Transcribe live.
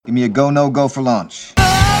Give me a go, no go for launch.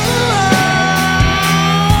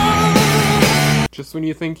 Just when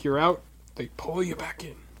you think you're out, they pull you back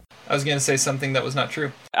in. I was going to say something that was not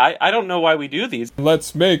true. I don't know why we do these.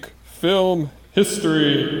 Let's make film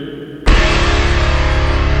history.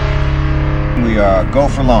 We are go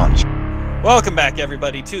for launch. Welcome back,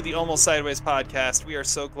 everybody, to the Almost Sideways podcast. We are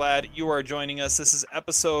so glad you are joining us. This is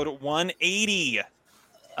episode 180.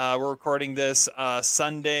 We're recording this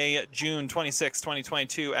Sunday, June 26,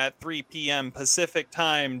 2022 at 3 p.m. Pacific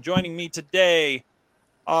time. Joining me today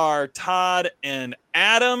are Todd and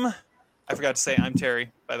Adam. I forgot to say I'm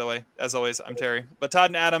Terry, by the way. As always, I'm Terry. But Todd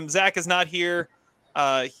and Adam, Zach is not here.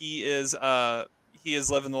 He is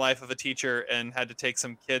living the life of a teacher and had to take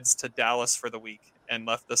some kids to Dallas for the week and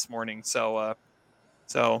left this morning. So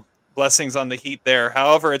blessings on the heat there.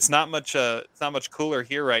 However, it's not much cooler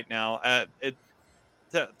here right now.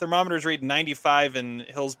 The thermometer's reading 95 in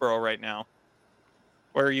Hillsboro right now.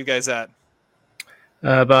 Where are you guys at?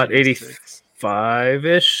 About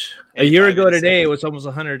 85-ish. A year ago today, it was almost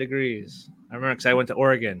 100 degrees. I remember because I went to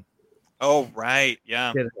Oregon. Oh, right.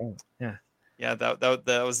 Yeah. Yeah. Yeah,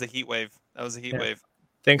 that was the heat wave. That was a heat wave.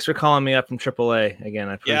 Thanks for calling me up from AAA again.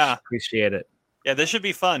 I appreciate it. Yeah, this should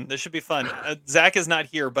be fun. Zach is not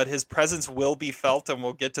here, but his presence will be felt, and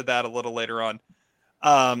we'll get to that a little later on.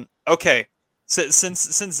 Okay. So,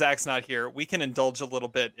 since Zach's not here, we can indulge a little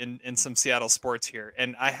bit in some Seattle sports here.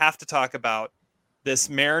 And I have to talk about this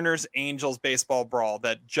Mariners-Angels baseball brawl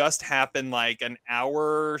that just happened like an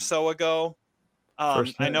hour or so ago.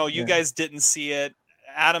 I know you guys didn't see it.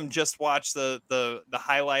 Adam just watched the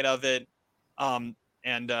highlight of it.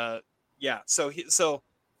 So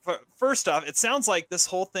first off, it sounds like this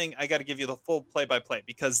whole thing, I got to give you the full play-by-play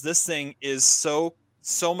because this thing is so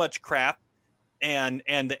much crap. And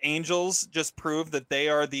the Angels just proved that they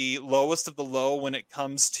are the lowest of the low when it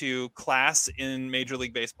comes to class in Major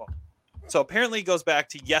League Baseball. So apparently it goes back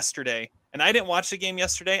to yesterday, and I didn't watch the game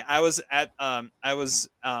yesterday. I was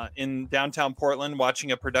in downtown Portland watching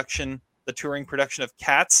the touring production of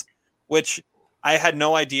Cats, which I had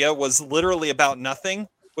no idea was literally about nothing,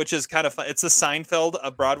 which is kind of fun. It's a Seinfeld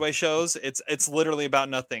of Broadway shows. It's literally about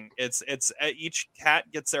nothing. It's each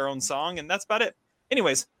cat gets their own song, and that's about it.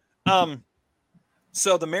 Anyways,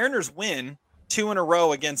 so the Mariners win 2 in a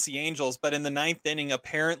row against the Angels, but in the 9th inning,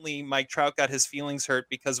 apparently Mike Trout got his feelings hurt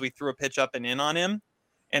because we threw a pitch up and in on him.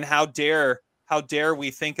 And how dare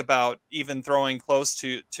we think about even throwing close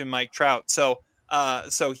to Mike Trout? So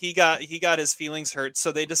he got his feelings hurt.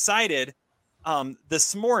 So they decided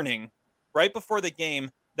this morning, right before the game,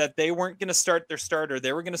 that they weren't going to start their starter.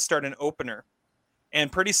 They were going to start an opener. And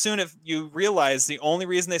pretty soon, if you realize the only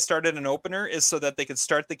reason they started an opener is so that they could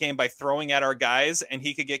start the game by throwing at our guys and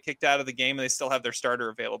he could get kicked out of the game and they still have their starter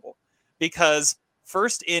available. Because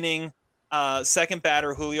first inning, second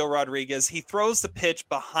batter, Julio Rodriguez, he throws the pitch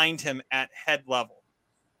behind him at head level.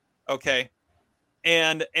 Okay.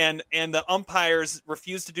 And the umpires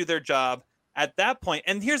refuse to do their job at that point.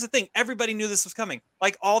 And here's the thing. Everybody knew this was coming.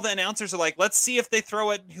 Like all the announcers are like, let's see if they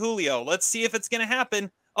throw at Julio. Let's see if it's going to happen.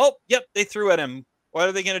 Oh, yep. They threw at him. What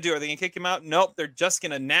are they going to do? Are they going to kick him out? Nope. They're just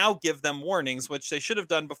going to now give them warnings, which they should have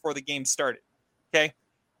done before the game started. Okay.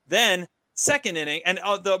 Then second inning, and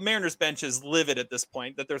the Mariners bench is livid at this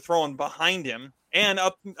point that they're throwing behind him and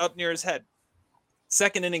up near his head.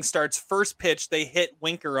 Second inning starts, first pitch, they hit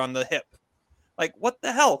Winker on the hip. Like, what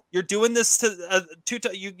the hell? You're doing this to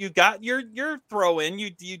you got your throw in,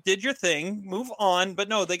 you did your thing, move on, but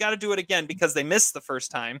no, they got to do it again because they missed the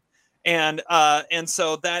first time. And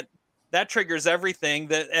so that triggers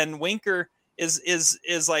everything and Winker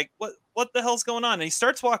is like, what the hell's going on? And he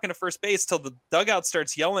starts walking to first base till the dugout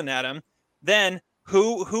starts yelling at him. Then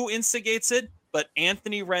who instigates it? But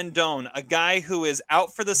Anthony Rendon, a guy who is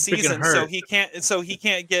out for the season, so he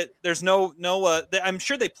can't get. There's no. I'm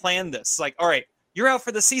sure they planned this. Like, all right, you're out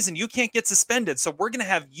for the season, you can't get suspended, so we're gonna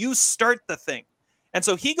have you start the thing. And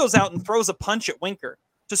so he goes out and throws a punch at Winker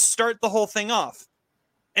to start the whole thing off.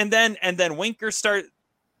 And then Winker starts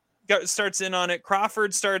in on it.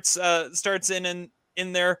 Crawford starts in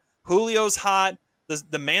there. Julio's hot.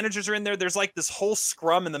 The managers are in there. There's like this whole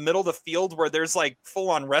scrum in the middle of the field where there's like full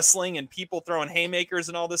on wrestling and people throwing haymakers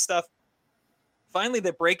and all this stuff. Finally,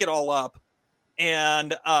 they break it all up.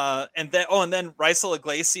 And then Raisel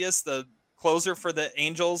Iglesias, the closer for the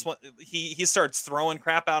Angels, he starts throwing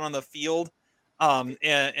crap out on the field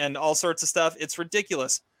and all sorts of stuff. It's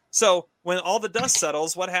ridiculous. So when all the dust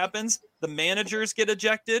settles, what happens? The managers get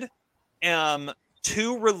ejected.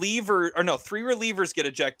 3 relievers get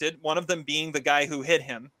ejected, one of them being the guy who hit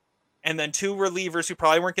him, and then 2 relievers who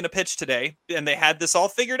probably weren't going to pitch today, and they had this all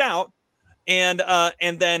figured out. And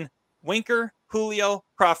then Winker, Julio,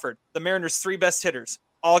 Crawford, the Mariners' 3 best hitters,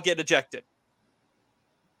 all get ejected.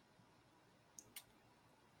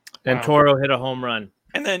 And Wow. Toro hit a home run.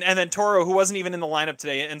 And then Toro, who wasn't even in the lineup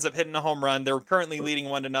today, ends up hitting a home run. They're currently leading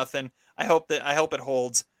 1-0. I hope it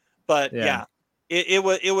holds. But yeah, it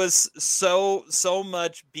was so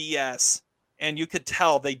much BS, and you could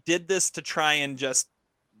tell they did this to try and just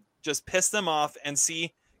piss them off and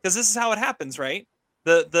see, because this is how it happens, right?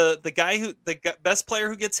 The guy the best player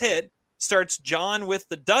who gets hit starts John with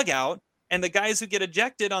the dugout, and the guys who get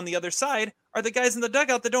ejected on the other side are the guys in the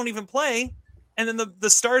dugout that don't even play. And then the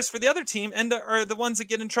stars for the other team are the ones that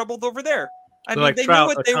get in trouble over there. I mean, they knew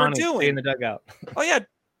what they were doing. In the dugout. Oh yeah,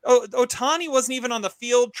 Ohtani wasn't even on the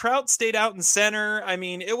field. Trout stayed out in center. I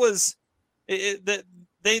mean,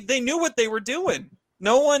 they knew what they were doing.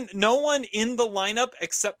 No one in the lineup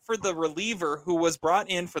except for the reliever who was brought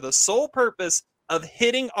in for the sole purpose of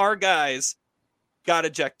hitting our guys got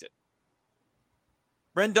ejected.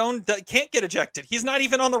 Rendon can't get ejected. He's not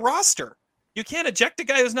even on the roster. You can't eject a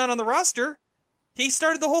guy who's not on the roster. He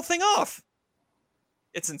started the whole thing off.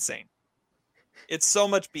 It's insane. It's so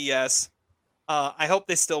much BS. I hope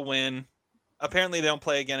they still win. Apparently they don't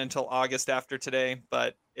play again until August after today,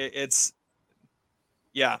 but it's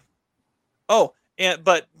yeah. Oh,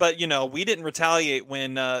 but we didn't retaliate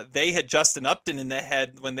when they had Justin Upton in the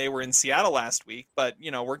head when they were in Seattle last week, but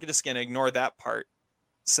we're just going to ignore that part.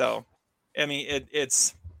 So, I mean,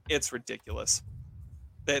 it's ridiculous.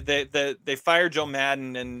 They fire Joe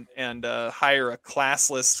Madden and hire a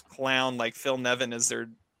classless clown like Phil Nevin as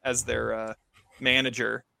their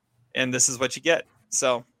manager, and this is what you get.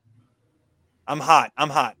 So I'm hot,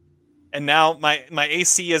 and now my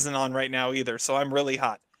AC isn't on right now either, so I'm really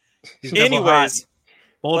hot. Anyways,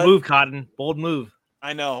 bold move, Cotton. Bold move.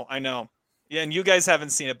 I know. Yeah, and you guys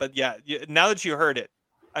haven't seen it, but yeah, now that you heard it,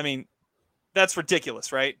 I mean, that's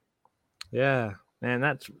ridiculous, right? Yeah, man,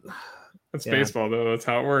 that's baseball, though. That's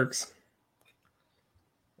how it works.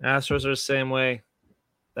 Astros are the same way.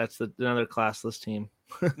 That's another classless team.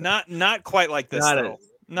 not quite like this, though.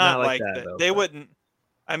 Not like that. Though, they wouldn't.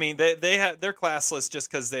 I mean, they're classless just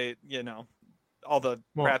because they, all the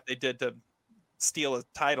crap they did to steal a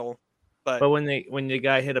title. But when the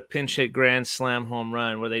guy hit a pinch hit grand slam home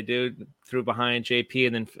run, where they threw behind JP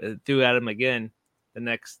and then threw at him again the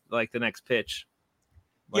next pitch.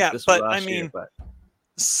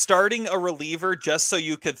 Starting a reliever just so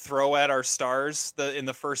you could throw at our stars in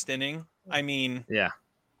the first inning. I mean, yeah.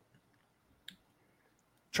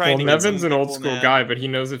 Nevin's an old school guy, but he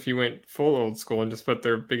knows if he went full old school and just put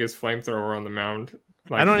their biggest flamethrower on the mound,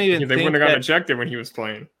 they wouldn't have gotten ejected when he was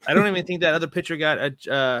playing. I don't even think that other pitcher got.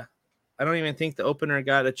 I don't even think the opener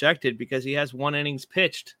got ejected because he has 1 innings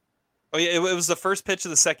pitched. Oh yeah, it was the first pitch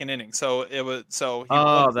of the second inning, so it was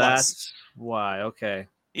that's why. Okay.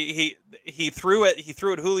 He threw it. He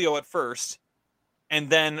threw at Julio at first, and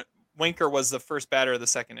then Winker was the first batter of the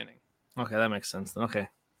second inning. Okay, that makes sense. Okay.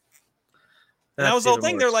 And that was the whole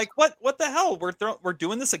thing. They're like, "What the hell? We're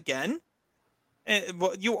doing this again?" And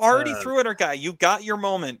you already threw at our guy. You got your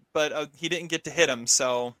moment, but he didn't get to hit him,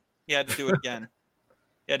 so he had to do it again.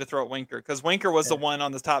 He had to throw at Winker because Winker was the one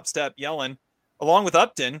on the top step yelling, along with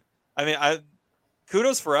Upton. I mean,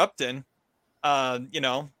 kudos for Upton.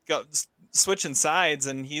 Switching sides,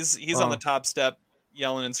 and he's on the top step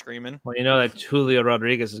yelling and screaming. Well, you know that Julio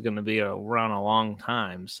Rodriguez is going to be around a long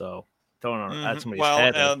time, so don't at somebody's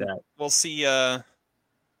head like that. We'll see.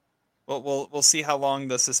 We'll see how long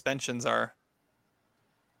the suspensions are.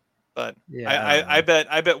 But yeah, I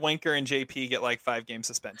bet Winker and JP get like 5-game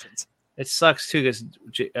suspensions. It sucks too because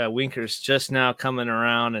Winker's just now coming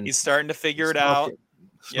around and he's starting to figure it out.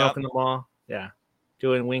 Smoking the ball, yeah,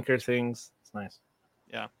 doing Winker things. It's nice.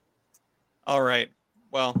 Yeah. All right.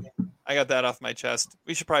 Well, I got that off my chest.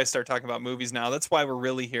 We should probably start talking about movies now. That's why we're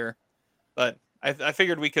really here. But I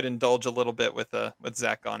figured we could indulge a little bit with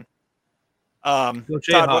Zach on. Go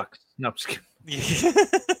Jayhawks. No, I'm just kidding.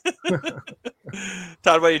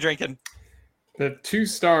 Todd, what are you drinking? The 2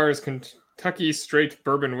 stars Kentucky straight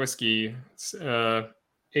bourbon whiskey. It's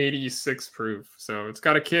 86 proof. So it's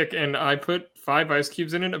got a kick. And I put 5 ice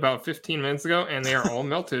cubes in it about 15 minutes ago, and they are all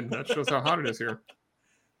melted. That shows how hot it is here.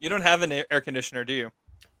 You don't have an air conditioner, do you?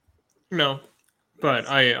 No, but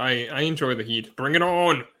I enjoy the heat. Bring it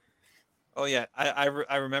on. Oh yeah,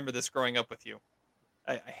 I remember this growing up with you.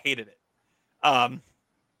 I hated it. Adam,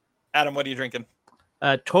 what are you drinking?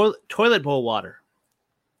 Toilet bowl water.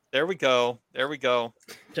 There we go.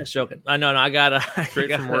 Just joking. No, I got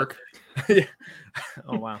straight from work. Yeah.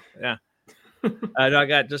 Oh wow, yeah. No, I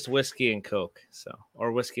got just whiskey and Coke,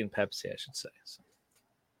 or whiskey and Pepsi, I should say. So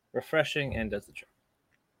refreshing and does the trick.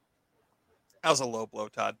 That was a low blow,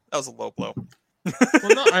 Todd. That was a low blow.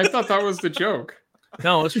 Well, no, I thought that was the joke.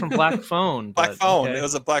 No, it's from Black Phone. Black but Phone. okay. It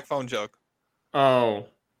was a Black Phone joke. Oh,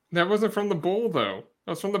 that wasn't from the bowl though.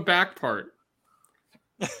 That was from the back part.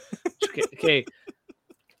 Okay.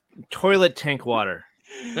 Toilet tank water.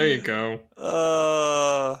 There you go.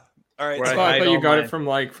 All right. Right. I thought you got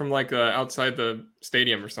mine. it from outside the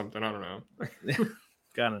stadium or something. I don't know.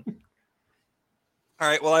 Got it. All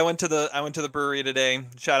right. Well, I went to the brewery today.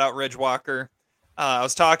 Shout out Ridge Walker. I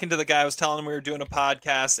was talking to the guy. I was telling him we were doing a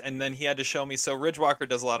podcast, and then he had to show me. So Ridge Walker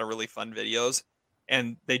does a lot of really fun videos,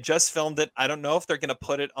 and they just filmed it. I don't know if they're going to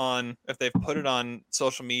put it on, if they've put it on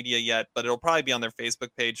social media yet, but it'll probably be on their Facebook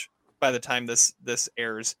page by the time this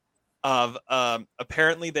airs. Of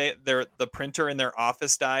apparently the printer in their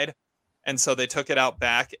office died, and so they took it out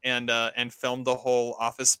back and filmed the whole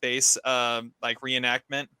office space like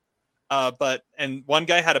reenactment. But one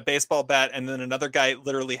guy had a baseball bat, and then another guy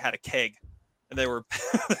literally had a keg, and they were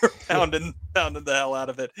pounding the hell out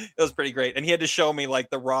of it. It was pretty great, and he had to show me like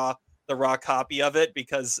the raw copy of it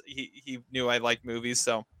because he knew I like movies.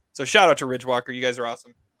 So shout out to Ridge Walker, you guys are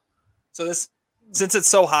awesome. So since it's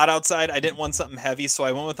so hot outside, I didn't want something heavy, so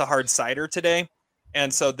I went with a hard cider today.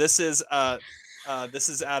 And so this is out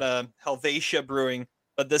of Helvetia Brewing,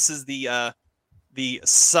 but this is the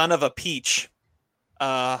Son of a Peach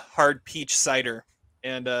hard peach cider,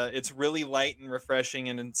 and it's really light and refreshing,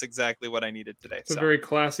 and it's exactly what I needed today. It's a very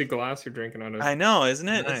classy glass you're drinking out of. I know, isn't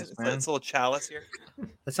it? Nice, it's man. a little chalice here.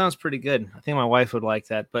 That sounds pretty good. I think my wife would like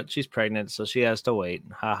that, but she's pregnant, so she has to wait.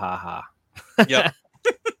 Ha ha ha. Yep.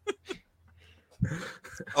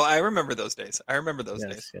 Oh, I remember those days.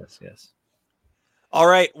 Days. Yes. All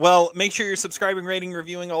right. Well, make sure you're subscribing, rating,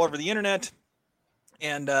 reviewing all over the internet,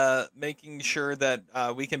 and making sure that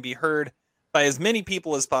we can be heard by as many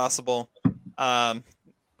people as possible. Yeah,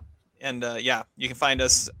 you can find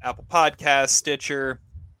us Apple Podcasts, Stitcher,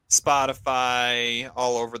 Spotify,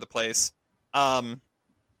 all over the place.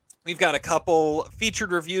 We've got a couple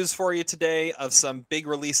featured reviews for you today of some big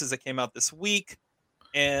releases that came out this week.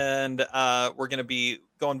 And we're going to be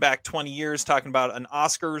going back 20 years, talking about an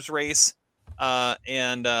Oscars race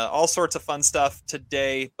and all sorts of fun stuff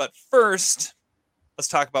today. But first, let's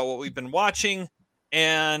talk about what we've been watching.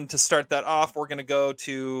 And to start that off, we're going to go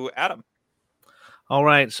to Adam. All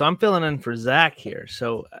right. So I'm filling in for Zach here.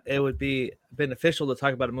 So it would be beneficial to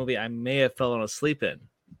talk about a movie I may have fallen asleep in.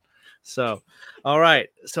 So, all right.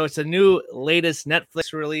 So it's a new latest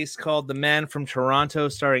Netflix release called The Man from Toronto,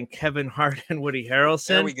 starring Kevin Hart and Woody Harrelson.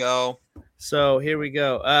 There we go. So here we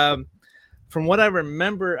go. From what I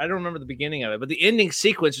remember, I don't remember the beginning of it, but the ending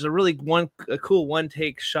sequence is a really cool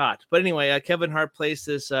one-take shot. But anyway, Kevin Hart plays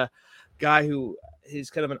this guy who he's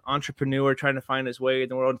kind of an entrepreneur trying to find his way in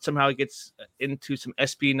the world. Somehow he gets into some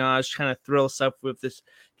espionage, kind of thrill stuff with this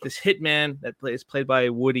hitman that is played by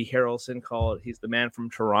Woody Harrelson called He's the Man from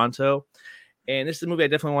Toronto. And this is a movie I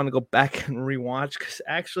definitely want to go back and rewatch because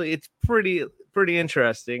actually it's pretty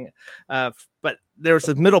interesting. But there was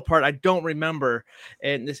a middle part I don't remember,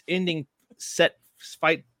 and this ending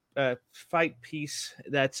fight piece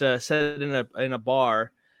that's set in a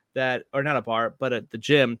bar that, or not a bar, but at the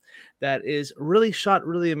gym, that is really shot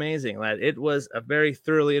really amazing. That it was a very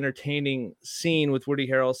thoroughly entertaining scene with Woody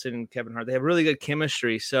Harrelson and Kevin Hart. They have really good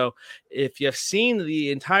chemistry. So if you've seen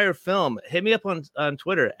the entire film, hit me up on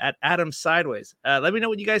Twitter at Adam Sideways. Let me know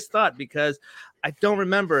what you guys thought, because I don't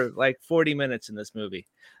remember like 40 minutes in this movie.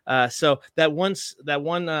 So that one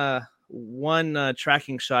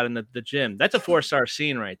tracking shot in the gym, that's a 4-star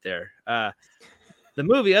scene right there. The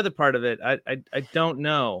movie, other part of it, I don't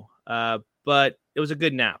know, but it was a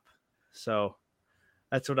good nap. So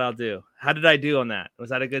that's what I'll do. How did I do on that? Was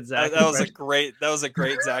that a good Zach? That was a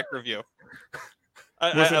great Zach review.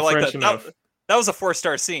 I like that. That was a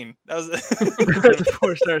 4-star scene. That was that's a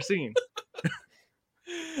 4-star scene.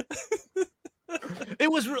 It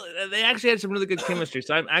was really. They actually had some really good chemistry.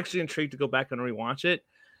 So I'm actually intrigued to go back and rewatch it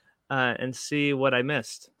and see what I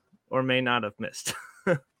missed or may not have missed.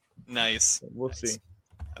 Nice. We'll see.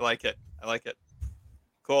 I like it.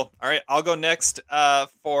 Cool. All right, I'll go next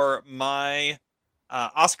for my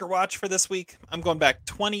Oscar watch for this week. I'm going back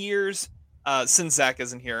 20 years. Since Zach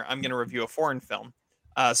isn't here, I'm going to review a foreign film.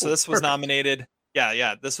 So this was nominated.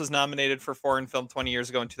 Yeah. This was nominated for foreign film 20 years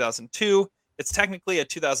ago in 2002. It's technically a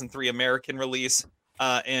 2003 American release,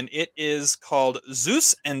 and it is called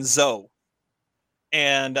Zeus and Zoe.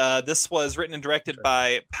 And this was written and directed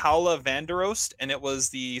by Paula van der Oost, and it was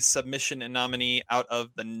the submission and nominee out of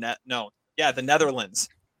the Netherlands.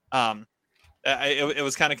 It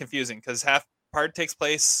was kind of confusing because part takes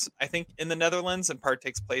place, I think, in the Netherlands, and part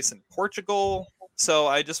takes place in Portugal. So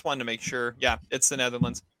I just wanted to make sure. Yeah, it's the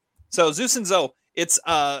Netherlands. So Zeus and Zoe. It's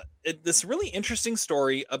this really interesting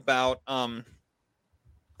story about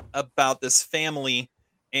this family,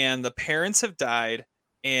 and the parents have died,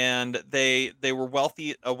 and they were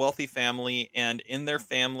a wealthy family, and in their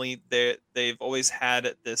family they've always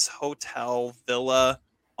had this hotel villa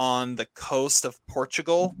on the coast of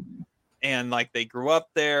Portugal, and like they grew up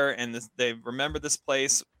there, and they remember this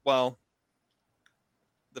place. Well,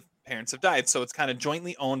 the parents have died, so it's kind of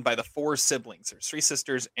jointly owned by the 4 siblings. There's 3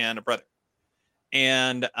 sisters and a brother.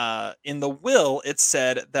 And in the will, it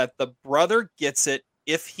said that the brother gets it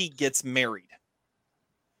if he gets married.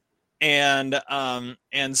 And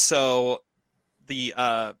so the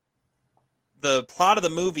plot of the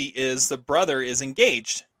movie is the brother is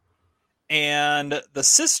engaged, and the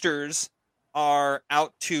sisters are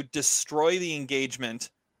out to destroy the engagement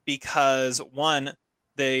because, one,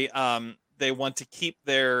 they want to keep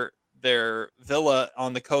their villa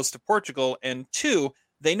on the coast of Portugal, and 2,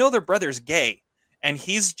 they know their brother's gay, and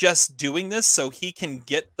he's just doing this so he can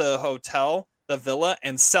get the hotel, the villa,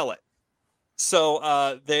 and sell it.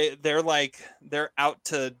 So they're out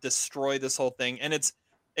to destroy this whole thing, and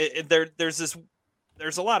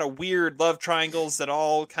there's a lot of weird love triangles that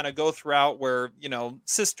all kind of go throughout, where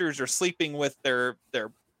sisters are sleeping with their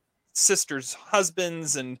sisters'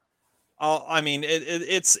 husbands, and all. I mean,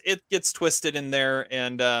 it gets twisted in there,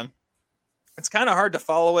 and it's kind of hard to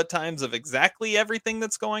follow at times of exactly everything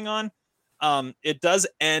that's going on. It does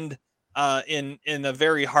end in a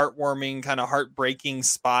very heartwarming, kind of heartbreaking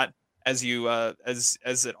spot as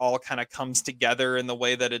it all kind of comes together in the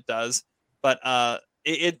way that it does. But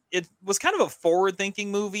it was kind of a forward thinking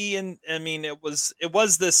movie, and I mean it was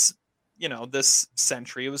this this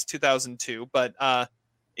century. It was 2002, but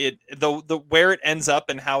the where it ends up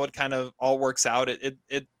and how it kind of all works out,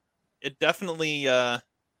 it definitely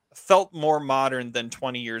felt more modern than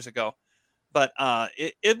 20 years ago. But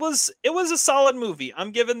it was a solid movie. I'm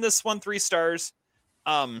giving this one 3 stars.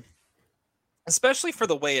 Especially for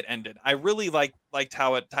the way it ended. I really liked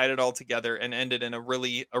how it tied it all together and ended in a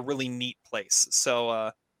really neat place.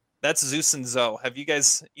 So that's Zeus and Zoe. Have you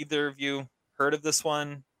guys, either of you, heard of this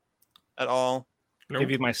one at all? Nope.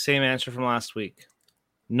 Give you my same answer from last week.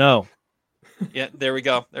 No. Yeah, there we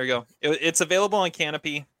go. It's available on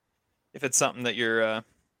Canopy if it's something that you're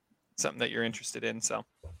interested in. So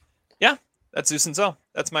yeah, that's Zeus and Zoe.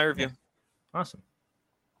 That's my review. Awesome.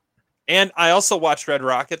 And I also watched Red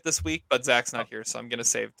Rocket this week, but Zach's not here, so I'm going to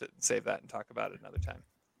save that and talk about it another time.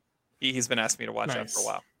 He's been asking me to watch that for a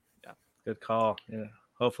while. Yeah. Good call. Yeah.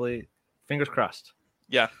 Hopefully, fingers crossed.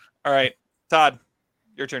 Yeah. All right. Todd,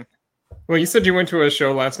 your turn. Well, you said you went to a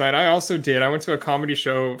show last night. I also did. I went to a comedy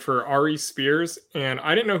show for Ari Spears, and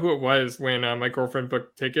I didn't know who it was when my girlfriend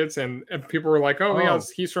booked tickets, and people were like, oh, yeah,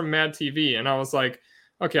 he's from Mad TV. And I was like,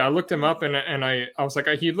 okay, I looked him up, and I was like,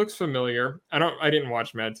 he looks familiar. I didn't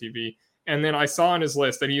watch Mad TV. And then I saw on his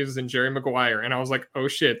list that he was in Jerry Maguire, and I was like, oh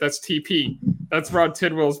shit, that's TP. That's Rod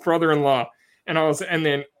Tidwell's brother-in-law. And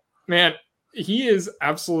then, man, he is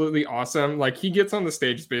absolutely awesome. Like, he gets on the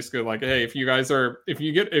stage basically like, hey, if you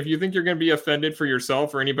think you're going to be offended for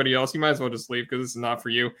yourself or anybody else, you might as well just leave because this is not for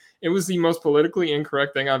you. It was the most politically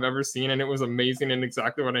incorrect thing I've ever seen, and it was amazing and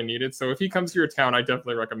exactly what I needed. So if he comes to your town, I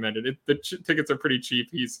definitely recommend it. The tickets are pretty cheap.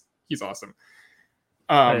 He's awesome.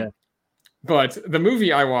 But the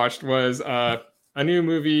movie I watched was a new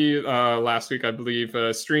movie last week, I believe,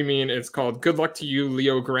 streaming. It's called Good Luck to You,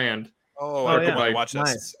 Leo Grande. I watch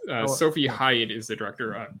this. Nice. Sophie Hyde is the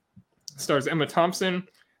director. Stars Emma Thompson.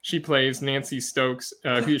 She plays Nancy Stokes.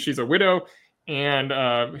 She's a widow, and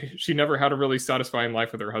she never had a really satisfying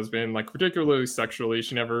life with her husband, like particularly sexually.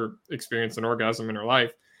 She never experienced an orgasm in her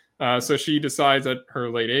life. So she decides at her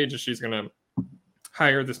late age that she's going to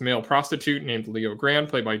hire this male prostitute named Leo Grande,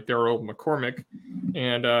 played by Daryl McCormick.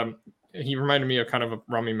 And he reminded me of kind of a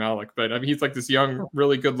Rami Malek, but he's like this young,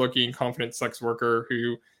 really good-looking, confident sex worker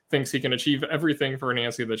who thinks he can achieve everything for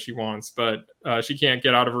Nancy that she wants, but she can't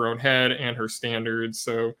get out of her own head and her standards.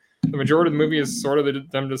 So the majority of the movie is sort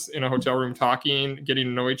of them just in a hotel room talking, getting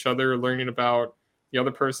to know each other, learning about the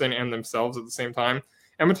other person and themselves at the same time.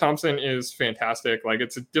 Emma Thompson is fantastic. Like,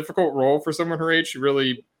 it's a difficult role for someone her age. She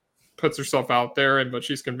really puts herself out there, but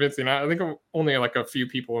she's convincing. I think only like a few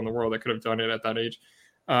people in the world that could have done it at that age.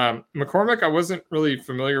 McCormick, I wasn't really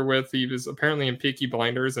familiar with. He was apparently in Peaky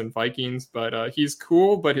Blinders and Vikings, but he's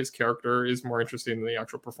cool, but his character is more interesting than the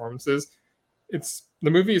actual performances. The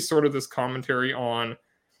movie is sort of this commentary on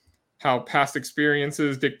how past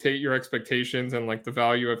experiences dictate your expectations and like the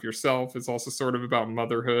value of yourself. It's also sort of about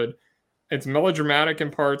motherhood. It's melodramatic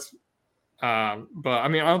in parts, but I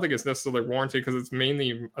mean, I don't think it's necessarily warranted because it's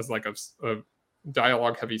mainly as like a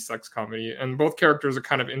dialogue heavy sex comedy, and both characters are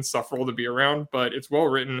kind of insufferable to be around, but it's well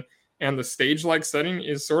written, and the stage like setting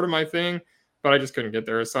is sort of my thing, but I just couldn't get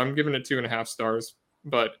there, so I'm giving it 2.5 stars.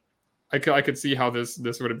 But I could see how this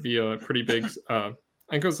would be a pretty big I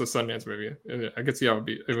think it was a Sundance movie. I could see how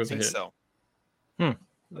it was a hit. So.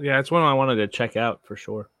 Yeah, it's one I wanted to check out for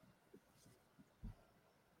sure.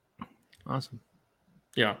 Awesome.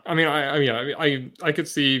 Yeah, I mean, I could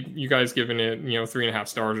see you guys giving it 3.5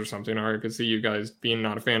 stars or something, or I could see you guys being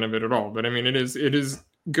not a fan of it at all. But I mean, it is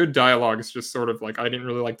good dialogue. It's just sort of like I didn't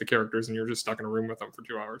really like the characters, and you're just stuck in a room with them for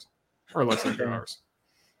 2 hours or less than 2 hours.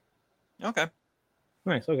 Okay.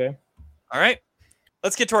 Nice. Okay. All right.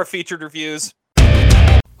 Let's get to our featured reviews.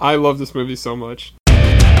 I love this movie so much.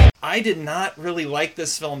 I did not really like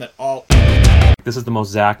this film at all. This is the most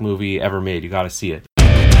Zach movie ever made. You got to see it.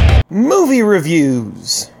 Movie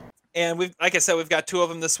reviews. And like I said, we've got 2 of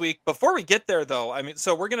them this week. Before we get there, though, I mean,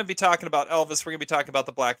 so we're going to be talking about Elvis. We're going to be talking about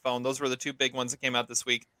The Black Phone. Those were the 2 big ones that came out this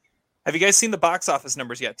week. Have you guys seen the box office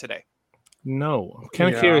numbers yet today? No, I'm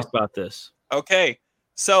kind of curious about this. Okay,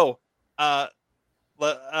 so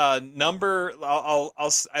number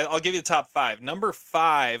I'll give you the top 5. Number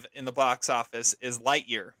 5 in the box office is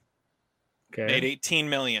Lightyear. Okay. Made 18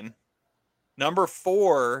 million. Number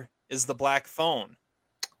 4 is The Black Phone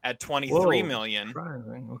at 23 million.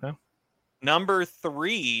 Okay. Number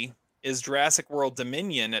 3 is Jurassic World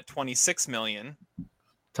Dominion at 26 million.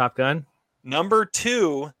 Top Gun. Number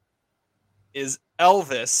 2 is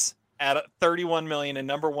Elvis at 31 million, and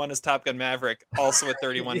number 1 is Top Gun Maverick, also at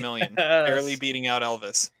 31 million, barely beating out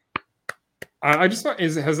Elvis. I just thought,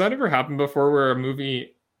 has that ever happened before, where a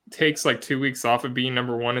movie takes like 2 weeks off of being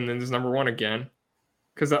number 1 and then is number 1 again?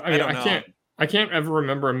 Because I can't ever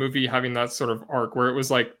remember a movie having that sort of arc where it was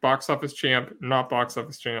like box office champ, not box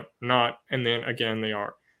office champ, not, and then again they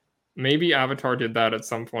are. Maybe Avatar did that at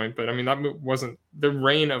some point, but I mean, that wasn't, the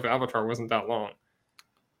reign of Avatar wasn't that long.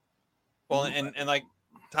 Well, and like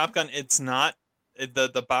Top Gun, it's not,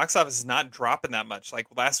 the box office is not dropping that much. Like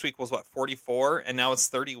last week was what, 44, and now it's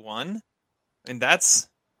 31. And that's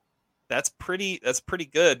pretty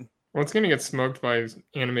good. Well, it's gonna get smoked by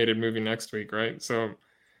animated movie next week, right? So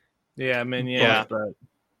yeah, I mean,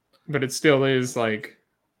 but it still is like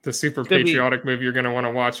the super patriotic movie you're gonna want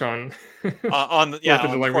to watch on on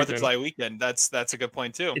 4th of July weekend. That's a good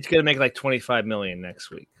point too. It's gonna make like 25 million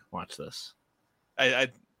next week. Watch this. I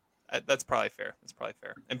that's probably fair. That's probably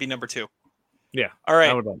fair. And be number 2. Yeah. All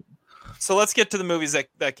right. So let's get to the movies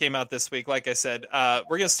that came out this week. Like I said,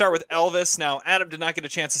 we're going to start with Elvis. Now, Adam did not get a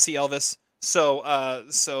chance to see Elvis. So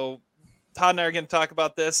Todd and I are going to talk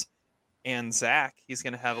about this. And Zach, he's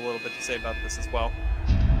going to have a little bit to say about this as well.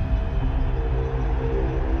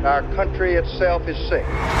 Our country itself is sick.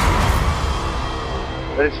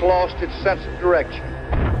 That it's lost its sense of direction.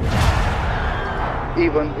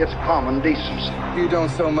 Even its common decency. You don't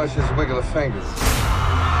so much as wiggle a finger.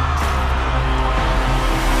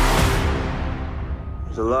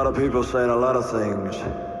 There's a lot of people saying a lot of things.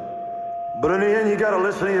 But in the end, you gotta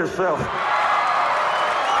listen to yourself.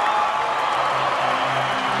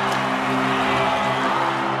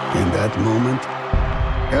 In that moment,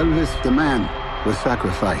 Elvis the man was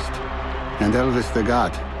sacrificed, and Elvis the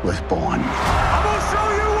God was born. I'm gonna show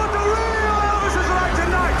you what the real Elvis is like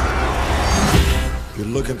tonight! You're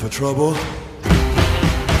looking for trouble?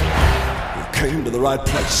 You came to the right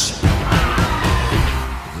place.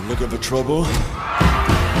 You're looking for trouble?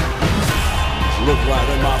 Look right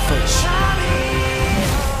in my face.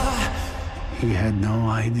 He had no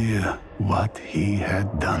idea what he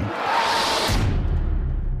had done.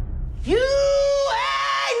 You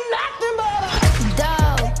ain't nothing but a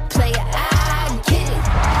dog player. I get it.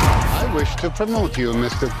 I wish to promote you,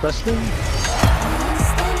 Mr. Presley.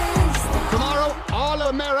 Tomorrow, all of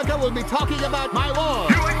America will be talking about my war.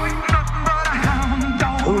 You ain't nothing but a hound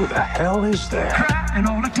dog. Who the hell is that? Crying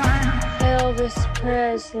all the time. Elvis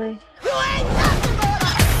Presley. You ain't nothing but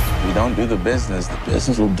a... You don't do the business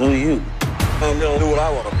will do you. I'm gonna do what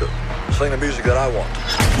I want to do. Sing the music that I want.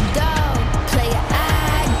 Dog player,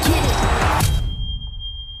 I get it.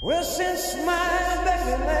 Well, since my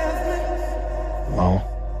baby left me. Well,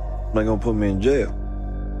 they're gonna put me in jail.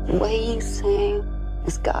 The way you sing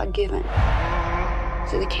is God-given.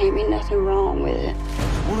 So there can't be nothing wrong with it.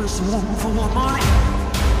 Well, it's one for my money.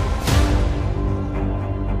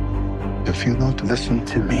 If you don't listen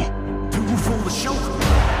to me, Two for the show.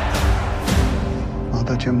 all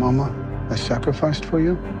that your mama has sacrificed for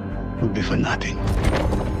you will be for nothing.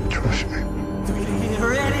 Trust me.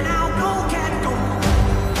 Ready now, go, cat, go.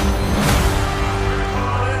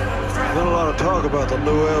 Been a lot of talk about the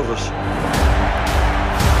new Elvis.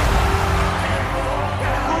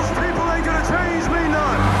 Most people ain't gonna change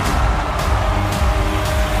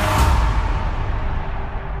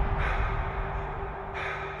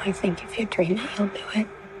I think if you dream it, you'll do it.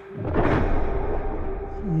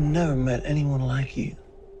 Never met anyone like you.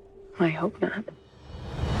 I hope not.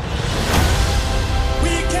 We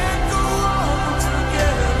can't go on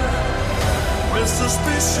together with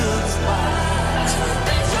suspicions.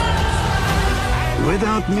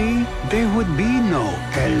 Without me, there would be no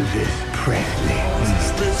Elvis Presley.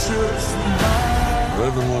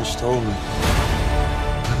 Reverend once told me,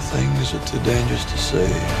 things are too dangerous to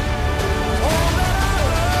say.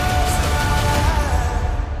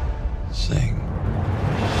 Sing.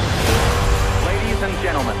 Ladies and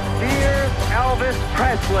gentlemen, here's Elvis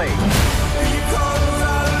Presley.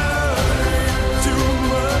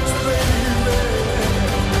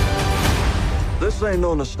 This ain't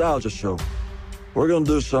no nostalgia show. We're gonna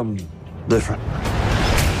do something different.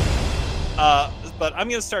 But I'm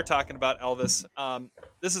gonna start talking about Elvis.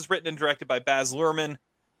 This is written and directed by Baz Luhrmann,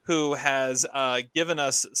 who has given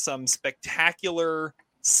us some spectacular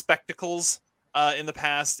spectacles in the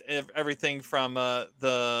past. Everything from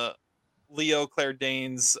the Leo Claire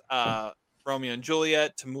Danes Romeo and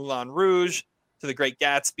Juliet to Moulin Rouge to The Great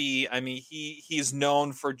Gatsby. I mean, he's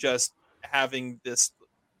known for just having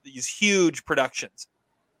these huge productions.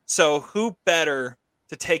 So who better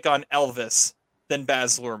to take on Elvis than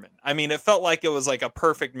Baz Luhrmann? I mean, it felt like it was like a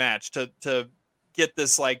perfect match to get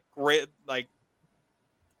this like great like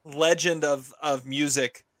legend of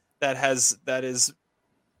music that is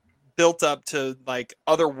built up to like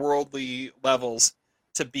otherworldly levels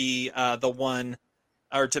to be the one,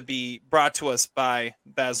 or to be brought to us by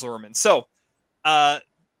Baz Luhrmann. So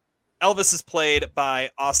Elvis is played by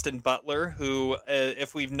Austin Butler, who,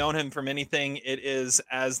 if we've known him from anything, it is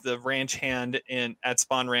as the ranch hand at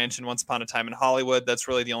Spahn Ranch in Once Upon a Time in Hollywood. That's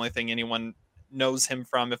really the only thing anyone knows him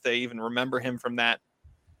from, if they even remember him from that.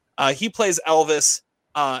 He plays Elvis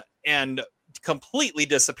and completely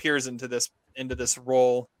disappears into this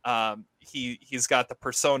role. He's got the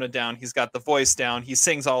persona down. He's got the voice down. He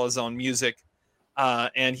sings all his own music.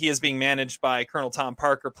 And he is being managed by Colonel Tom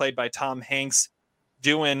Parker, played by Tom Hanks,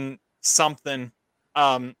 doing something.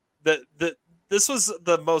 This was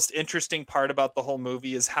the most interesting part about the whole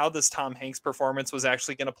movie, is how this Tom Hanks performance was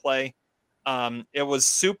actually going to play. It was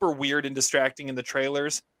super weird and distracting in the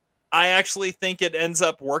trailers. I actually think it ends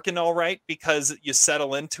up working all right, because you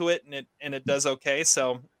settle into it and it does okay.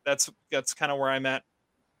 So that's kind of where I'm at.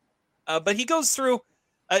 But he goes through,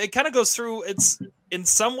 it kind of goes through, it's in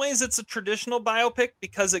some ways it's a traditional biopic,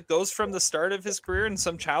 because it goes from the start of his career and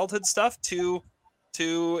some childhood stuff to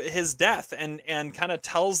his death, and kind of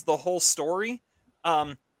tells the whole story.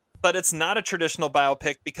 But it's not a traditional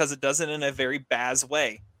biopic, because it does it in a very Baz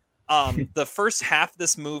way. The first half of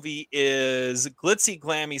this movie is glitzy,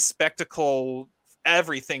 glammy, spectacle,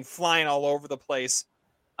 everything flying all over the place.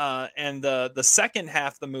 And the second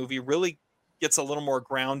half of the movie really gets a little more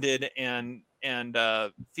grounded and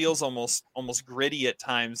feels almost gritty at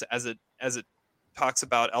times, as it talks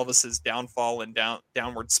about Elvis's downfall and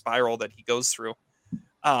downward spiral that he goes through.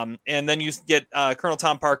 And then you get Colonel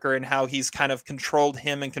Tom Parker and how he's kind of controlled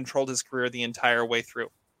him and controlled his career the entire way through.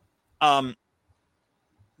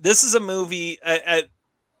 This is a movie.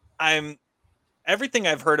 Everything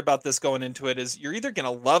I've heard about this going into it is you're either going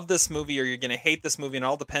to love this movie or you're going to hate this movie, and it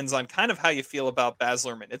all depends on kind of how you feel about Baz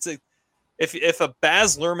Luhrmann. If a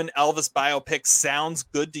Baz Luhrmann Elvis biopic sounds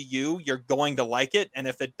good to you, you're going to like it, and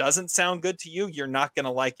if it doesn't sound good to you, you're not going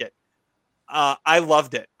to like it. I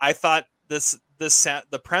loved it. I thought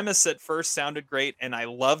the premise at first sounded great, and I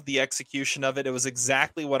loved the execution of it. It was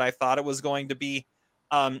exactly what I thought it was going to be.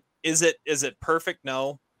 Is it perfect?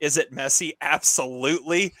 No. Is it messy?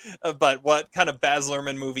 Absolutely. But what kind of Baz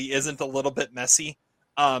Luhrmann movie isn't a little bit messy?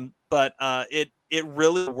 But it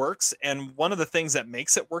really works. And one of the things that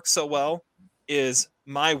makes it work so well is,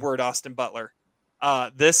 my word, Austin Butler.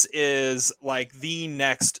 This is like the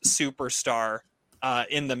next superstar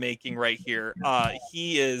in the making right here.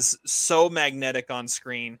 He is so magnetic on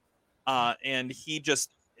screen, and he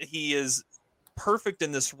is perfect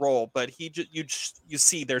in this role. But you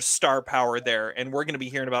see there's star power there, and we're going to be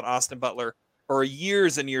hearing about Austin Butler for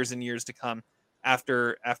years and years and years to come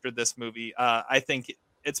after this movie. I think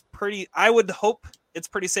I would hope it's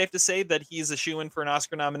pretty safe to say that he's a shoo-in for an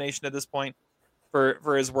Oscar nomination at this point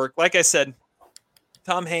for his work. Like I said,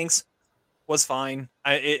 Tom Hanks was fine.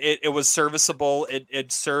 It was serviceable.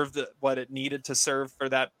 It served what it needed to serve for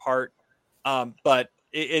that part. But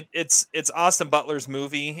it's Austin Butler's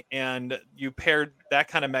movie, and you paired that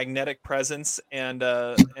kind of magnetic presence and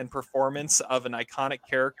performance of an iconic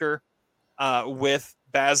character with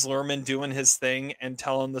Baz Luhrmann doing his thing and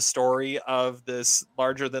telling the story of this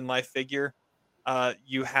larger than life figure.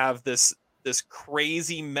 You have this this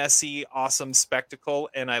crazy, messy, awesome spectacle,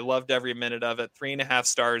 and I loved every minute of it. 3.5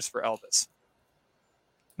 stars for Elvis.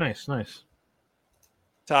 Nice.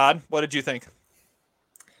 Todd, what did you think?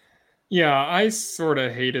 Yeah, I sort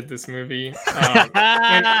of hated this movie.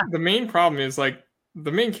 And the main problem is like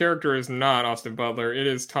the main character is not Austin Butler; it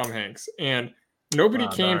is Tom Hanks, and nobody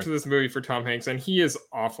came to this movie for Tom Hanks, and he is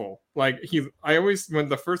awful. Like when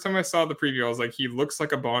the first time I saw the preview, I was like, he looks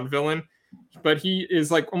like a Bond villain, but he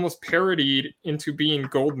is like almost parodied into being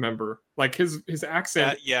Goldmember. Like his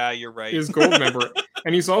accent, yeah, you're right, is Goldmember,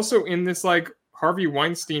 and he's also in this like Harvey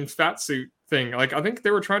Weinstein fat suit thing. Like I think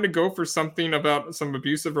they were trying to go for something about some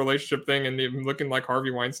abusive relationship thing, and him looking like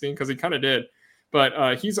Harvey Weinstein because he kind of did.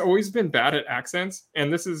 But he's always been bad at accents,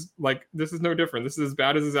 and this is no different. This is as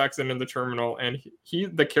bad as his accent in The Terminal, and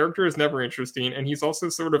the character is never interesting, and he's also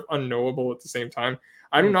sort of unknowable at the same time.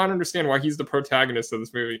 I do not understand why he's the protagonist of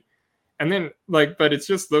this movie. And then but it's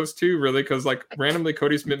just those two really, because like randomly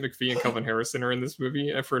Cody Smith-McPhee and Kelvin Harrison are in this movie,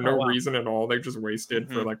 and for no reason at all. They're just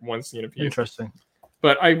wasted for like one scene apiece. Interesting.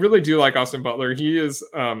 But I really do like Austin Butler. He is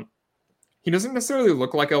he doesn't necessarily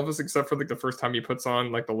look like Elvis except for like the first time he puts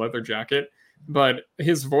on like the leather jacket. But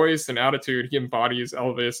his voice and attitude, he embodies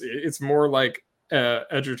Elvis. It's more like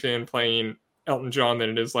Edgerton playing Elton John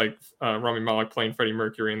than it is like Rami Malek playing Freddie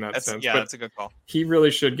Mercury in that sense. Yeah, but that's a good call. He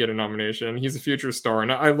really should get a nomination. He's a future star,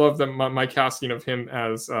 and I love that my casting of him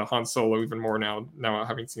as Han Solo even more now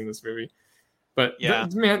having seen this movie. But yeah,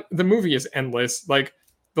 the movie is endless. Like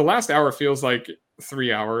the last hour feels like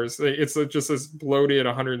 3 hours. It's just this bloated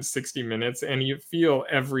 160 minutes, and you feel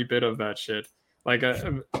every bit of that shit. Like,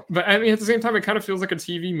 but I mean, at the same time, it kind of feels like a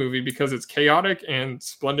TV movie because it's chaotic and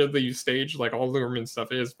splendidly staged, like all Luhrmann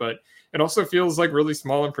stuff is. But it also feels like really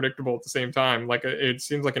small and predictable at the same time. Like it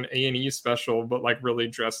seems like an A&E special, but like really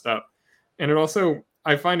dressed up. And it also,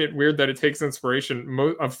 I find it weird that it takes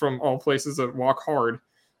inspiration from all places of Walk Hard,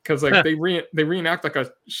 because like they reenact like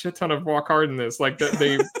a shit ton of Walk Hard in this. Like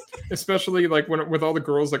they especially like with all the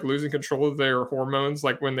girls like losing control of their hormones,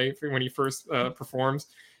 like when he first performs.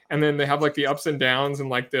 And then they have like the ups and downs and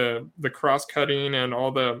like the cross cutting and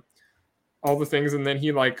all the things. And then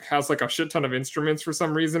he like has like a shit ton of instruments for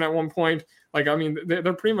some reason at one point. Like, I mean,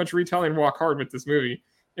 they're pretty much retelling Walk Hard with this movie.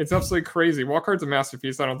 It's absolutely crazy. Walk Hard's a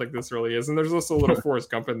masterpiece. I don't think this really is. And there's also a little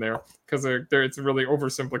Forrest Gump in there because it's a really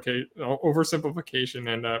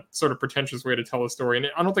oversimplification and a sort of pretentious way to tell a story. And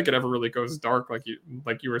I don't think it ever really goes dark like you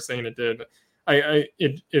were saying it did.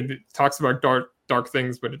 It talks about dark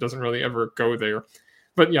things, but it doesn't really ever go there.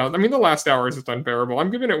 But yeah, I mean, the last hour is just unbearable.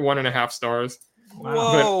 I'm giving it 1.5 stars.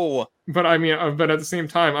 Whoa! But I mean, but at the same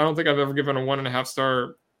time, I don't think I've ever given a 1.5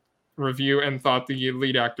 star review and thought the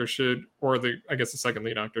lead actor should, or the second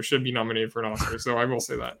lead actor should be nominated for an Oscar. So I will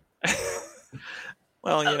say that.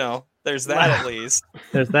 Well, there's that at least.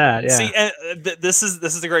 There's that. Yeah. See, this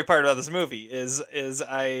is the great part about this movie is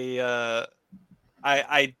I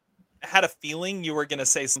had a feeling you were going to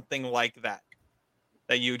say something like that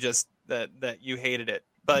you just that you hated it,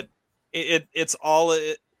 but it's all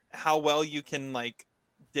how well you can like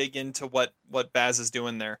dig into what Baz is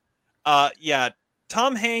doing there. Yeah,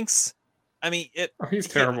 Tom Hanks. I mean, he's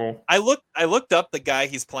terrible. I looked up the guy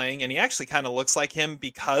he's playing, and he actually kind of looks like him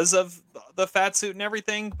because of the fat suit and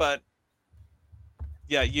everything. But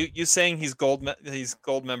yeah, you saying he's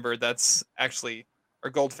Goldmember? That's actually,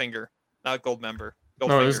 or Goldfinger, not Goldmember.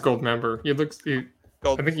 No, it's Goldmember.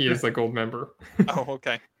 I think he is like Goldmember. Oh,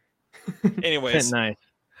 okay. Anyways, nice.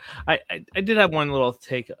 I did have one little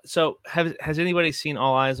take. So has anybody seen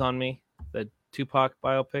All Eyes on Me, the Tupac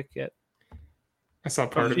biopic yet? I saw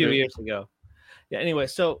part of it a few years ago. Yeah. Anyway,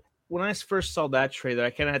 so when I first saw that trailer,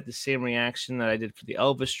 I kind of had the same reaction that I did for the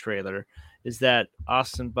Elvis trailer. Is that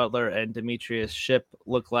Austin Butler and Demetrius Shipp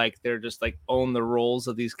look like they're just like own the roles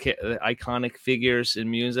of these iconic figures in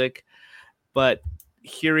music, but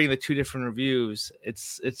hearing the two different reviews,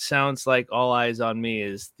 it sounds like All Eyes on Me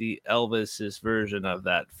is the Elvis's version of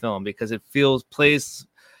that film because it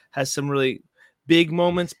has some really big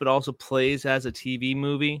moments, but also plays as a TV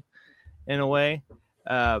movie in a way.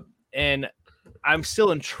 And I'm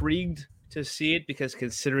still intrigued to see it because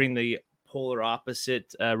considering the polar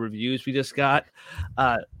opposite reviews we just got,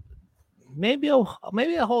 maybe I'll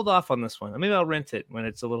hold off on this one. Maybe I'll rent it when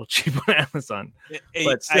it's a little cheap on Amazon.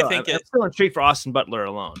 But still, I'm still intrigued for Austin Butler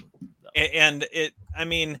alone. And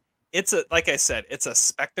it's like I said, it's a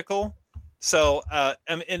spectacle. So,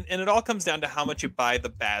 and it all comes down to how much you buy the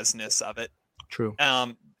Bazness of it. True.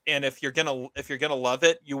 And if you're gonna love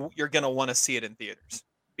it, you're gonna want to see it in theaters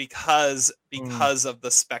because of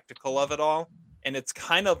the spectacle of it all, and it's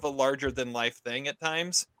kind of a larger than life thing at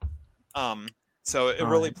times. So it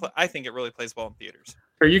I think it really plays well in theaters.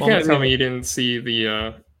 Or you Well, can't maybe- tell me you didn't see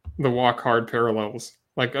the Walk Hard parallels.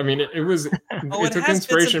 Like, I mean, it was Oh, it took has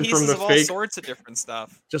bits and inspiration from pieces the of all fake. sorts of different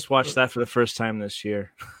stuff. Just watched that for the first time this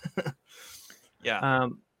year. Yeah.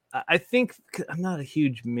 I think I'm not a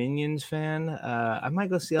huge Minions fan. I might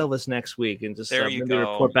go see Elvis next week and just There you maybe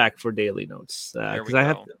go. report back for daily notes. There we I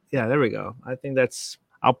have, go. yeah, there we go. I think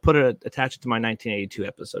I'll attach it to my 1982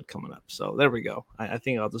 episode coming up. So there we go. I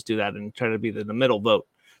think I'll just do that and try to be the middle vote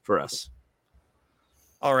for us.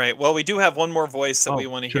 All right. Well, we do have one more voice that we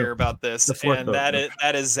want to sure. hear about this, The fourth and vote,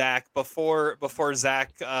 that is Zach. Before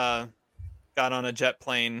Zach got on a jet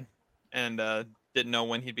plane and didn't know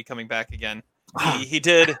when he'd be coming back again, he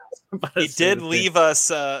did leave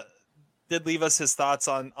us his thoughts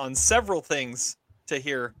on several things to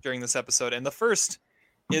hear during this episode, and the first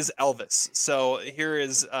is Elvis. So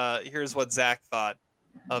here's what Zach thought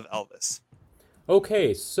of Elvis.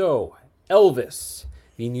 Okay, so Elvis,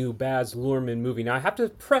 the new Baz Luhrmann movie. Now, I have to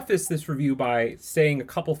preface this review by saying a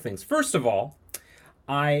couple things. First of all,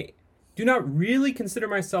 I do not really consider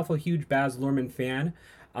myself a huge Baz Luhrmann fan.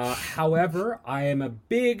 However, I am a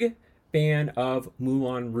big fan of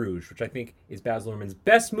Moulin Rouge, which I think is Baz Luhrmann's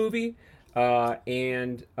best movie.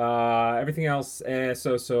 And everything else,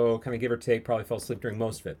 so kind of give or take, probably fell asleep during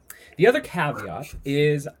most of it. The other caveat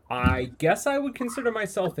is I guess I would consider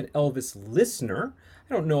myself an Elvis listener.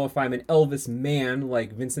 I don't know if I'm an Elvis man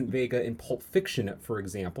like Vincent Vega in Pulp Fiction, for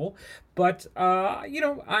example. But,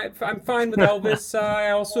 I'm fine with Elvis.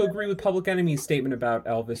 I also agree with Public Enemy's statement about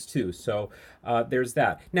Elvis, too. So there's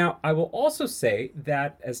that. Now, I will also say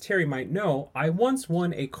that, as Terry might know, I once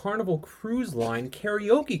won a Carnival Cruise Line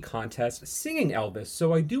karaoke contest singing Elvis.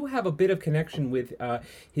 So I do have a bit of connection with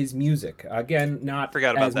his music. Again, not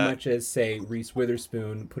as much as, say, Reese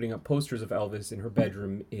Witherspoon putting up posters of Elvis in her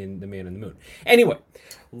bedroom in The Man in the Moon. Anyway,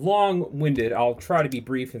 long-winded. I'll try to be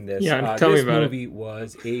brief in this. Yeah, tell me about it. This movie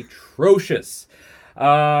was atrocious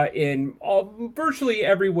in virtually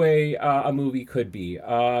every way a movie could be.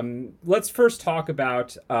 Let's first talk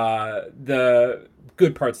about the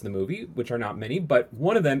good parts of the movie, which are not many, but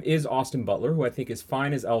one of them is Austin Butler, who I think is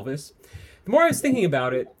fine as Elvis. The more I was thinking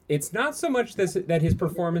about it, it's not so much that his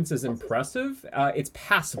performance is impressive, it's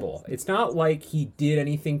passable. It's not like he did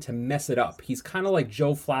anything to mess it up. He's kind of like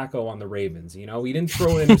Joe Flacco on the Ravens, you know? He didn't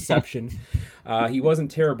throw an interception. He wasn't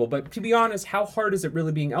terrible. But to be honest, how hard is it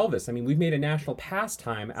really being Elvis? I mean, we've made a national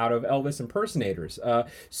pastime out of Elvis impersonators.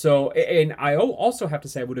 And I also have to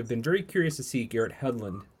say I would have been very curious to see Garrett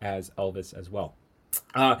Hedlund as Elvis as well.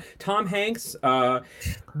 Tom Hanks,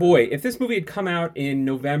 boy, if this movie had come out in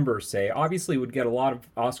November, say, obviously it would get a lot of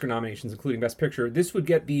Oscar nominations, including Best Picture. This would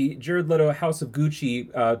get the Jared Leto House of Gucci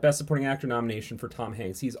Best Supporting Actor nomination for Tom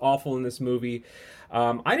Hanks. He's awful in this movie.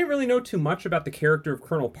 I didn't really know too much about the character of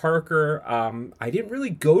Colonel Parker. I didn't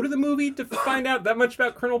really go to the movie to find out that much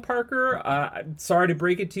about Colonel Parker. Sorry to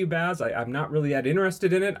break it to you, Baz. I'm not really that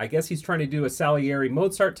interested in it. I guess he's trying to do a Salieri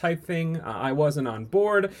Mozart type thing. I wasn't on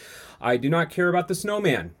board. I do not care about the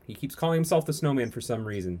snowman. He keeps calling himself the snowman for some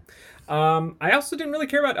reason. I also didn't really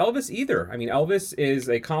care about Elvis either. I mean, Elvis is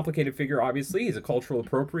a complicated figure, obviously. He's a cultural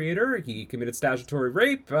appropriator. He committed statutory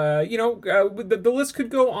rape. The list could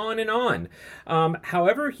go on and on.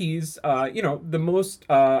 However, he's, the most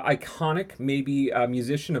iconic, maybe,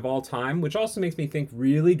 musician of all time, which also makes me think,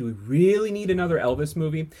 really, do we really need another Elvis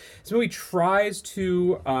movie? This movie tries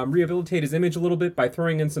to rehabilitate his image a little bit by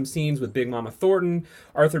throwing in some scenes with Big Mama Thornton,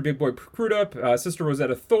 Arthur Big Boy Crudup, Sister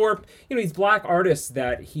Rosetta Thorpe, these black artists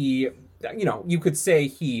that he... you could say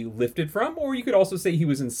he lifted from, or you could also say he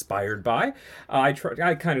was inspired by. I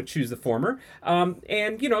kind of choose the former.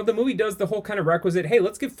 The movie does the whole kind of requisite, hey,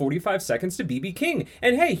 let's give 45 seconds to B.B. King.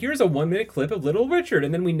 And hey, here's a 1-minute clip of Little Richard.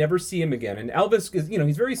 And then we never see him again. And Elvis is,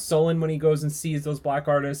 he's very sullen when he goes and sees those black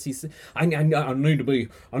artists. He's, I need to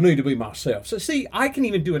be myself. So see, I can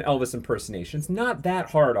even do an Elvis impersonation. It's not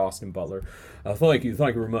that hard, Austin Butler. Thank you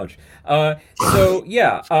very much. That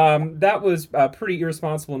was pretty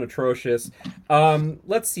irresponsible and atrocious.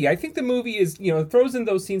 Let's see. I think the movie is, throws in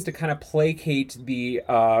those scenes to kind of placate the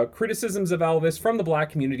criticisms of Elvis from the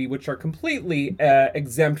black community, which are completely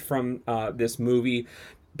exempt from this movie.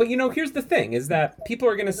 But, here's the thing, is that people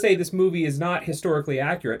are going to say this movie is not historically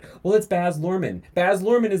accurate. Well, it's Baz Luhrmann. Baz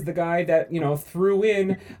Luhrmann is the guy that, threw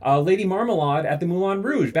in Lady Marmalade at the Moulin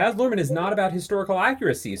Rouge. Baz Luhrmann is not about historical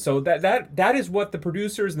accuracy. So that is what the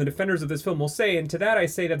producers and the defenders of this film will say. And to that, I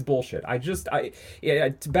say that's bullshit.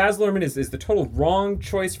 Baz Luhrmann is the total wrong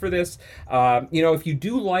choice for this. If you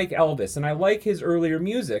do like Elvis, and I like his earlier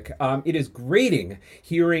music, it is grating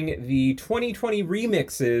hearing the 2020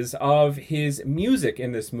 remixes of his music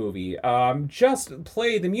in this this movie. Just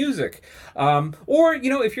play the music. Or,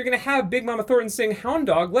 if you're going to have Big Mama Thornton sing Hound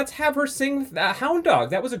Dog, let's have her sing Hound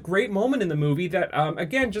Dog. That was a great moment in the movie that,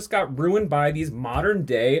 again, just got ruined by these modern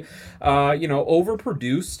day,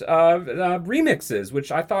 overproduced remixes,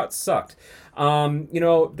 which I thought sucked. The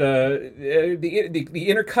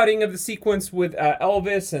intercutting of the sequence with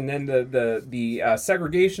Elvis, and then the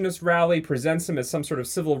segregationist rally presents him as some sort of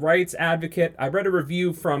civil rights advocate. I read a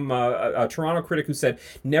review from a Toronto critic who said,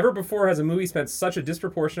 never before has a movie spent such a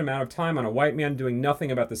disproportionate amount of time on a white man doing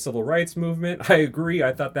nothing about the civil rights movement. I agree.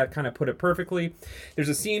 I thought that kind of put it perfectly. There's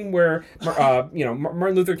a scene where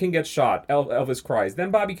Martin Luther King gets shot. Elvis cries.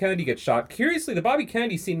 Then Bobby Kennedy gets shot. Curiously, the Bobby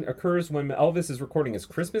Kennedy scene occurs when Elvis is recording his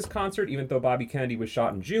Christmas concert, even though Bobby Kennedy was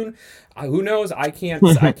shot in June. Who knows? I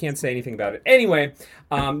can't say anything about it. Anyway,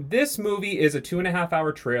 this movie is a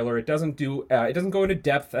 2.5-hour trailer. It doesn't go into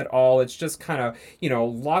depth at all. It's just kind of,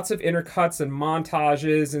 lots of intercuts and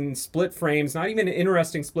montages and split frames, not even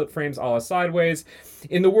interesting split frames a la Sideways.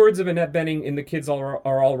 In the words of Annette Bening in The Kids Are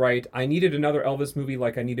All Right, I needed another Elvis movie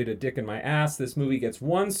like I needed a dick in my ass. This movie gets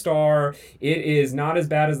 1 star. It is not as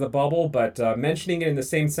bad as The Bubble, but mentioning it in the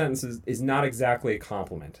same sentence is not exactly a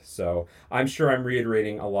compliment. So I'm sure I'm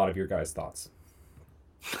reiterating a lot of your guys' thoughts.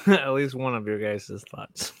 At least one of your guys'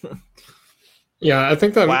 thoughts. Yeah, I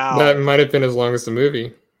think that might have been as long as the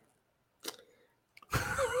movie.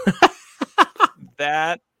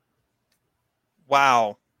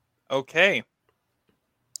 Wow. Okay.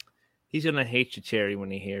 He's gonna hate you, Cherry,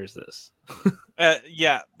 when he hears this.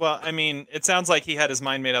 Yeah. Well, I mean, it sounds like he had his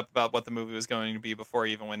mind made up about what the movie was going to be before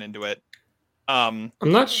he even went into it. I'm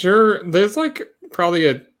not sure. There's probably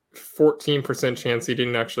a 14% chance he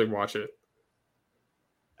didn't actually watch it.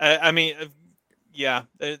 I mean, yeah,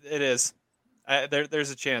 it is.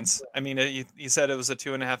 There's a chance. I mean, he said it was a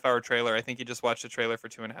 2.5-hour trailer. I think he just watched the trailer for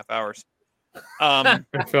 2.5 hours. And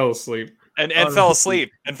fell asleep. And fell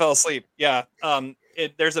asleep. Yeah.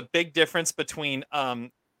 There's a big difference between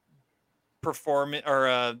performing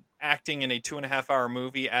or acting in a 2.5-hour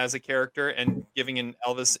movie as a character and giving an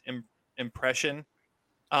Elvis impression.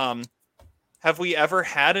 Have we ever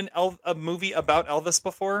had a movie about Elvis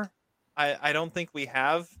before? I don't think we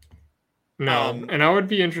have. No, and I would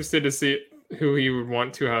be interested to see who he would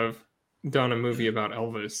want to have done a movie about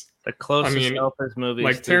Elvis. The closest Elvis movie.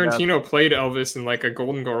 Like Tarantino played Elvis in a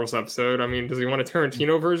Golden Girls episode. I mean, does he want a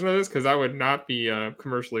Tarantino version of this? Because that would not be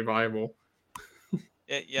commercially viable.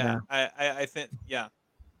 Yeah. I think, yeah.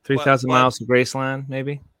 3,000 Miles to Graceland,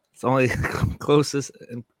 maybe. It's only closest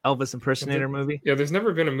Elvis impersonator movie. Yeah, there's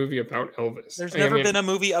never been a movie about Elvis. There's never been a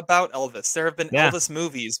movie about Elvis. There have been Elvis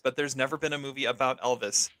movies, but there's never been a movie about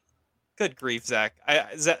Elvis. Good grief, Zach.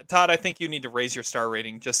 Todd, I think you need to raise your star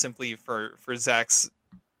rating just simply for Zach's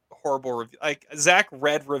horrible review. Like, Zach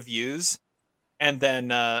read reviews and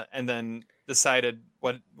then decided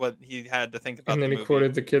what he had to think about. And then he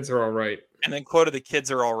quoted "The Kids Are All Right." And then quoted "The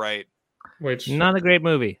Kids Are All Right," which not a great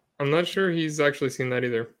movie. I'm not sure he's actually seen that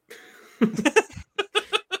either.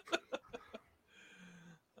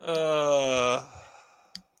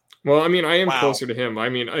 Well, I mean, I am closer to him. I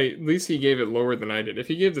mean, at least he gave it lower than I did. If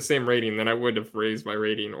he gave the same rating, then I would have raised my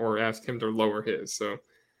rating or asked him to lower his. So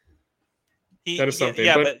that is something.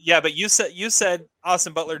 But you said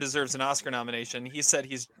Austin Butler deserves an Oscar nomination. He said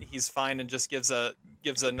he's fine and just gives another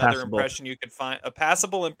passable impression you could find, a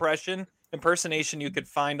passable impersonation you could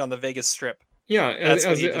find on the Vegas Strip. Yeah, as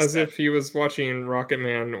if he was watching Rocket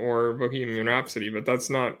Man or Bohemian Rhapsody, but that's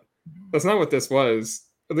not what this was.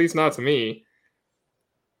 At least not to me.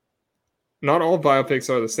 Not all biopics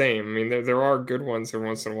are the same. I mean, there are good ones every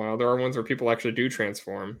once in a while. There are ones where people actually do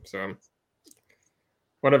transform. So,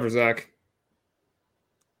 whatever, Zach.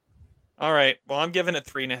 All right. Well, I'm giving it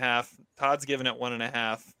 3.5. Todd's giving it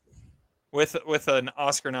 1.5. With an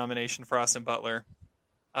Oscar nomination for Austin Butler.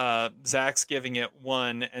 Zach's giving it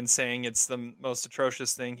 1 and saying it's the most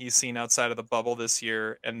atrocious thing he's seen outside of The Bubble this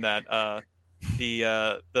year, and that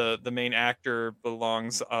the main actor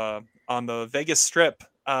belongs on the Vegas Strip,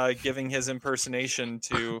 giving his impersonation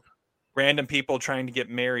to random people trying to get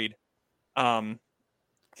married.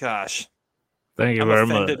 Gosh, thank you very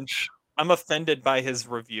much. I'm offended by his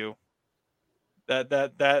review.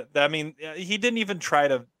 I mean, he didn't even try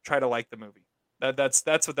to like the movie. That's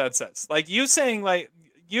what that says. Like, you saying, like,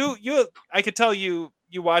 you I could tell you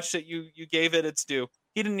watched it, you gave it its due.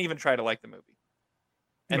 He didn't even try to like the movie.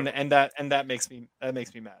 And that makes me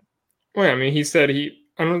mad. Well, I mean, he said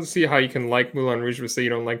I don't see how you can like Moulin Rouge but say you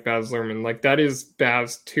don't like Baz Luhrmann. Like, that is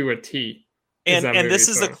Baz to a T. And this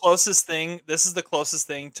is the closest thing. This is the closest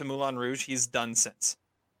thing to Moulin Rouge he's done since.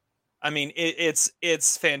 I mean,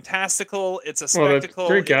 it's fantastical. It's a spectacle.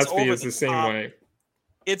 Great Gatsby is the same way.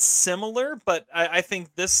 it's similar, but I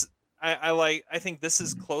think this I think this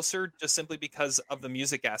is closer just simply because of the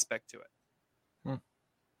music aspect to it.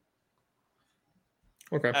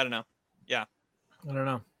 Okay. I don't know. Yeah. I don't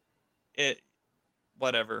know.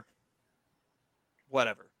 Whatever.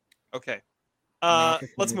 Okay.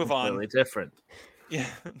 Let's move on. Completely different. Yeah,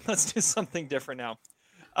 let's do something different now.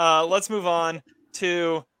 Let's move on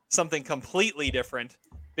to something completely different,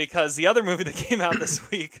 because the other movie that came out this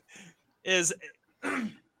week is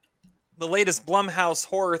the latest Blumhouse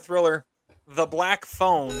horror thriller, The Black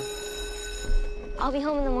Phone. I'll be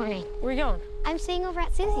home in the morning. Where are you going? I'm staying over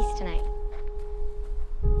at Susie's tonight.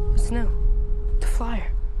 What's new? The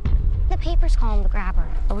flyer. The papers call him the grabber.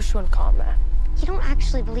 I wish you wouldn't call him that. You don't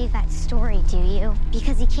actually believe that story, do you?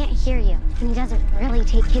 Because he can't hear you, and he doesn't really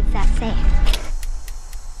take kids that safe.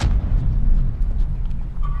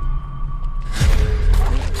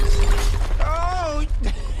 Oh!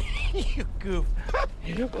 You goof.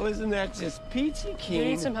 Wasn't that just peachy keen? You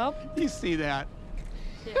need some help? You see that?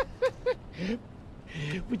 Yeah.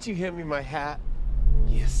 Would you hand me my hat?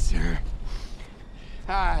 Yes, sir.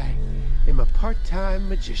 I am a part-time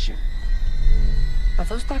magician. Are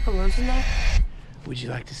those black balloons in there? Would you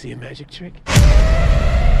like to see a magic trick? I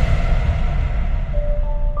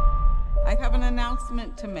have an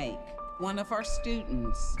announcement to make. One of our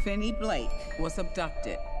students, Finney Blake, was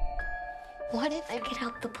abducted. What if I could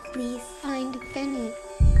help the police find Finney?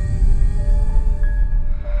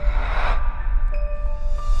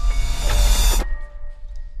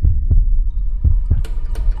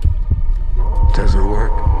 Doesn't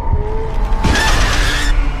work.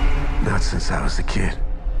 Not since I was a kid.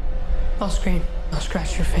 I'll scream. I'll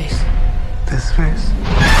scratch your face. This face?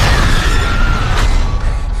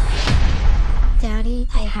 Daddy,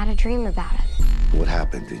 I had a dream about it. What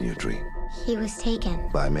happened in your dream? He was taken.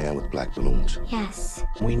 By a man with black balloons? Yes.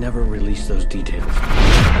 We never released those details.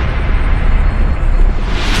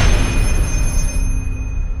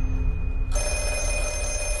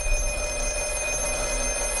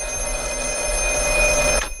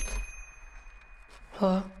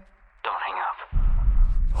 Hello? Don't hang up.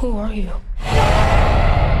 Who are you?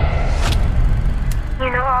 You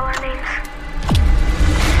know all our names?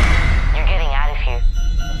 You're getting out of here.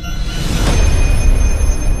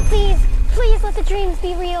 Please let the dreams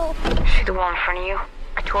be real. See the wall in front of you?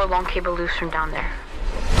 I tore a long cable loose from down there.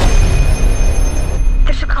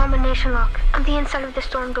 There's a combination lock on the inside of the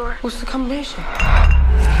storm door. What's the combination?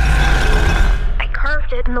 I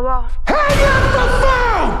carved it in the wall. Hang up the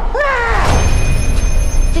phone! Now!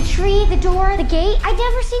 The tree, the door, the gate. I'd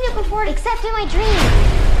never seen it before except in my dreams.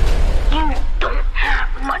 You don't have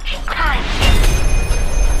much time.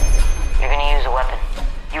 You're gonna use a weapon.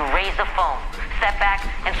 You raise the phone, step back,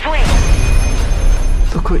 and swing!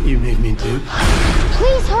 Look what you made me do.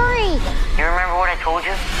 Please hurry! You remember what I told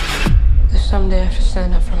you? There's someday I have to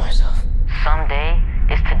stand up for myself. Someday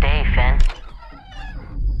is today, Finn.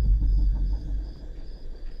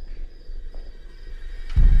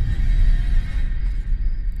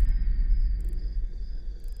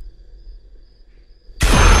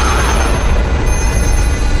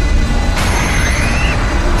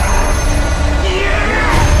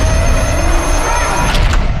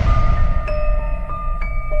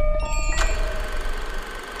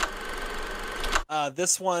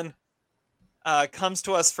 This one comes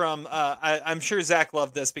to us from I'm sure Zach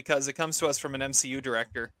loved this because it comes to us from an MCU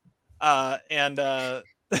director,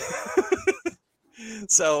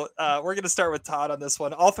 so we're gonna start with Todd on this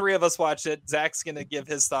one. All three of us watched it. Zach's gonna give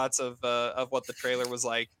his thoughts of what the trailer was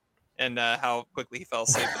like and how quickly he fell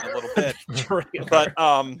asleep in a little bit. But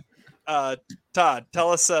Todd,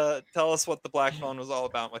 tell us what The Black Phone was all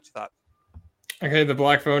about. What you thought? Okay, The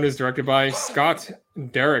Black Phone is directed by Scott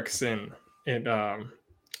Derrickson.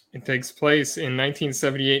 It takes place in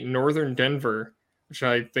 1978 northern Denver, which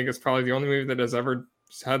I think is probably the only movie that has ever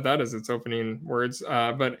had that as its opening words.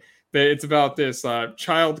 But it's about this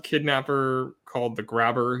child kidnapper called the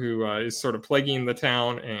Grabber who is sort of plaguing the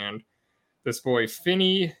town, and this boy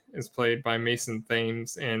Finney is played by Mason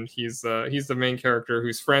Thames, and he's the main character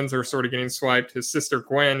whose friends are sort of getting swiped. His sister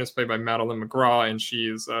Gwen is played by Madeline McGraw, and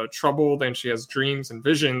she's troubled, and she has dreams and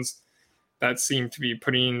visions that seem to be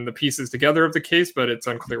putting the pieces together of the case, but it's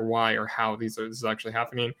unclear why or how this is actually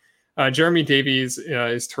happening. Jeremy Davies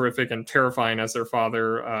is terrific and terrifying as their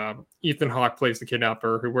father. Ethan Hawke plays the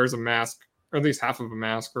kidnapper who wears a mask, or at least half of a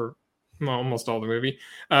mask, or almost all the movie.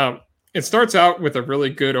 It starts out with a really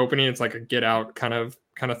good opening. It's like a Get Out kind of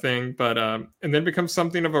thing, but and then becomes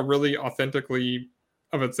something of a really authentically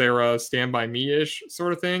of its era Stand By Me-ish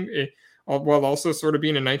sort of thing. while also sort of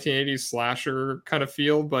being a 1980s slasher kind of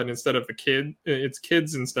feel, but instead of it's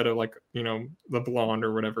kids instead of like, the blonde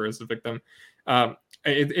or whatever is the victim.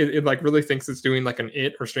 It like really thinks it's doing like an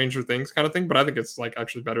It or Stranger Things kind of thing, but I think it's like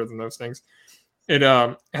actually better than those things. It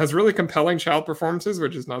has really compelling child performances,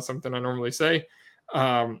 which is not something I normally say.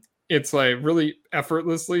 It's like really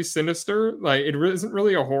effortlessly sinister. Like it isn't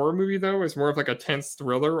really a horror movie though. It's more of like a tense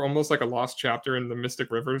thriller, almost like a lost chapter in the Mystic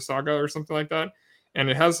River saga or something like that. And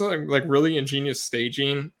it has like really ingenious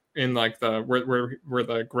staging in like the where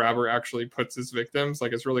the grabber actually puts his victims.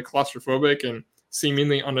 Like it's really claustrophobic and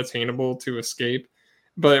seemingly unattainable to escape.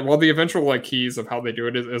 But while the eventual like keys of how they do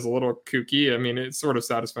it is a little kooky, I mean it's sort of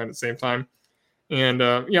satisfying at the same time. And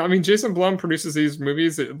yeah, I mean Jason Blum produces these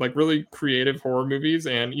movies, like really creative horror movies,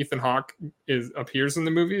 and Ethan Hawke appears in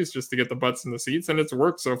the movies just to get the butts in the seats, and it's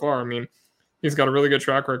worked so far. I mean, he's got a really good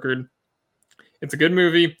track record. It's a good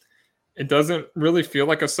movie. It doesn't really feel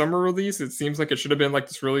like a summer release. It seems like it should have been like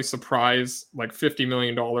this really surprise, like $50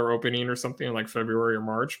 million opening or something in like February or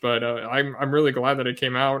March. But I'm really glad that it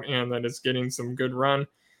came out and that it's getting some good run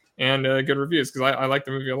and good reviews, because I like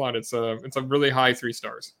the movie a lot. It's a really high 3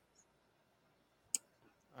 stars.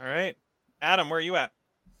 All right, Adam, where are you at?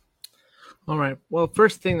 All right. Well,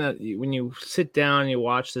 first thing that when you sit down and you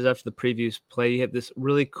watch this after the previews play, you have this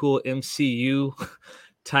really cool MCU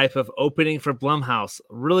type of opening for Blumhouse.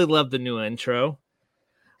 Really love the new intro.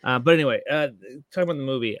 But anyway, talking about the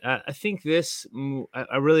movie, I think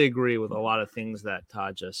I really agree with a lot of things that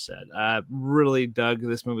Todd just said. I really dug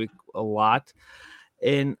this movie a lot.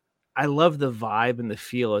 And I love the vibe and the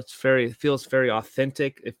feel. It feels very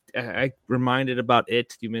authentic. I reminded about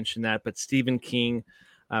It. You mentioned that, but Stephen King,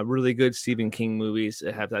 really good Stephen King movies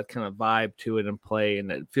have that kind of vibe to it and play, and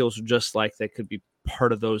it feels just like they could be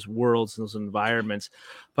part of those worlds and those environments.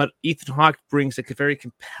 But Ethan Hawke brings a very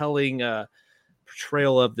compelling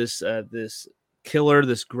portrayal of this killer,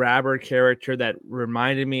 this grabber character that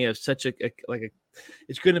reminded me of such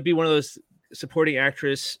it's going to be one of those supporting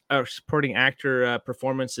actor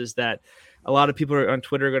performances that a lot of people on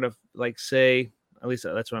Twitter are going to like say, at least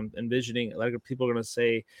that's what I'm envisioning. A lot of people are going to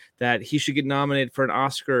say that he should get nominated for an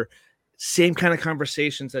Oscar. Same kind of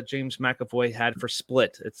conversations that James McAvoy had for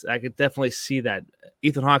Split. I could definitely see that.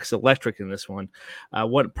 Ethan Hawke's electric in this one.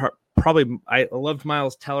 Probably I loved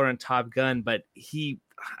Miles Teller and Top Gun, but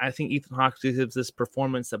I think Ethan Hawke gives this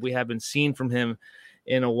performance that we haven't seen from him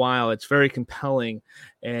in a while. It's very compelling,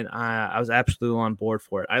 and I was absolutely on board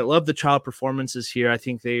for it. I love the child performances here. I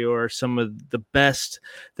think they are some of the best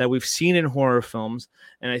that we've seen in horror films,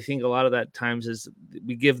 and I think a lot of that times is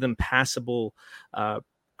we give them passable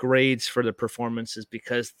grades for the performances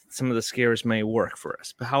because some of the scares may work for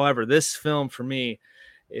us. But however, this film for me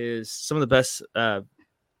is some of the best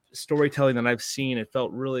storytelling that I've seen. It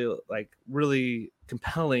felt really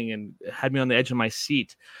compelling and had me on the edge of my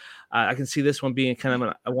seat. I can see this one being kind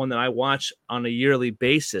of a one that I watch on a yearly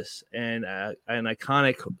basis, and an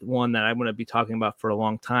iconic one that I'm going to be talking about for a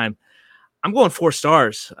long time. I'm going 4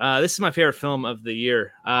 stars. This is my favorite film of the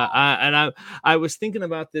year. And I was thinking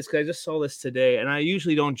about this because I just saw this today, and I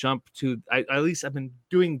usually don't jump to, at least I've been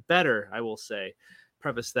doing better, I will say,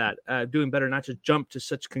 preface that, doing better, not to jump to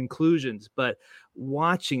such conclusions, but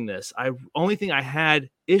watching this, only thing I had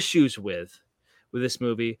issues with this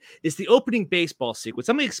movie is the opening baseball sequence.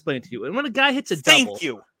 Let me explain it to you. And when a guy hits a double,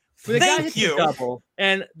 when a guy hits a double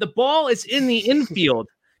and the ball is in the infield,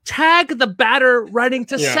 tag the batter running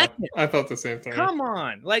to second. I thought the same thing. Come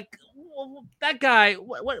on, like that guy.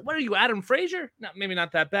 What are you, Adam Frazier? No, maybe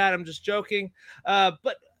not that bad. I'm just joking.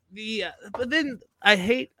 But then I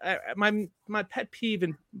hate my pet peeve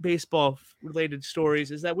in baseball related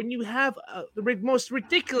stories is that when you have the most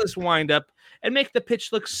ridiculous windup and make the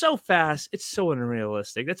pitch look so fast, it's so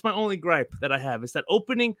unrealistic. That's my only gripe that I have is that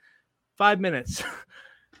opening 5 minutes.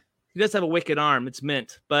 He does have a wicked arm. It's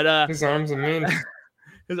mint, but his arm's a mint.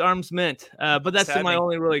 His arm's mint. But that's my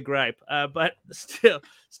only really gripe. But still,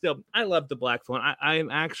 I love the Black Phone. I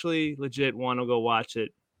am actually legit want to go watch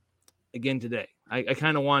it again today. I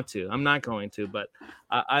kind of want to. I'm not going to, but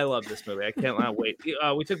I love this movie. I can't wait.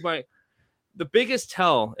 We took the biggest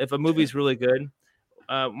tell if a movie's really good.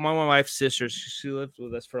 My wife's sister, she lived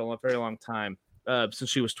with us for a very long time since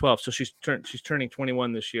she was 12. So she's turning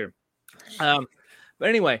 21 this year. But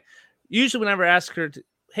anyway, usually whenever I ask her,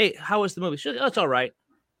 hey, how was the movie? She's like, oh, it's all right.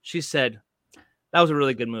 She said, that was a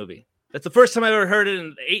really good movie. That's the first time I've ever heard it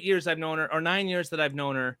in the 8 years I've known her, or 9 years that I've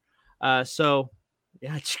known her. So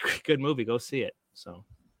yeah, it's a good movie. Go see it. So,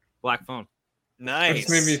 Black Phone. Nice. It just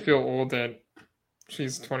made me feel old that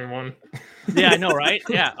she's 21. Yeah, I know, right?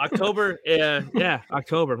 Yeah, October.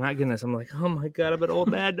 October. My goodness, I'm like, oh my god, I'm an old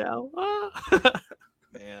man now.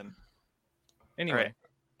 Man. Anyway, right.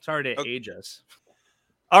 sorry to age us.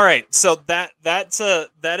 All right, so that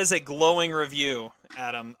is a glowing review,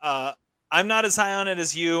 Adam. I'm not as high on it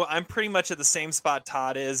as you. I'm pretty much at the same spot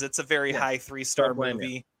Todd is. It's a very high 3-star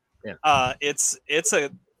movie. Yeah.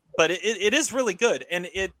 But it is really good, and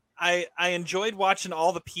I enjoyed watching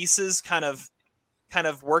all the pieces kind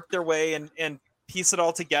of work their way and piece it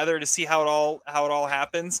all together to see how it all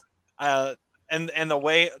happens. And the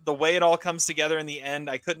way it all comes together in the end,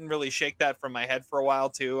 I couldn't really shake that from my head for a while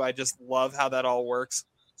too. I just love how that all works.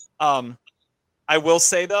 I will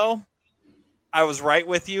say though, I was right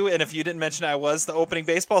with you, and if you didn't mention it, I was the opening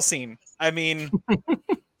baseball scene. I mean,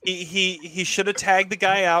 he should have tagged the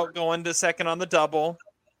guy out going to second on the double.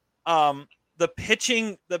 The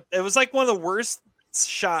pitching, it was like one of the worst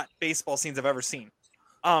shot baseball scenes I've ever seen.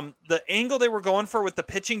 The angle they were going for with the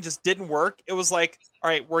pitching just didn't work. It was like, all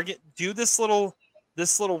right, we're gonna do this little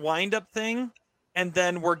wind up thing, and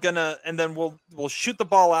then we'll shoot the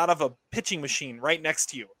ball out of a pitching machine right next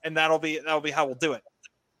to you, and that'll be how we'll do it.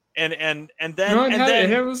 And then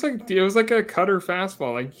it was like a cutter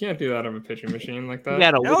fastball. Like you can't do that out of a pitching machine like that.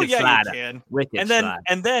 You can.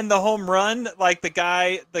 And then the home run, like the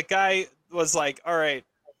guy was like, all right.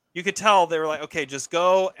 You could tell they were like, okay, just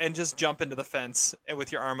go and just jump into the fence and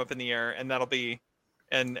with your arm up in the air, and that'll be,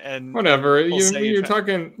 and whatever. You're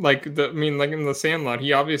talking like in the Sandlot,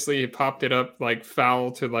 he obviously popped it up like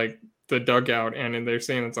foul to like the dugout, and they're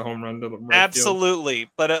saying it's a home run to the right absolutely field.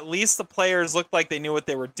 But at least the players looked like they knew what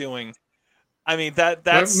they were doing. I mean that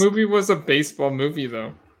movie was a baseball movie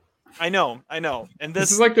though. I know, and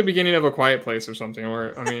this is like the beginning of A Quiet Place or something.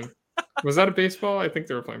 Where I mean, was that a baseball? I think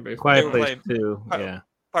they were playing baseball. Quiet Place 2, yeah.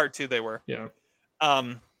 Part 2 they were. Yeah.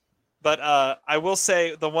 But I will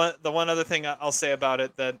say the one other thing I'll say about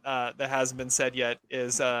it that hasn't been said yet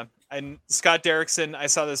is and Scott Derrickson, I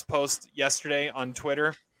saw this post yesterday on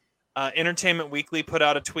Twitter. Entertainment Weekly put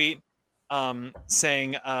out a tweet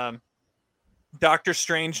saying Doctor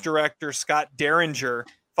Strange director Scott Derringer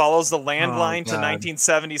follows the landline to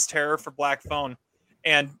 1970s terror for Black Phone.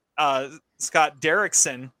 And Scott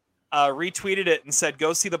Derrickson retweeted it and said,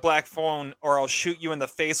 "Go see the Black Phone or I'll shoot you in the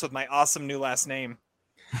face with my awesome new last name."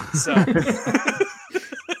 So nice.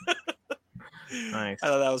 I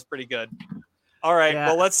thought that was pretty good. All right. Yeah.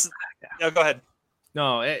 Well, let's go ahead.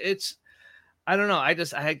 No, it's I don't know. I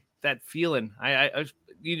had that feeling.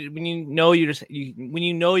 When you know you're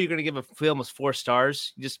going to give a film with 4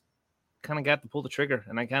 stars, you just kind of got to pull the trigger,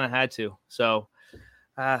 and I kind of had to. So,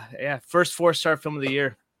 first 4-star film of the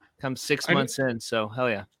year comes 6 months in. So hell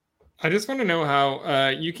yeah. I just want to know how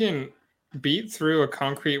you can beat through a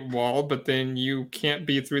concrete wall, but then you can't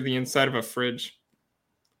beat through the inside of a fridge.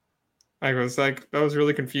 I was like, that was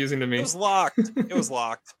really confusing to me. It was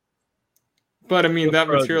locked. But I mean, that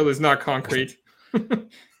material is not concrete.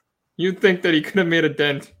 You'd think that he could have made a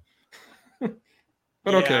dent.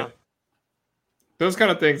 But okay. Those kind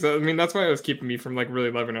of things. I mean, that's why it was keeping me from like really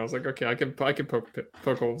loving it. I was like, okay, I can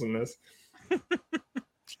poke holes in this.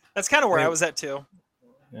 That's kind of where I was at too.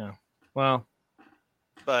 Yeah. Well,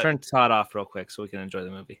 turn Todd off real quick so we can enjoy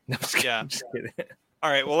the movie. No, just kidding. Just kidding.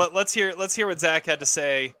 All right. Well, let's hear what Zach had to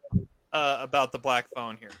say about the Black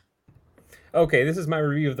Phone here. Okay, this is my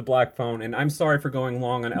review of The Black Phone, and I'm sorry for going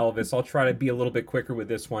long on Elvis. I'll try to be a little bit quicker with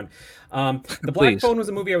this one. The Black Phone was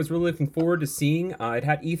a movie I was really looking forward to seeing. It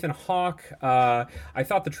had Ethan Hawke. I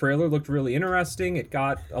thought the trailer looked really interesting. It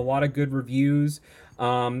got a lot of good reviews.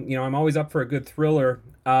 I'm always up for a good thriller.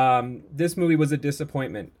 This movie was a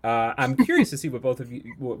disappointment. I'm curious to see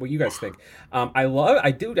what you guys think.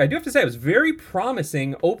 I do have to say, it was very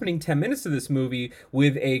promising opening 10 minutes of this movie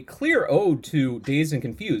with a clear ode to Dazed and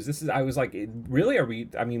Confused. I was like, really?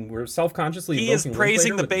 We're self-consciously he is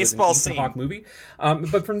praising the baseball scene. Hawke movie.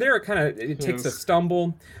 But from there, it takes a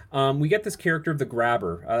stumble. We get this character of the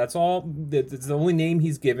Grabber. That's the only name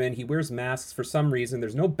he's given. He wears masks for some reason.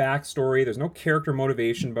 There's no backstory. There's no character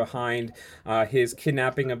motivation behind his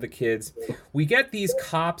kidnapping of the kids. We get these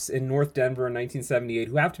cops in North Denver in 1978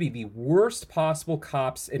 who have to be the worst possible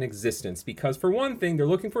cops in existence because, for one thing, they're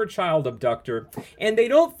looking for a child abductor, and they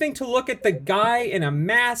don't think to look at the guy in a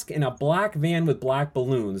mask in a black van with black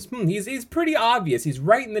balloons. He's pretty obvious. He's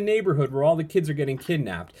right in the neighborhood where all the kids are getting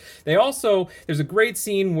kidnapped. There's a great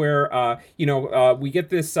scene where we get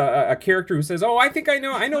this a character who says, "Oh, I think I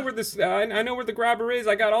know where this I know where the Grabber is.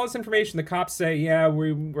 I got all this information." The cops say, "Yeah,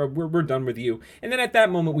 we're done with you." And then at that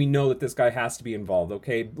that moment, we know that this guy has to be involved.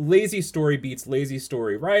 Okay, lazy story beats lazy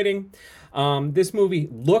story writing. This movie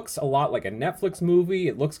looks a lot like a Netflix movie.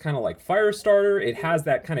 It looks kind of like Firestarter. It has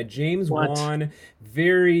that kind of James Wan,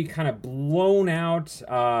 very kind of blown out,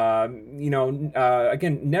 again,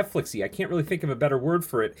 Netflixy. I can't really think of a better word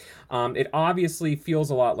for it. It obviously feels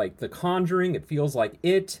a lot like The Conjuring. It feels like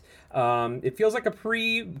It. It feels like a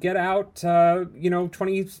pre-Get Out,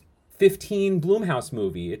 2015 Blumhouse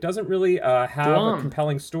movie. It doesn't really have a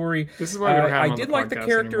compelling story. This is why we don't have him I on did the like the podcast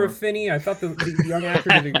character anymore. of Finney. I thought the young actor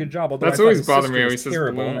did a good job. Although That's I thought always his bothered me sister when he was says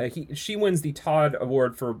terrible. Bloom. She wins the Todd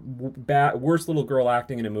Award for worst little girl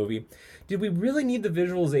acting in a movie. Did we really need the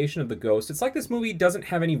visualization of the ghost? It's like this movie doesn't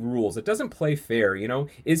have any rules. It doesn't play fair,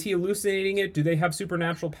 Is he hallucinating it? Do they have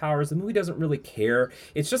supernatural powers? The movie doesn't really care.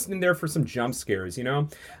 It's just in there for some jump scares, I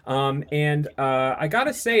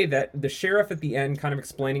gotta say that the sheriff at the end kind of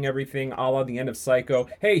explaining everything a la the end of Psycho,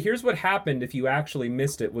 hey, here's what happened if you actually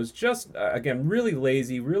missed it, was just, again, really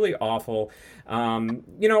lazy, really awful.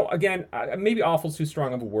 Again, maybe awful's too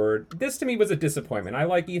strong of a word. This to me was a disappointment. I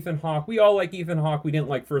like Ethan Hawke. We all like Ethan Hawke. We didn't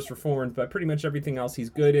like First Reformed, but pretty much everything else he's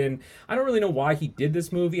good in. I don't really know why he did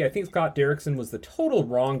this movie. I think Scott Derrickson was the total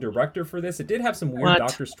wrong director for this. It did have some weird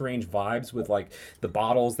Doctor Strange vibes with like the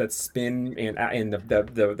bottles that spin and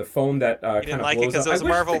the foam that kind of like blows it up. it was I a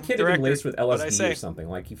Marvel wish the kid had been director, laced with what'd I LSD say? or something.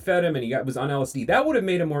 Like he fed him and he was on LSD. That would have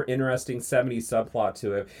made a more interesting 70s subplot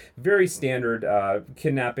to a very standard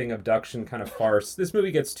kidnapping, abduction kind of farce. This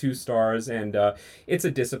movie gets 2 stars and it's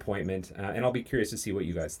a disappointment. And I'll be curious to see what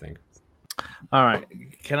you guys think. All right,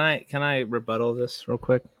 can I rebuttal this real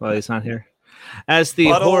quick while he's not here? As the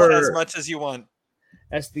Rebuttal horror, as much as you want.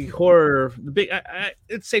 As the horror, the big,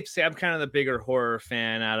 it's safe to say I'm kind of the bigger horror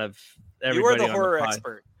fan out of everybody. You are the on horror pod.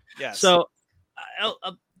 expert. Yes. So,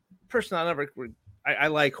 personally, I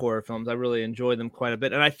like horror films. I really enjoy them quite a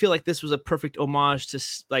bit, and I feel like this was a perfect homage to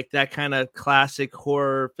like that kind of classic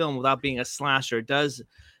horror film without being a slasher. It does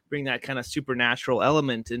bring that kind of supernatural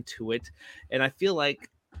element into it, and I feel like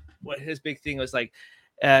what his big thing was like,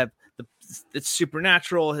 it's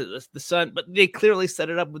supernatural, the son, but they clearly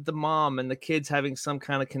set it up with the mom and the kids having some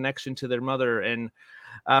kind of connection to their mother. And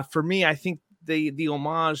for me, I think the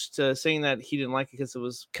homage to saying that he didn't like it because it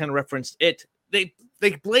was kind of referenced it. They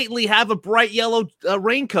blatantly have a bright yellow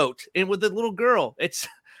raincoat and with a little girl. It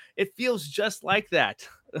feels just like that.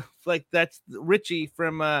 Like that's Richie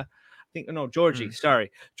from Georgie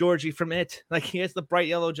from It. Like he has the bright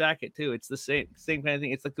yellow jacket too. It's the same kind of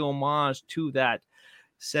thing. It's like the homage to that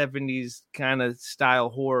 70s kind of style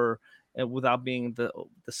horror without being the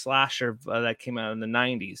slasher that came out in the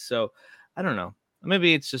 90s. So I don't know.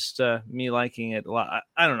 Maybe it's just me liking it a lot.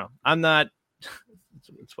 I don't know. I'm not.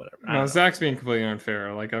 It's whatever. No, Zach's being completely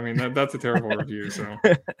unfair. Like, I mean, that's a terrible review. So,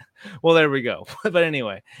 well, there we go. But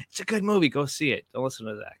anyway, it's a good movie. Go see it. Don't listen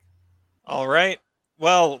to Zach. All right.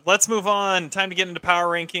 Well, let's move on. Time to get into power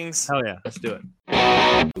rankings. Hell yeah, let's do it.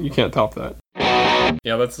 You can't top that.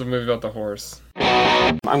 Yeah, that's the movie about the horse.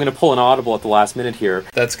 I'm going to pull an audible at the last minute here.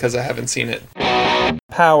 That's because I haven't seen it.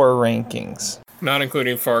 Power rankings. Not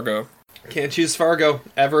including Fargo. Can't choose Fargo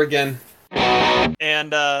ever again.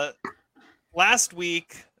 And last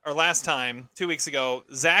week, or last time, 2 weeks ago,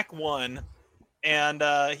 Zach won. And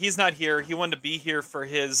he's not here. He wanted to be here for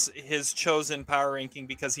his chosen power ranking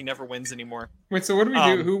because he never wins anymore. Wait, so what do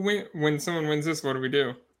we do? When someone wins this, what do we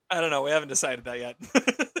do? I don't know. We haven't decided that yet.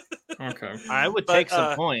 Okay. I would take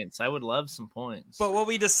some points. I would love some points. But what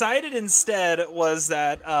we decided instead was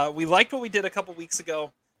that we liked what we did a couple weeks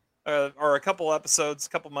ago, or a couple episodes,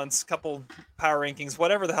 couple months, couple power rankings,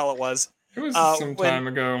 whatever the hell it was. It was some time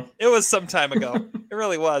ago. It was some time ago. It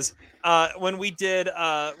really was. When we did,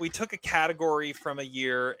 we took a category from a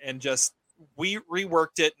year and just we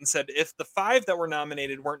reworked it and said if the 5 that were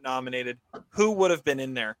nominated weren't nominated, who would have been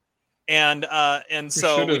in there? And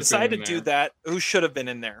so we decided to do that. Who should have been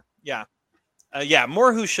in there? Yeah.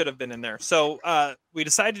 More who should have been in there. So we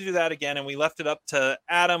decided to do that again, and we left it up to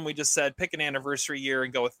Adam. We just said pick an anniversary year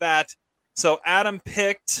and go with that. So Adam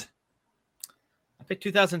picked. I picked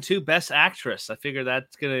 2002 Best Actress. I figure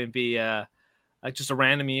that's going to be like just a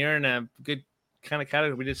random year and a good kind of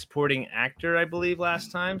category. We did supporting actor, I believe,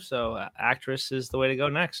 last time. So actress is the way to go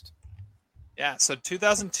next. Yeah. So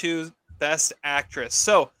 2002 Best Actress.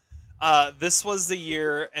 So this was the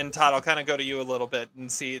year, and Todd, I'll kind of go to you a little bit and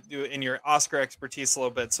see in your Oscar expertise a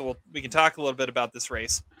little bit. So we can talk a little bit about this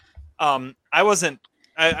race.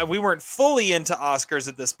 We weren't fully into Oscars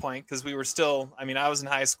at this point because we were still, I was in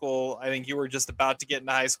high school. I think you were just about to get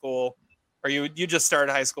into high school, or you just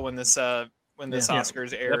started high school when this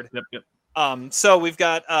Oscars aired. Yep. So we've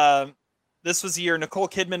got, this was the year Nicole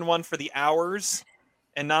Kidman won for The Hours.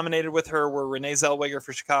 And nominated with her were Renee Zellweger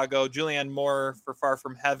for Chicago, Julianne Moore for Far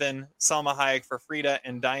From Heaven, Salma Hayek for Frida,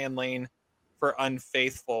 and Diane Lane for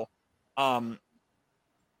Unfaithful.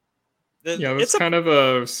 It's kind of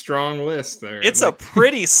a strong list there. It's a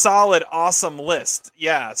pretty solid, awesome list.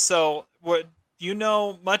 Yeah. So, what do you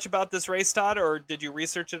know much about this race, Todd, or did you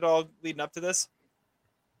research it all leading up to this?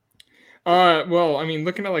 Well, I mean,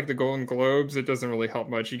 looking at like the Golden Globes, it doesn't really help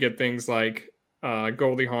much. You get things like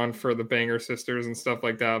Goldie Hawn for the Banger Sisters and stuff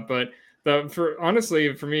like that. But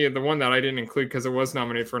honestly, for me, the one that I didn't include because it was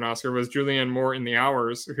nominated for an Oscar was Julianne Moore in The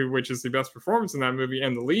Hours, which is the best performance in that movie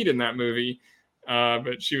and the lead in that movie.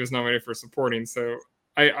 But she was nominated for supporting. So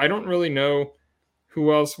I don't really know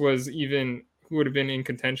who else who would have been in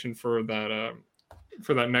contention for that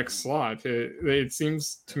next slot. It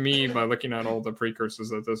seems to me by looking at all the precursors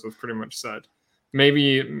that this was pretty much set.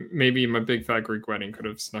 Maybe My Big Fat Greek Wedding could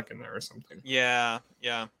have snuck in there or something. Yeah.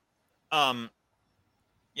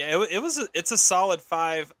 It's a solid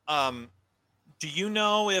 5. Do you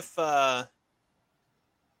know if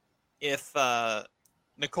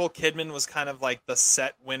Nicole Kidman was kind of like the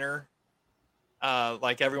set winner?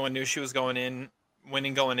 Like everyone knew she was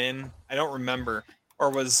winning going in. I don't remember. Or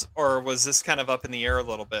was this kind of up in the air a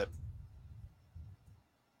little bit?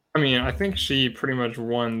 I mean, I think she pretty much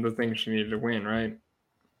won the thing she needed to win, right?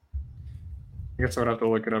 I guess I would have to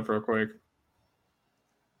look it up real quick.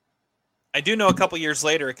 I do know a couple years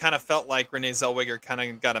later, it kind of felt like Renee Zellweger kind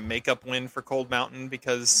of got a makeup win for Cold Mountain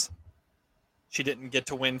because she didn't get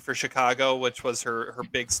to win for Chicago, which was her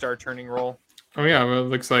big star-turning role. Oh, yeah. Well, it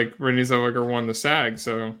looks like Renee Zellweger won the SAG,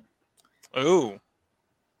 so... Ooh.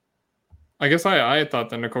 I guess I thought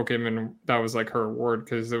that Nicole Kidman, that was like her award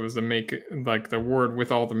because it was the award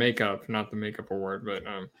with all the makeup, not the makeup award. But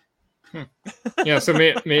yeah, so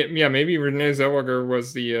maybe Renee Zellweger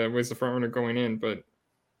was the front runner going in, but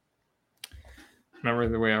not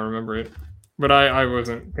really the way I remember it. But I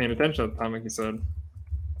wasn't paying attention at the time, like you said.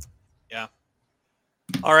 Yeah.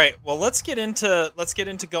 All right. Well, let's get into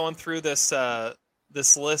going through this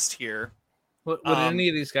this list here. Would any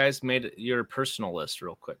of these guys made your personal list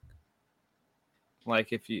real quick?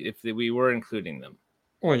 Like if we were including them.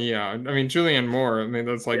 Well, yeah. I mean, Julianne Moore. I mean,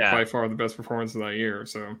 that's by far the best performance of that year.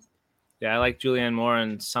 So. Yeah, I like Julianne Moore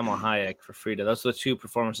and Salma Hayek for Frida. Those are the 2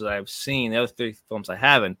 performances I've seen. The other 3 films I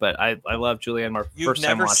haven't, but I love Julianne Moore. You've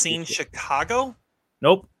never seen Chicago?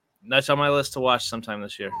 Nope. That's on my list to watch sometime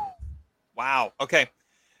this year. Wow. Okay.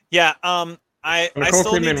 Yeah. Nicole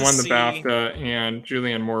Kidman won the BAFTA and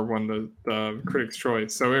Julianne Moore won the Critics'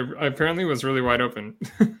 Choice. So it apparently was really wide open.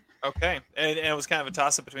 Okay, and it was kind of a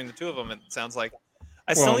toss-up between the 2 of them. It sounds like.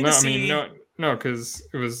 No, because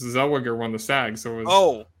it was Zellweger won the SAG,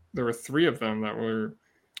 so there were 3 of them that were.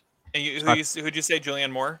 And who'd you say,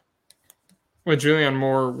 Julianne Moore? Well, Julianne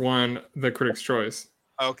Moore won the Critics' Choice.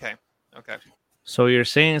 Okay. So you're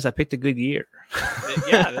saying is I picked a good year?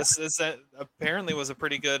 Yeah, this apparently was a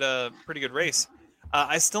pretty good race.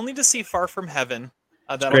 I still need to see Far From Heaven.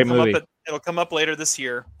 It'll come up later this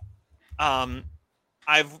year.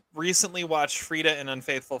 I've recently watched Frida and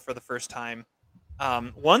Unfaithful for the first time.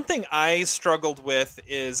 One thing I struggled with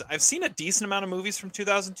is I've seen a decent amount of movies from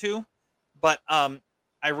 2002, but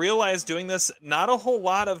I realized doing this, not a whole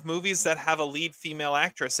lot of movies that have a lead female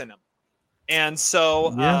actress in them. And so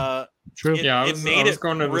it made it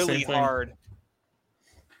really hard.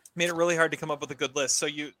 Made it really hard to come up with a good list. So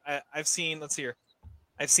I've seen, let's see here.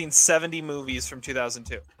 I've seen 70 movies from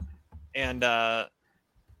 2002. And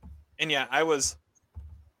yeah, I was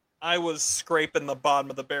scraping the bottom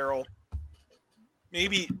of the barrel.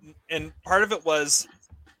 Maybe, and part of it was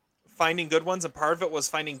finding good ones, and part of it was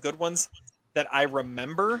finding good ones that I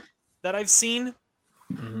remember that I've seen.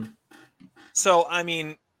 Mm-hmm. So, I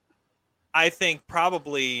mean, I think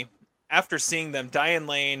probably after seeing them, Diane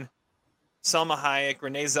Lane, Salma Hayek,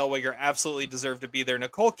 Renee Zellweger absolutely deserve to be there.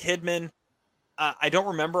 Nicole Kidman, I don't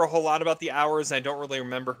remember a whole lot about The Hours. I don't really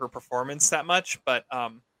remember her performance that much, but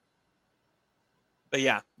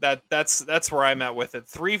yeah, that's where I'm at with it.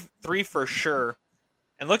 Three for sure.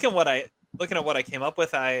 And looking at what I came up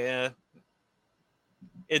with,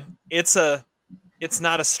 it's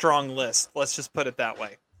not a strong list. Let's just put it that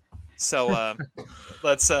way. So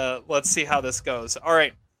let's see how this goes. All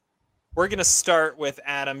right, we're gonna start with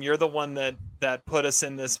Adam. You're the one that put us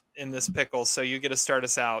in this pickle, so you get to start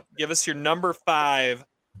us out. Give us your number 5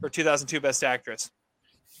 for 2002 Best Actress.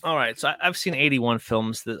 All right, so I've seen 81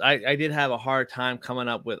 films. That I did have a hard time coming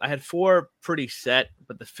up with. I had 4 pretty set,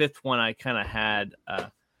 but the 5th one I kind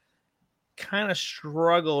of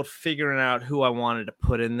struggled figuring out who I wanted to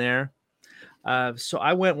put in there. So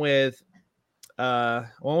I went with I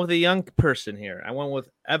went with a young person here. I went with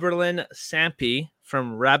Everlyn Sampe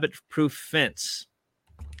from Rabbit Proof Fence.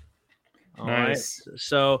 All Nice. right.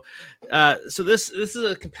 So this is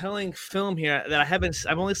a compelling film here that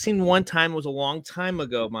I've only seen one time. It was a long time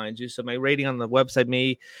ago, mind you. So my rating on the website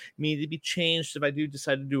may need to be changed if I do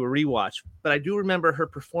decide to do a rewatch. But I do remember her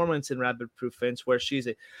performance in Rabbit Proof Fence, where she's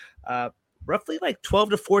a roughly like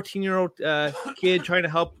 12 to 14-year-old kid trying to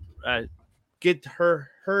help get her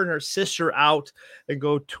and her sister out and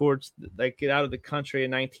go towards get out of the country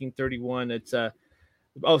in 1931. It's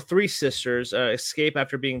three sisters escape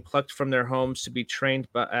after being plucked from their homes to be trained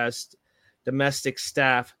as domestic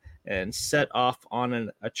staff and set off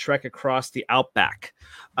on a trek across the outback.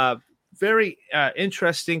 Very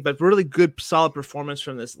interesting, but really good, solid performance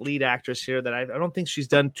from this lead actress here that I don't think she's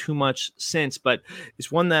done too much since, but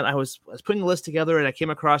it's one that I was putting the list together and I came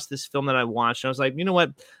across this film that I watched. And I was like, you know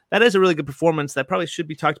what? That is a really good performance that probably should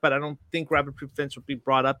be talked about. I don't think Rabbit Proof Fence would be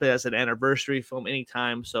brought up as an anniversary film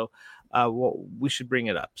anytime. So we should bring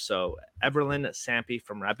it up. So Everlyn Sampe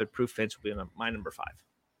from Rabbit Proof Fence will be my number 5.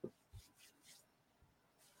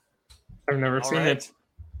 I've never seen it.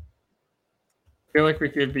 I feel like we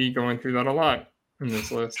could be going through that a lot in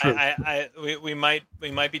this list. We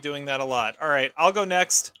might be doing that a lot. All right, I'll go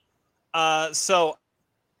next. So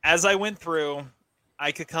as I went through,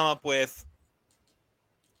 I could come up with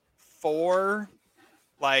 4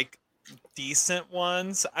 like decent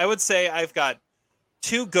ones. I would say I've got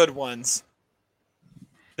 2 good ones,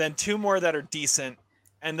 then 2 more that are decent,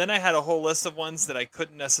 and then I had a whole list of ones that I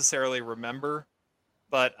couldn't necessarily remember,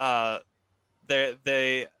 but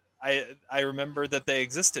I remember that they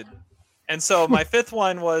existed. And so my 5th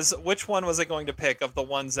one was, which one was I going to pick of the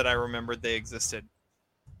ones that I remembered they existed?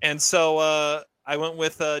 And so I went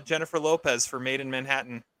with Jennifer Lopez for Made in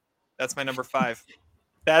Manhattan. That's my number 5.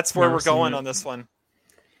 That's where we're going on this one.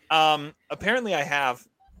 Apparently I have.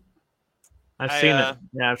 I've seen it.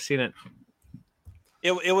 Yeah, I've seen it.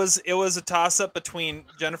 It was a toss-up between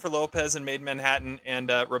Jennifer Lopez and Made in Manhattan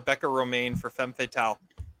and Rebecca Romaine for Femme Fatale.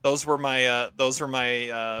 Those were my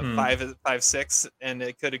 5, 6, and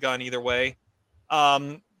it could have gone either way.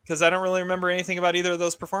 Because I don't really remember anything about either of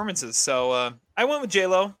those performances. So I went with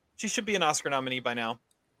J-Lo. She should be an Oscar nominee by now.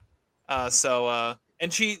 And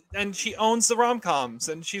she owns the rom-coms,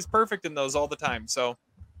 and she's perfect in those all the time. So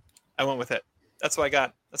I went with it. That's what I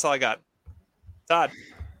got. That's all I got. Todd.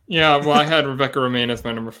 Yeah, well, I had Rebecca Romaine as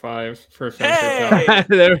my number 5 for Hey!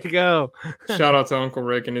 There we go. Shout out to Uncle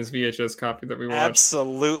Rick and his VHS copy that we watched.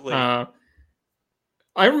 Absolutely. I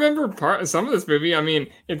remember some of this movie. I mean,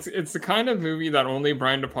 it's the kind of movie that only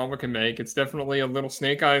Brian De Palma can make. It's definitely a little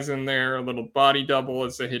Snake Eyes in there, a little body double.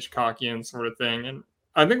 It's a Hitchcockian sort of thing. And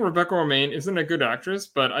I think Rebecca Romaine isn't a good actress,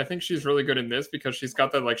 but I think she's really good in this because she's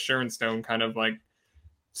got that like Sharon Stone kind of like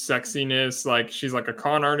sexiness. Like she's like a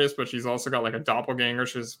con artist, but she's also got like a doppelganger.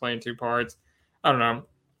 She's playing 2 parts. I don't know.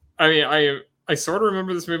 I mean, I sort of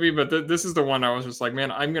remember this movie, but this is the one I was just like, man,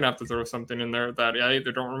 I'm going to have to throw something in there that I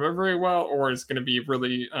either don't remember very well or it's going to be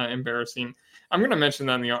really embarrassing. I'm going to mention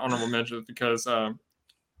that in the honorable mentions because I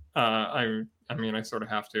sort of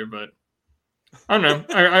have to, but I don't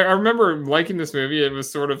know. I remember liking this movie. It was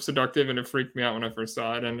sort of seductive and it freaked me out when I first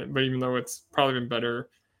saw it. But even though it's probably been better,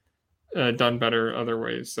 done better other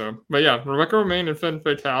ways. So, but yeah, Rebecca Romaine and Femme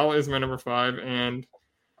Fatale is my number 5. And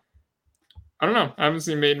I don't know. I haven't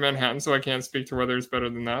seen Made in Manhattan, so I can't speak to whether it's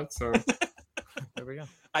better than that. So there we go.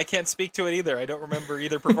 I can't speak to it either. I don't remember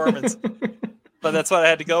either performance, but that's what I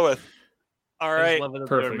had to go with. All right. I love it that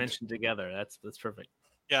they were mentioned together. That's perfect.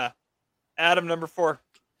 Yeah. Adam, number 4.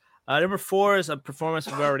 Number 4 is a performance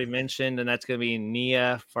we've already mentioned, and that's going to be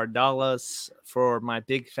Nia Vardalos for My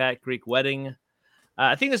Big Fat Greek Wedding.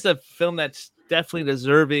 I think it's a film that's definitely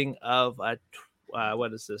deserving of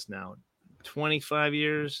what is this now? 25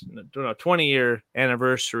 years? No, 20-year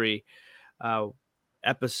anniversary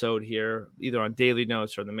episode here, either on Daily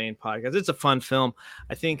Notes or the main podcast. It's a fun film.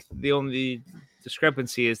 I think the only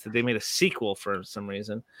discrepancy is that they made a sequel for some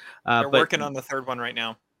reason. They're working on the 3rd one right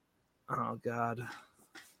now. Oh, God.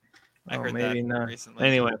 I heard maybe that not. recently.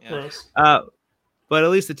 Anyway, yeah. But at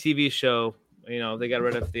least the TV show, they got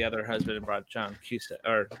rid of the other husband and brought John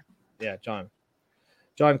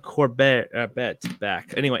Corbett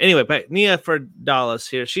back. Anyway, but Nia Vardalos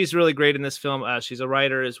here, she's really great in this film. She's a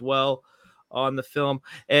writer as well on the film,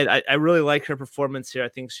 and I really like her performance here. I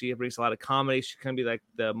think she brings a lot of comedy. She can be like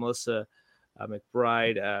the Melissa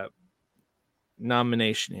McBride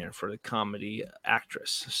nomination here for the comedy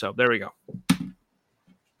actress. So there we go.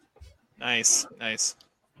 Nice.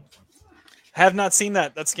 Have not seen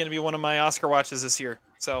that. That's going to be one of my Oscar watches this year.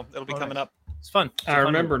 So it'll be coming up. It's fun. I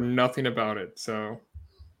remember nothing about it. So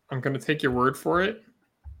I'm gonna take your word for it.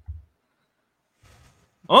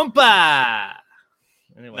 Oompa!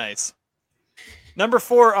 Anyway. Nice. Number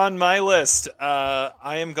 4 on my list. I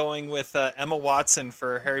am going with Emma Watson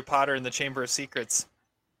for Harry Potter and the Chamber of Secrets.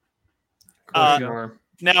 Now,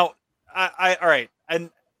 I all right, and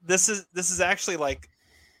this is actually like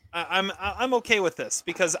I'm okay with this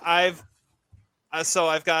because I've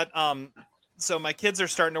got so my kids are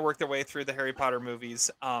starting to work their way through the Harry Potter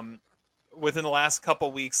movies. Within the last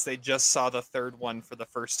couple weeks, they just saw the third one for the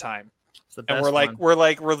first time. And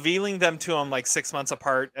we're revealing them to them like 6 months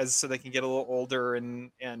apart so they can get a little older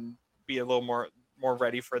and be a little more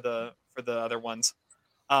ready for the other ones.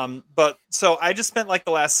 But so I just spent like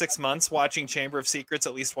the last 6 months watching Chamber of Secrets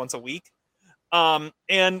at least once a week. And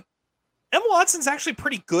Emma Watson's actually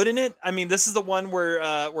pretty good in it. I mean, this is the one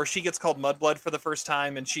where she gets called Mudblood for the first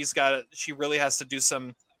time, and she really has to do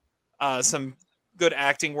some good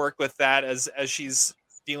acting work with that as she's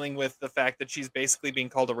dealing with the fact that she's basically being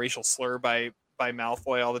called a racial slur by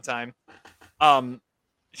Malfoy all the time.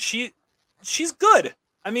 She's good.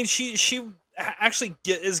 I mean, she actually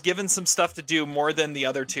is given some stuff to do more than the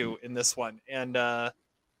other two in this one. And I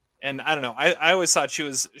don't know. I always thought she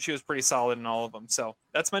was pretty solid in all of them. So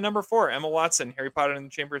that's my number 4, Emma Watson, Harry Potter and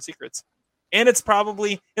the Chamber of Secrets. And it's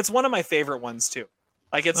one of my favorite ones too.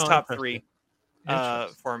 Like it's top 3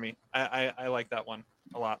 for me. I like that one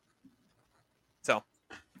a lot. So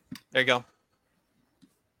there you go.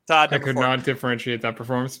 Todd, I could not differentiate that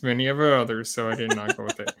performance from any of her others, so I did not go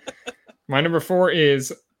with it. My number 4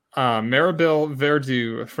 is Maribel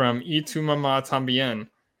Verdú from Y Tu Mamá También.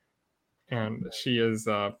 And she is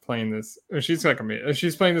playing this. She's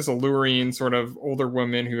playing this alluring sort of older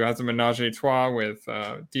woman who has a menage a trois with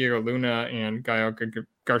Diego Luna and Gael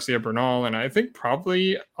Garcia Bernal, and I think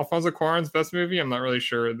probably Alfonso Cuarón's best movie. I'm not really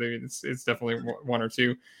sure. It's definitely 1 or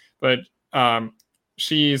 2, but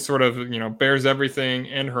she sort of bears everything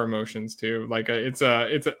and her emotions too. Like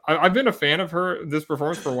I've been a fan of this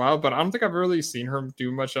performance for a while, but I don't think I've really seen her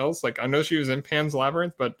do much else. Like I know she was in Pan's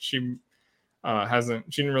Labyrinth, but she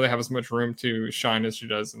didn't really have as much room to shine as she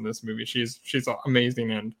does in this movie. She's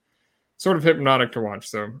amazing and sort of hypnotic to watch.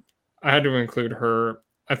 So I had to include her.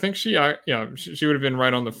 I think she would have been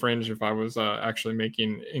right on the fringe if I was actually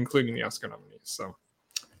including the Oscar nominees. So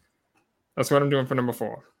that's what I'm doing for number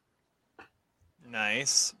 4.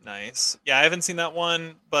 Nice. Yeah, I haven't seen that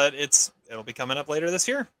one, but it'll be coming up later this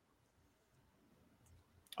year.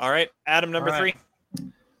 All right, Adam, number 3.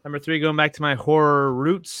 Number 3, going back to my horror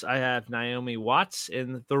roots, I have Naomi Watts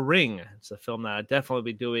in The Ring. It's a film that I'll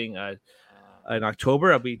definitely be doing in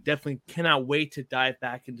October. We definitely cannot wait to dive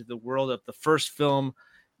back into the world of the first film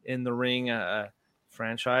in The Ring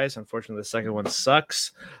franchise. Unfortunately, the second one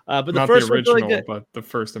sucks. But the first one's really good. But the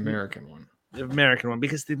first American one. The American one,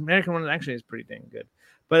 because the American one actually is pretty dang good.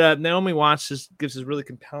 But Naomi Watts gives this really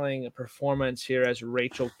compelling performance here as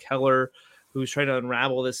Rachel Keller, who's trying to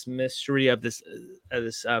unravel this mystery of this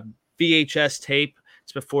VHS tape.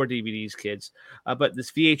 It's before DVDs, kids. But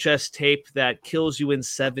this VHS tape that kills you in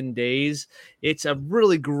 7 days. It's a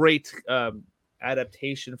really great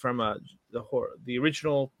adaptation from the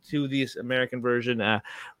original to this American version.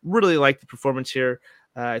 Really like the performance here.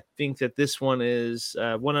 I think that this one is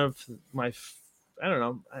one of my. I don't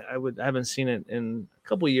know. I haven't seen it in a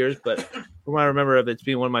couple of years, but from what I remember of it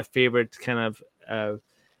being one of my favorite kind of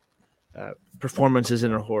performances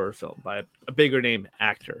in a horror film by a bigger name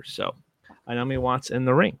actor. So Naomi Watts in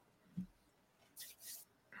The Ring.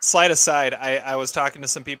 Slight aside, I was talking to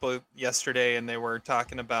some people yesterday, and they were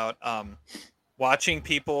talking about watching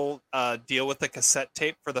people deal with the cassette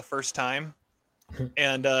tape for the first time.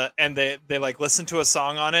 And they like listened to a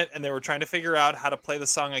song on it, and they were trying to figure out how to play the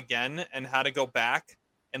song again and how to go back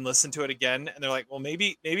and listen to it again. And they're like, well,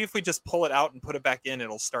 maybe if we just pull it out and put it back in,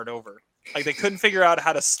 it'll start over. Like they couldn't figure out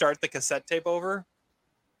how to start the cassette tape over.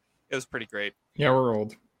 It was pretty great. Yeah, we're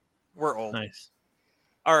old. Nice.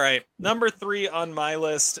 All right, number 3 on my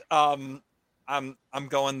list. I'm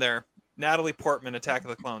going there. Natalie Portman, Attack of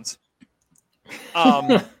the Clones.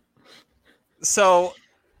 So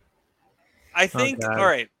I think, all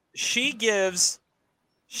right, she does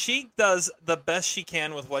the best she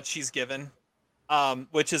can with what she's given,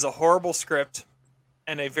 which is a horrible script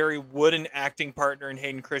and a very wooden acting partner in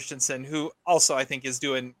Hayden Christensen, who also I think is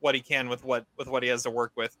doing what he can with what he has to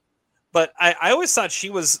work with. But I always thought she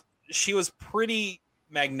was pretty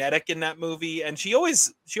magnetic in that movie, and she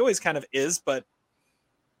always kind of is, but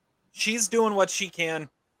she's doing what she can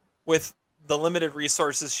with the limited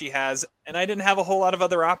resources she has, and I didn't have a whole lot of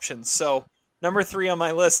other options. So number 3 on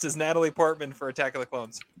my list is Natalie Portman for Attack of the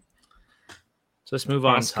Clones. So let's move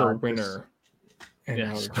on. Oscar winner.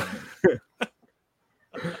 Yes.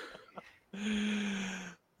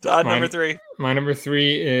 Todd, number 3. My number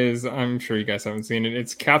 3 is, I'm sure you guys haven't seen it.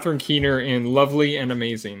 It's Catherine Keener in Lovely and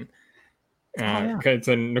Amazing. It's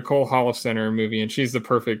a Nicole Holofcener movie, and she's the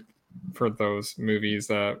perfect for those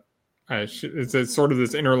movies. It's a sort of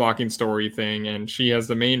this interlocking story thing, and she has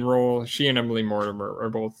the main role. She and Emily Mortimer are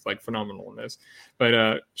both like phenomenal in this.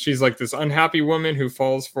 But she's like this unhappy woman who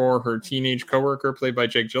falls for her teenage coworker, played by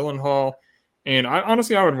Jake Gyllenhaal. And I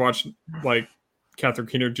would watch like Catherine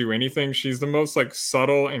Keener do anything. She's the most like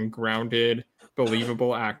subtle and grounded,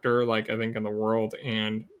 believable actor like I think in the world,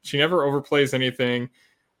 and she never overplays anything.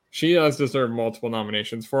 She has deserved multiple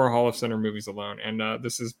nominations for Holofcener movies alone, and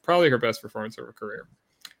this is probably her best performance of her career.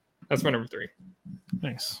 That's my number 3.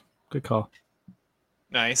 Nice, good call.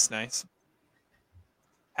 Nice.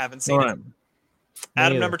 Haven't seen it.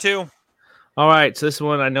 Adam, number 2. All right, so this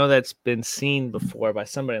one I know that's been seen before by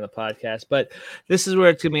somebody on the podcast, but this is where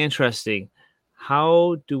it's gonna be interesting.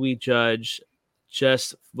 How do we judge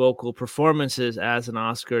just vocal performances as an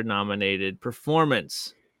Oscar-nominated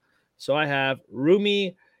performance? So I have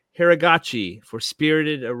Rumi Hiragachi for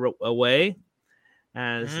Spirited Away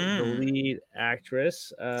as the lead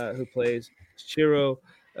actress who plays Shiro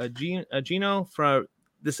Agino for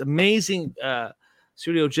this amazing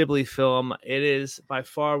Studio Ghibli film. It is by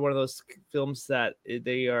far one of those films that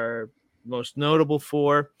they are most notable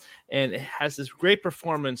for, and it has this great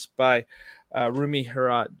performance by Rumi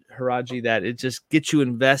Hiraji that it just gets you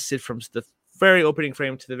invested from the very opening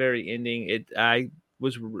frame to the very ending. I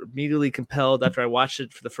was immediately compelled after I watched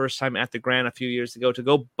it for the first time at the Grand a few years ago to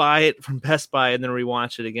go buy it from Best Buy and then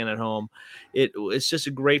rewatch it again at home. It's just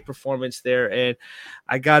a great performance there, and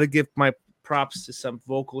I got to give my props to some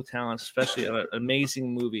vocal talent, especially on an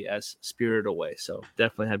amazing movie as Spirited Away. So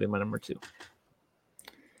definitely had to be my number 2.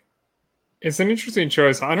 It's an interesting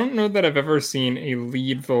choice. I don't know that I've ever seen a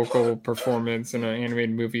lead vocal performance in an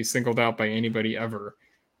animated movie singled out by anybody ever.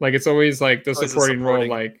 Like it's always like the supporting role,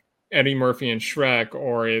 like Eddie Murphy in Shrek,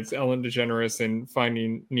 or it's Ellen DeGeneres in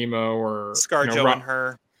Finding Nemo, or ScarJo and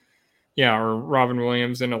Her. Yeah, or Robin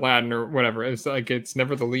Williams in Aladdin, or whatever. It's like it's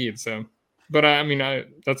never the lead. So, but I mean,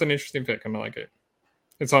 that's an interesting pick. I like it.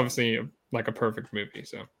 It's obviously like a perfect movie.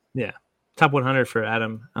 So yeah, top 100 for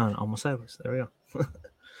Adam. Almost Sideways. There we go.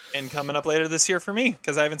 And coming up later this year for me,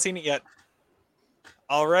 because I haven't seen it yet.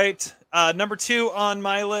 All right, number 2 on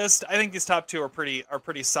my list. I think these top 2 are pretty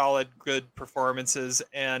solid, good performances.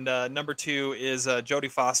 And number 2 is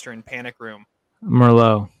Jodie Foster in Panic Room.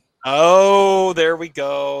 Merlot. Oh, there we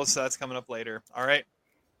go. So that's coming up later. All right,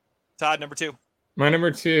 Todd, number 2. My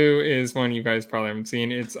number 2 is one you guys probably haven't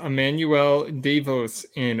seen. It's Emmanuel Devos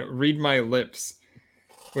in Read My Lips,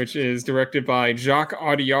 which is directed by Jacques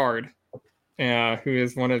Audiard, who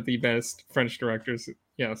is one of the best French directors.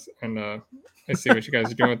 Yes, and I see what you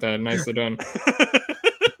guys are doing with that. Nicely done.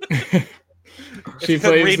 She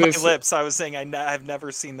plays Read My Lips. I was saying I've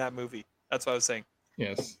never seen that movie. That's what I was saying.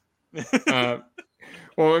 Yes.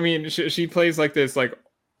 Well, I mean, she plays like this, like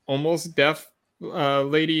almost deaf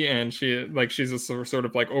lady, and she's a sort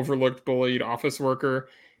of like overlooked, bullied office worker,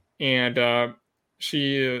 and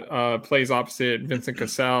she plays opposite Vincent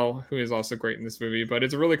Cassel, who is also great in this movie. But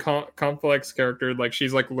it's a really complex character. Like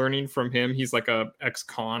she's like learning from him. He's like a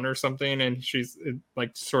ex-con or something, and she's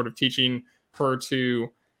like sort of teaching her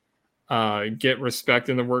to get respect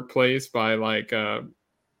in the workplace by like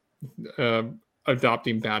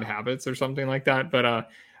adopting bad habits or something like that. But I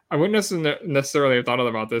wouldn't necessarily have thought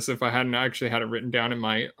about this if I hadn't actually had it written down in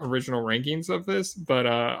my original rankings of this. But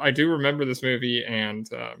I do remember this movie, and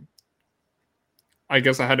I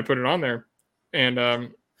guess I had to put it on there. And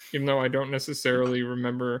even though I don't necessarily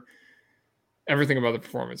remember everything about the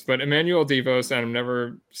performance, but Emmanuel Devos, and I've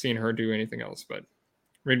never seen her do anything else, but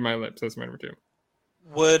Read My Lips, that's my number 2.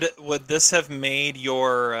 Would this have made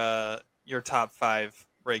your top 5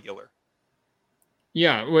 regular?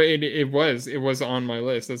 Yeah, well, it was on my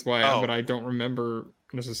list. That's why, but I don't remember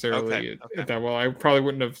necessarily that well. I probably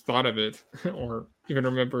wouldn't have thought of it or even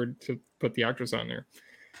remembered to put the actress on there.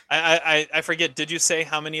 I forget. Did you say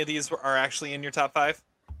how many of these are actually in your top 5?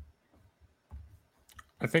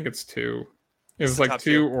 I think it's 2. It was like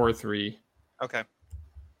 2 or 3. Okay.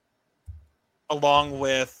 Along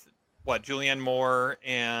with what, Julianne Moore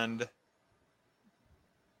and...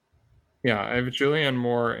 Yeah, I have Julianne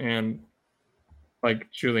Moore and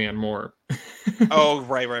like Julianne Moore. Oh,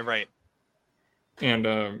 right. And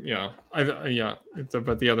but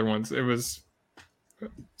the other ones, it was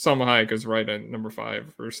Salma Hayek is right at number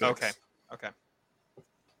 5 or 6. Okay. All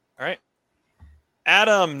right.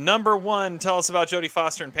 Adam, number 1, tell us about Jodie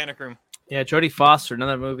Foster in Panic Room. Yeah, Jodie Foster,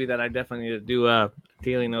 another movie that I definitely need to do a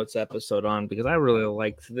Daily Notes episode on, because I really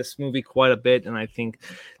liked this movie quite a bit, and I think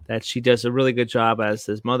that she does a really good job as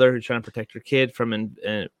this mother who's trying to protect her kid from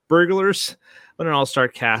burglars. But an all-star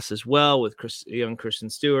cast as well with young Kristen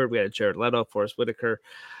Stewart. We had Jared Leto, Forrest Whitaker.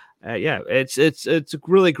 It's a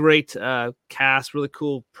really great cast, really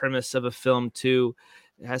cool premise of a film too.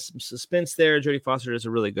 It has some suspense there. Jodie Foster does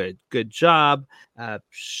a really good job.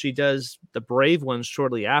 She does The Brave ones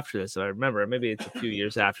shortly after this. I remember, maybe it's a few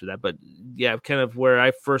years after that, but yeah, kind of where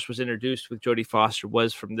I first was introduced with Jodie Foster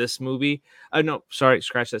was from this movie. No, sorry,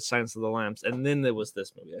 scratch that, Silence of the Lambs, and then there was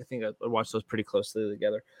this movie. I think I watched those pretty closely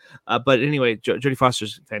together. But anyway, Jodie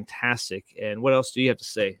Foster's fantastic. And what else do you have to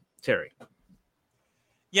say, Terry?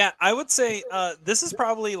 Yeah, I would say this is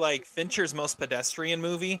probably like Fincher's most pedestrian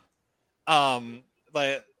movie.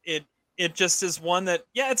 Like it just is one that,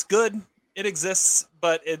 yeah, it's good, it exists,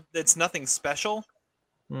 but it's nothing special.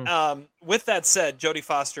 With that said, Jodie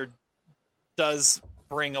Foster does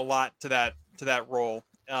bring a lot to that role,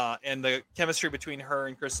 and the chemistry between her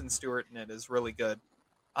and Kristen Stewart in it is really good.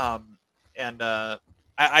 I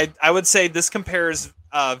would say this compares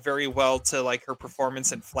very well to like her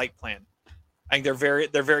performance in Flight Plan. I think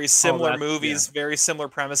they're very similar movies, very similar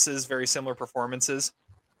premises, very similar performances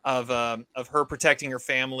of her protecting her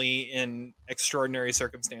family in extraordinary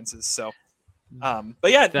circumstances. So, but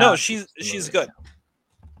yeah, no, she's good.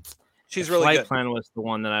 She's really good. Flight Plan was the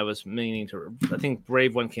one that I was meaning to. I think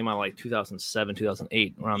Brave one came out like 2007,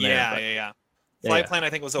 2008, around there. Yeah. Flight Plan I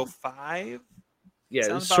think was 05. Yeah,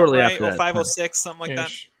 it was shortly after that. 05, 06, something like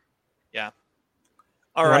that. Yeah.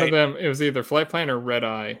 All one right. of them, it was either Flight Plan or Red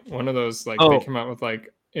Eye. One of those, like they come out with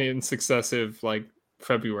like in successive like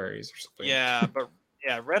Februarys or something. Yeah, but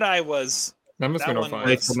yeah, Red Eye was that must have been 05.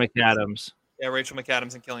 Rachel McAdams. Yeah, Rachel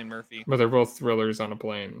McAdams and Cillian Murphy. But they're both thrillers on a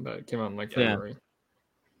plane that came out in like February.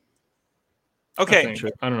 Okay.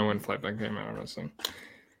 I don't know when Flight Plan came out, honestly.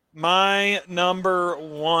 My number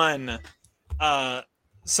one.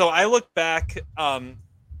 So I look back. I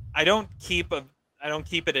don't keep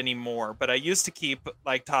it anymore, but I used to keep,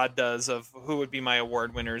 like Todd does, of who would be my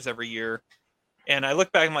award winners every year. And I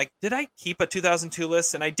look back, I'm like, did I keep a 2002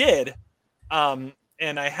 list? And I did.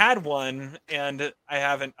 And I had one, and I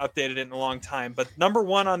haven't updated it in a long time. But number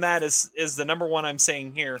one on that is the number one I'm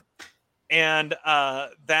saying here. And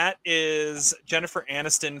that is Jennifer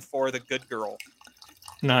Aniston for The Good Girl.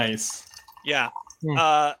 Nice. Yeah.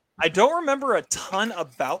 I don't remember a ton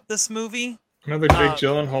about this movie. Another Jake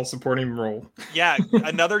Gyllenhaal supporting role. Yeah,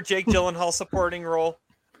 another Jake Gyllenhaal supporting role.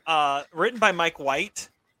 Written by Mike White.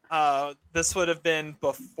 This would have been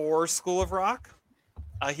before School of Rock.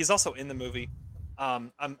 He's also in the movie.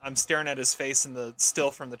 I'm staring at his face in the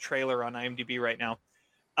still from the trailer on IMDb right now.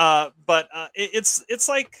 But it's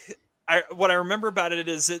like what I remember about it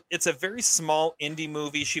is it's a very small indie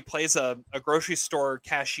movie. She plays a grocery store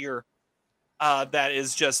cashier that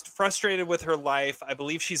is just frustrated with her life. I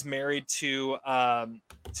believe she's married to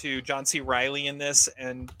John C. Reilly in this,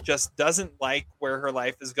 and just doesn't like where her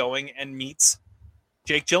life is going, and meets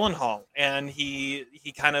Jake Gyllenhaal, and he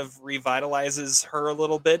kind of revitalizes her a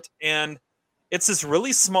little bit. And it's this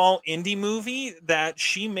really small indie movie that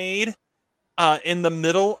she made in the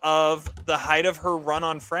middle of the height of her run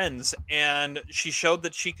on Friends, and she showed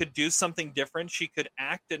that she could do something different. She could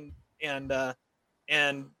act and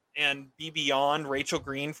be beyond Rachel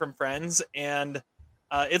Green from Friends, and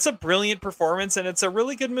it's a brilliant performance, and it's a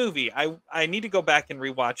really good movie. I need to go back and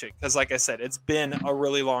rewatch it because, like I said, it's been a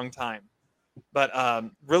really long time. But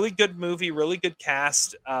really good movie, really good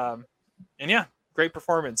cast, and yeah, great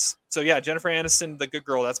performance. So yeah, Jennifer Aniston, The Good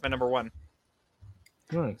Girl. That's my number one.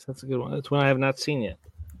 Nice, that's a good one. That's one I have not seen yet.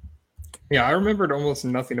 Yeah, I remembered almost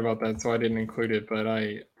nothing about that, so I didn't include it. But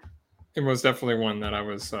it was definitely one that I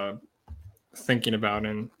was thinking about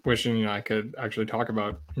and wishing I could actually talk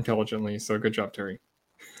about intelligently. So good job, Terry.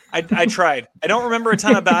 I tried. I don't remember a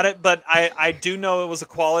ton about it, but I do know it was a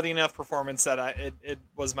quality enough performance that it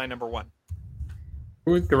was my number one.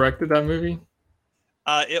 Who directed that movie?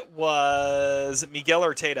 It was Miguel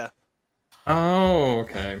Ortega. Oh,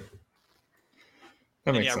 okay.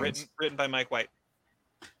 That makes sense. Written by Mike White.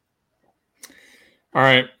 All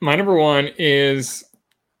right, my number one is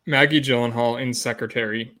Maggie Gyllenhaal in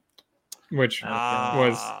Secretary, which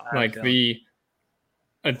was like the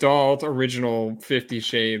adult original 50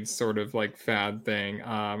 Shades sort of like fad thing.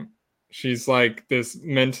 She's like this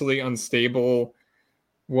mentally unstable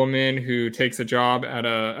woman who takes a job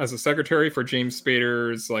as a secretary for James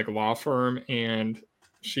Spader's like law firm, and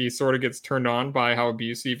she sort of gets turned on by how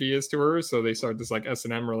abusive he is to her. So they start this like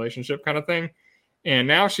S&M relationship kind of thing. And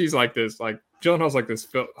now she's like this, like Gyllenhaal's like this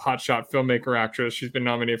hotshot filmmaker actress. She's been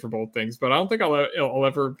nominated for both things, but I don't think I'll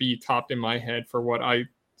ever be topped in my head for what I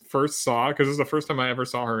first saw, because this is the first time I ever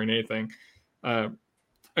saw her in anything.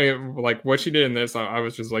 Like what she did in this, I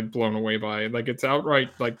was just like blown away by it. Like it's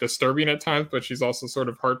outright like disturbing at times, but she's also sort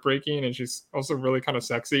of heartbreaking, and she's also really kind of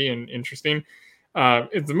sexy and interesting.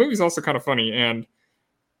 The movie's also kind of funny, and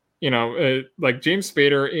like James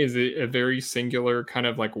Spader is a very singular kind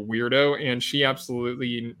of like weirdo, and she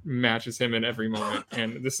absolutely matches him in every moment.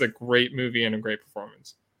 And this is a great movie and a great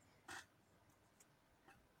performance.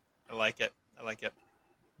 I like it.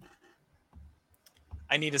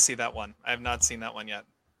 I need to see that one. I have not seen that one yet.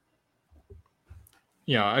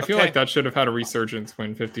 Yeah, I feel like that should have had a resurgence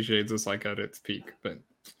when 50 Shades was like at its peak, but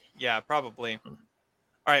yeah, probably. All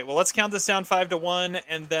right, well, let's count this down 5-1,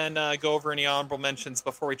 and then go over any honorable mentions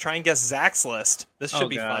before we try and guess Zach's list. This should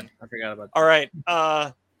be fun. I forgot about that. All right,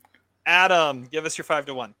 Adam, give us your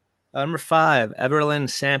 5-1. Number 5, Everlyn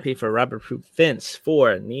Sampi for Robert Proof Vince.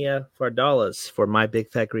 4, Nia Vardalos for My Big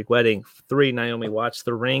Fat Greek Wedding. 3, Naomi Watts,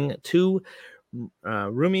 The Ring. 2,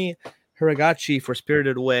 Rumi Hiragachi for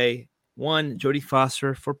Spirited Away. 1, Jodie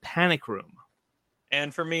Foster for Panic Room.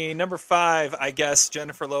 And for me, number 5, I guess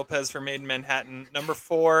Jennifer Lopez for Made in Manhattan. Number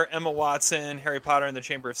 4, Emma Watson, Harry Potter and the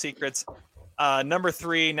Chamber of Secrets. Number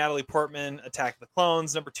 3, Natalie Portman, Attack of the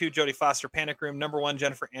Clones. Number 2, Jodie Foster, Panic Room. Number 1,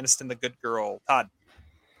 Jennifer Aniston, The Good Girl. Todd.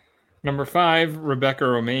 Number 5, Rebecca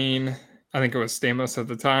Romaine. I think it was Stamos at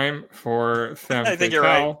the time for Femme I think Fatale. you're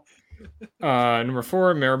right. Number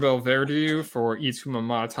 4, Maribel Verdú for Y tu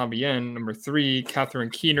mamá también. Number 3, Catherine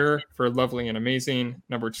Keener for Lovely and Amazing.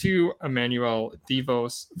 Number 2, Emmanuel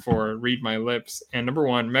Devos for Read My Lips. And number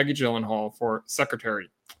 1, Maggie Gyllenhaal for Secretary.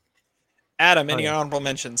 Adam, any honorable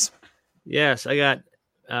mentions? Yes, I got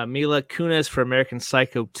Mila Kunis for American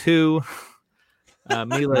Psycho 2.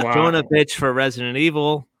 Mila Jovovich for Resident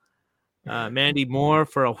Evil. Mandy Moore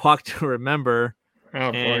for A Walk to Remember.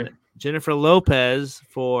 And Jennifer Lopez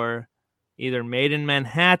for either Made in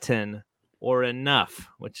Manhattan or Enough,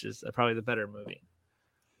 which is probably the better movie.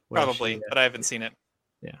 Probably, but I haven't seen it.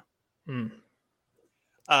 Yeah.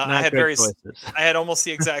 I had almost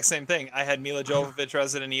the exact same thing. I had Mila Jovovich,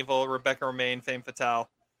 Resident Evil, Rebecca Romaine, Femme Fatale,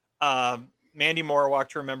 Mandy Moore, Walk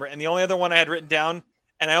to Remember, and the only other one I had written down,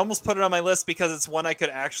 and I almost put it on my list because it's one I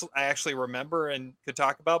actually remember and could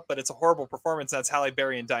talk about, but it's a horrible performance. That's Halle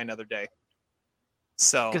Berry in Die Another Day.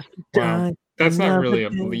 So wow. That's not really a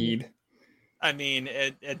lead. I mean,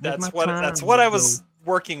 that's what I was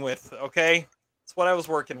working with. Okay, that's what I was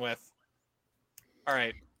working with. All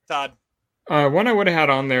right, Todd. One I would have had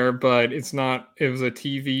on there, but it's not. It was a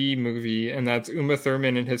TV movie, and that's Uma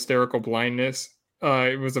Thurman in Hysterical Blindness.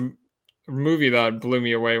 It was a movie that blew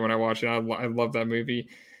me away when I watched it. I love that movie,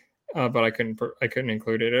 but I couldn't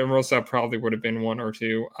include it. And else that probably would have been 1 or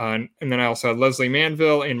 2. And then I also had Leslie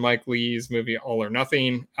Manville in Mike Leigh's movie All or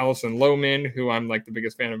Nothing. Alison Lohman, who I'm like the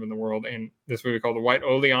biggest fan of in the world, in this movie called The White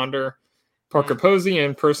Oleander. Parker Posey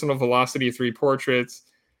in Personal Velocity 3 Portraits.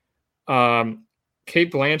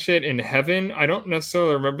 Cate Blanchett in Heaven. I don't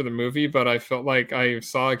necessarily remember the movie, but I felt like I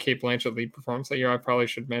saw a Cate Blanchett lead performance that year. I probably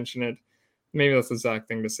should mention it. Maybe that's the exact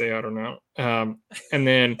thing to say. I don't know. And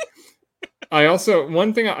then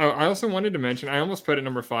one thing I also wanted to mention, I almost put it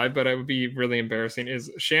number 5, but it would be really embarrassing,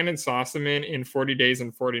 is Shannon Sossamon in 40 Days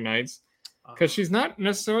and 40 Nights. Because she's not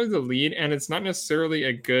necessarily the lead, and it's not necessarily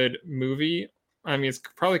a good movie. I mean, it's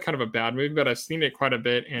probably kind of a bad movie, but I've seen it quite a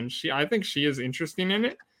bit, and I think she is interesting in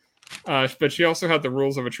it. But she also had The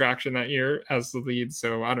Rules of Attraction that year as the lead,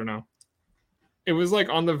 so I don't know. It was like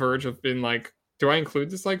on the verge of being like, do I include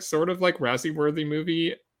this like sort of like Razzie-worthy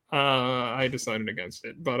movie? I decided against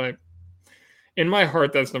it, but in my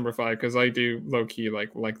heart that's number 5 because I do low key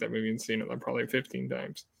like that movie and seen it like probably 15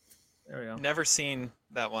 times. There we go. Never seen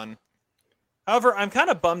that one. However, I'm kind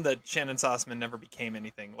of bummed that Shannon Sossamon never became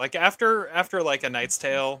anything. Like after like A Knight's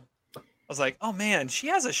Tale, I was like, oh man, she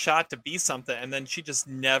has a shot to be something, and then she just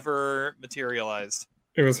never materialized.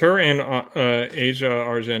 It was her and Asia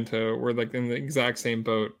Argento were like in the exact same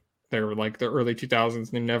boat. They were like the early 2000s. And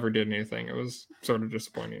they never did anything. It was sort of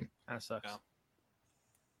disappointing. That sucks. Yeah.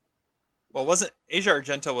 Well, wasn't Asia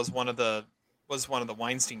Argento was one of the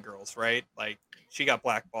Weinstein girls, right? Like she got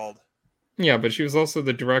blackballed. Yeah, but she was also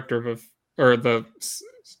the director of the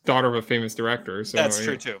daughter of a famous director. So that's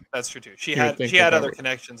true too. That's true too. She had other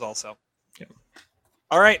connections also. Yeah.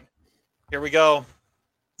 All right, here we go.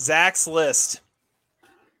 Zach's list.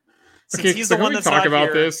 Since he's the one that's talk about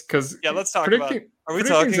here, this because let's talk about it. Are we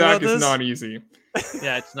talking Zach about this? Is not easy.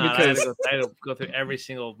 Yeah, it's not. I had to go through every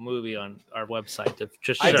single movie on our website to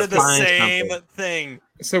just. I did the same thing.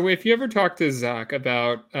 So if you ever talk to Zach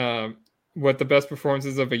about what the best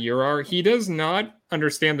performances of a year are, he does not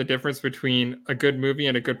understand the difference between a good movie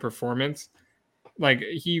and a good performance. Like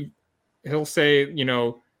he'll say, you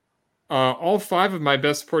know, all 5 of my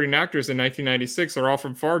best supporting actors in 1996 are all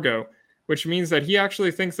from Fargo, which means that he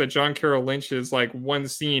actually thinks that John Carroll Lynch's like one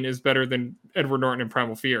scene is better than Edward Norton in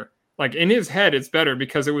Primal Fear. Like in his head, it's better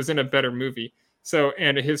because it was in a better movie. So,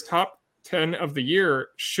 and his top 10 of the year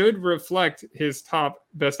should reflect his top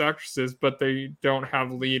best actresses, but they don't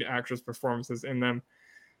have lead actress performances in them,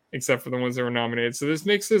 except for the ones that were nominated. So this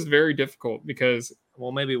makes this very difficult because,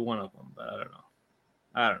 well, maybe one of them, but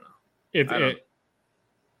I don't know.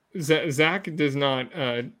 Zach does not.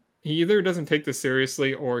 He either doesn't take this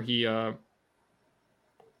seriously, or he's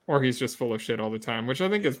just full of shit all the time, which I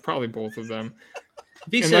think is probably both of them.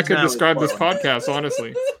 And that could describe this podcast,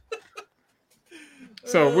 honestly.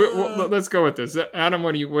 So let's go with this. Adam,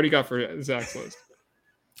 what do you got for Zach's list?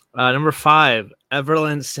 Number 5,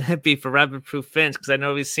 Evelyn Sampy for Rabbit Proof Fence, because I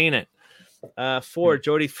know he's seen it. 4,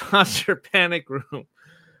 Jodie Foster, Panic Room.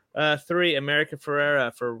 3, America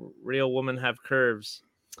Ferrera for Real Women Have Curves.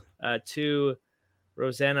 2,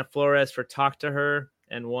 Rosanna Flores for Talk to Her.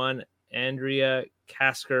 And 1, Andrea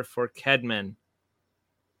Kasker for Kedman.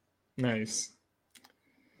 Nice.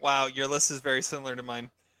 Wow, your list is very similar to mine.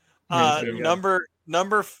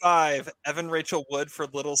 Number 5, Evan Rachel Wood for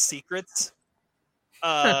Little Secrets.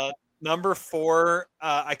 Number 4,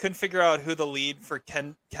 I couldn't figure out who the lead for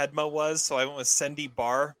Kedma was, so I went with Cindy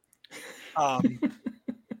Barr.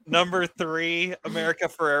 Number 3, America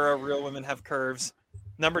Ferrera, Real Women Have Curves.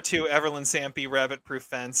 Number 2, Evelyn Sampy, Rabbit Proof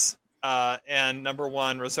Fence. And number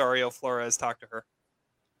 1, Rosario Flores, Talk to Her.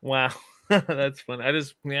 Wow. That's fun.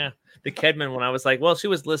 The Kedman one, I was like, well, she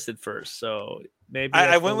was listed first, so maybe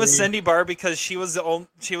I went with Cindy Barr because she was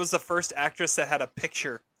the first actress that had a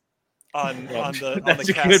picture on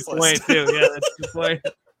the cast list. Point too. Yeah, that's a good point.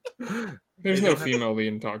 There's no female lead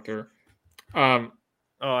in Talk to Her.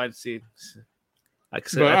 I'd see.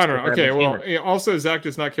 But I don't know. Okay, well, also Zach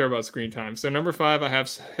does not care about screen time. So number 5, I have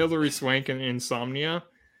Hilary Swank in Insomnia.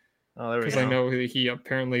 Oh, there we go. Because I know he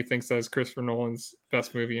apparently thinks that's Christopher Nolan's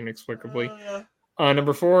best movie inexplicably.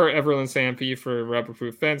 Number 4, Evelyn Sampy for Rabbit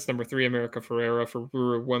Proof Fence. Number 3, America Ferrera for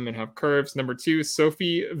Real Women Have Curves. Number 2,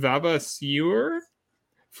 Sophie Vavasseur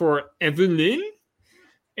for Evelyn.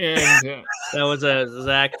 And that was a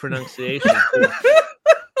Zach pronunciation.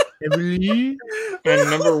 Evelyn.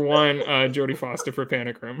 And number 1, Jodie Foster for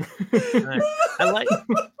Panic Room. Nice. I like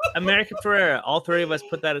America Ferrera. All 3 of us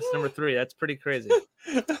put that as number 3. That's pretty crazy.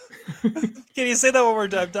 Can you say that one more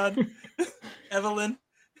time, Don? Evelyn.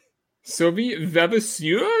 Sophie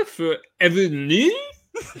Vavasseur for Evelyn. You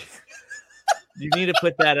need to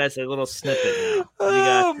put that as a little snippet now.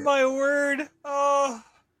 Oh my word! Oh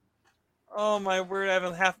my word! I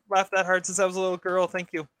haven't laughed that hard since I was a little girl. Thank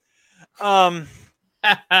you. Okay.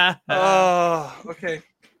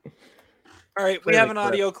 All right, we have an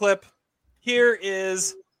audio clip. Here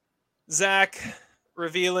is Zach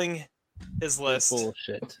revealing his list.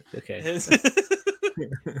 Bullshit. Okay.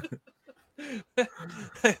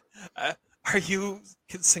 Are you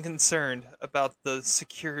concerned about the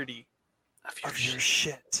security of your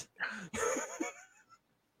shit?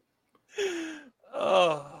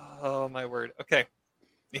 Oh my word. Okay.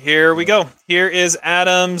 Here we go. Here is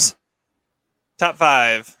Adam's top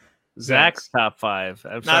 5. Zach's top 5.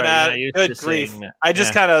 I'm not sorry. Good grief. I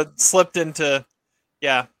just kind of slipped into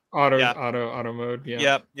auto mode.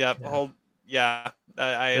 Yeah. Yep.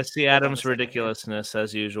 Let's see Adam's ridiculousness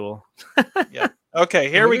as usual. Yeah. Okay,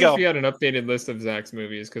 here we go. If you had an updated list of Zach's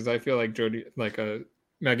movies, because I feel like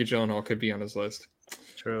Maggie Gyllenhaal could be on his list.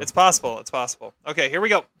 True. It's possible. Okay, here we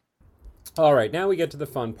go. All right, now we get to the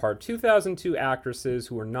fun part. 2002 actresses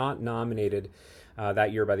who were not nominated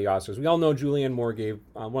that year by the Oscars. We all know Julianne Moore gave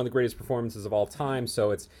one of the greatest performances of all time,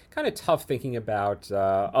 so it's kind of tough thinking about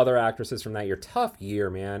other actresses from that year. Tough year,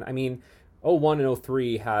 man. I mean, 01 and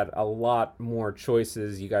 03 had a lot more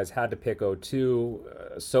choices. You guys had to pick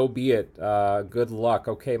 02. So be it. Good luck.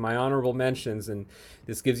 Okay, my honorable mentions, and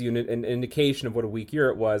this gives you an indication of what a weak year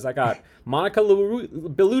it was. I got Monica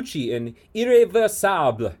Bellucci in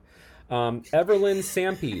Irreversible. Evelyn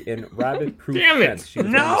Sampy in Rabbit Proof Fence.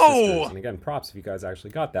 No! And again, props if you guys actually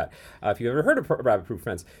got that. If you've ever heard of Rabbit Proof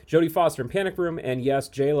Fence. Jodie Foster in Panic Room, and yes,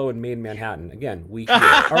 J-Lo in Made in Manhattan. Again, weak year.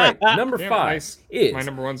 All right, number 5 is my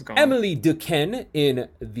number 1's gone. Emily Duquesne in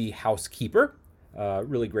The Housekeeper.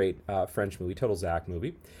 Really great French movie, total Zach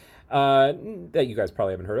movie. That you guys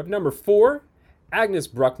probably haven't heard of. Number 4, Agnes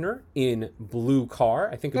Bruckner in Blue Car.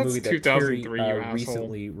 I think a movie that Terry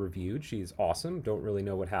recently reviewed. She's awesome. Don't really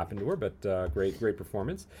know what happened to her, but great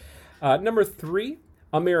performance. Number 3,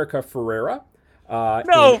 America Ferrera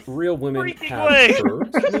in Real Women Have way.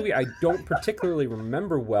 Curves, a movie I don't particularly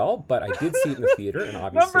remember well, but I did see it in the theater, and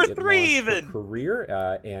obviously Number 3 it launched even. her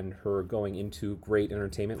career and her going into great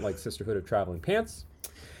entertainment like Sisterhood of Traveling Pants.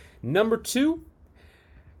 Number 2,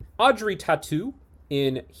 Audrey Tautou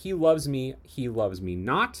in He Loves Me, He Loves Me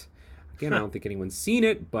Not. Again, I don't think anyone's seen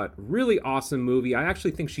it, but really awesome movie. I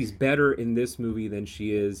actually think she's better in this movie than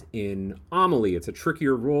she is in Amelie. It's a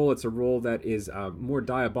trickier role. It's a role that is more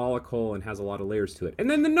diabolical and has a lot of layers to it. And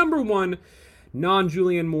then the number 1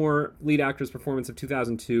 non-Julianne Moore lead actress performance of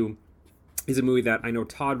 2002 is a movie that I know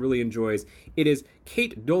Todd really enjoys. It is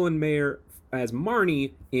Kate Dolan-Mayer as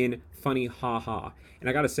Marnie in Funny Ha Ha. And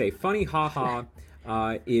I gotta say, Funny Ha Ha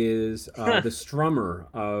is the Strummer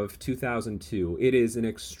of 2002. It is an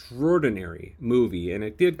extraordinary movie, and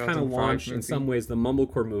it did kind of launch in some ways the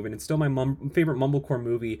Mumblecore movie, and it's still my favorite Mumblecore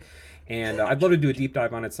movie, and I'd love to do a deep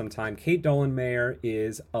dive on it sometime. Kate Dolan-Mayer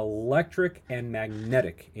is electric and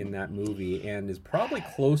magnetic in that movie, and is probably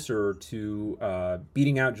closer to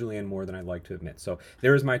beating out Julianne Moore than I'd like to admit. So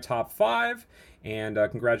there is my top 5, and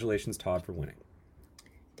congratulations, Todd, for winning.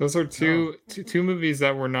 Those are two movies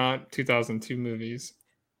that were not 2002 movies.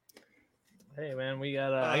 Hey man, we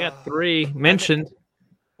got I got 3 mentioned.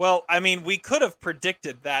 Well, I mean, we could have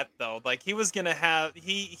predicted that though. Like he was gonna have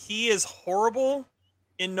he is horrible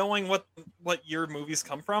in knowing what your movies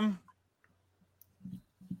come from.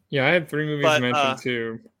 Yeah, I had 3 movies mentioned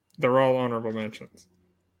too. They're all honorable mentions.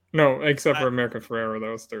 No, except for America Ferrera, that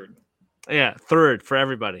was 3rd. Yeah, 3rd for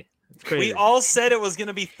everybody. It's crazy. We all said it was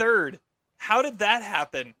gonna be 3rd. How did that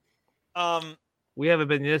happen? We haven't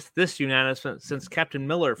been this unanimous since Captain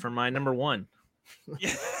Miller for my number 1.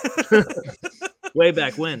 Yeah. Way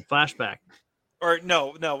back when, flashback. Or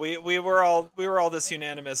no, we were all this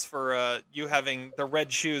unanimous for you having the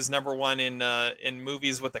Red Shoes number 1 in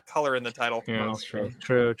movies with the color in the title. Yeah, that's true.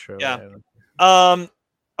 True. Yeah.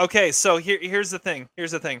 Okay, so here's the thing.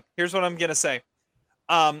 Here's what I'm gonna say.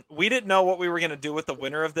 We didn't know what we were gonna do with the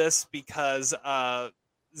winner of this because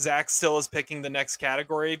Zach still is picking the next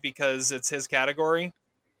category because it's his category.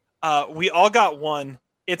 We all got 1.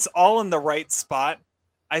 It's all in the right spot.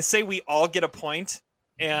 I say we all get a point,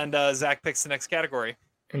 and Zach picks the next category.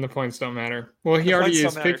 And the points don't matter. Well, he already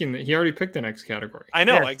picked the next category. I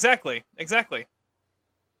know, Yeah. exactly.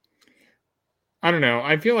 I don't know.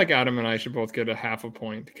 I feel like Adam and I should both get a half a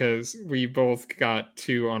point because we both got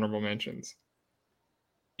 2 honorable mentions.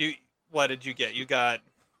 What did you get? You got.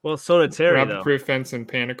 Well, so did Terry, though. Rabbit-Proof Fence and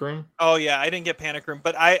Panic Room. Oh yeah, I didn't get Panic Room,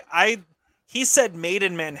 but he said Made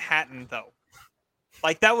in Manhattan though.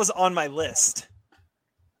 Like that was on my list.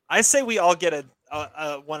 I say we all get a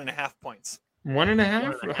 1.5 points.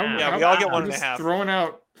 1.5? Yeah, we all get 1.5. Throwing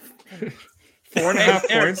out 4.5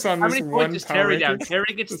 points on How this many one points is power Terry down? ranking?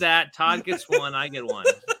 Terry gets that. Todd gets 1. I get 1.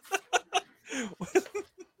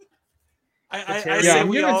 I Yeah, say I'm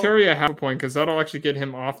we giving all. Terry a half point because that'll actually get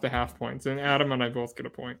him off the half points, and Adam and I both get a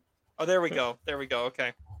point. Oh, there we go.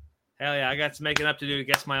 Okay. Hell yeah, I got some making up to do to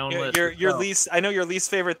guess my own list. Your least. I know your least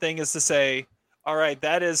favorite thing is to say, "All right,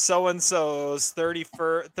 that is so and so's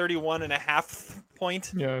 31.5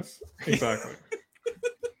 point." Yes, exactly.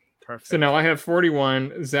 Perfect. So now I have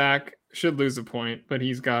 41. Zach should lose a point, but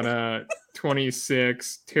he's got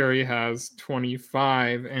 26. Terry has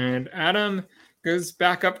 25, and Adam goes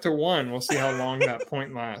back up to 1. We'll see how long that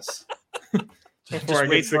point lasts. Before I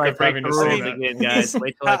get sick of having to say that. Again, guys.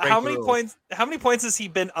 Wait till I break How the many rules. points? How many points has he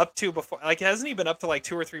been up to before? Like, hasn't he been up to like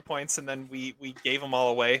 2 or 3 points, and then we gave them all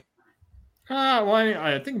away? Well,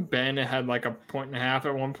 I think Ben had like 1.5 points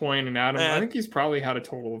at one point, and Adam, I think he's probably had a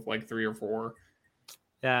total of like 3 or 4.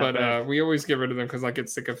 Yeah, but we always get rid of them because I get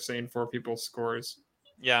sick of saying 4 people's scores.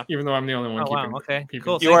 Yeah. Even though I'm the only one keeping. Okay. keeping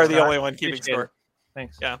Cool. You are the only one keeping Appreciate it. score.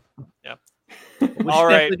 Thanks. Yeah. We should All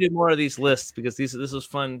right. definitely do more of these lists because this was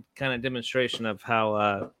fun kind of demonstration of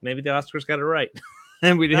how maybe the Oscars got it right.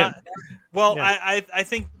 And we didn't. Well, Yeah. I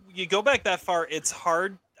think you go back that far, it's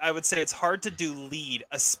hard. I would say it's hard to do lead,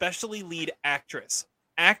 especially lead actress.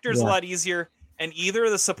 Actor's a lot easier, and either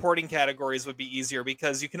of the supporting categories would be easier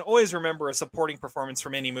because you can always remember a supporting performance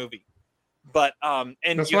from any movie. But and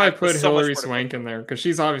that's you why I have put so much Hilary more to Swank in there because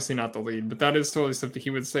she's obviously not the lead, but that is totally something he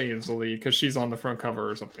would say is the lead because she's on the front cover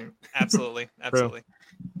or something. Absolutely.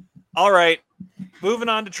 All right, moving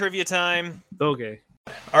on to trivia time. Okay.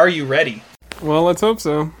 Are you ready? Well, let's hope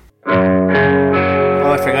so.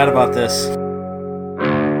 Oh, I forgot about this.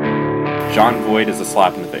 John Voight is a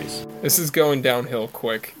slap in the face. This is going downhill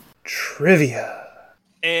quick. Trivia.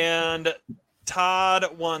 And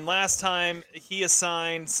Todd won last time. He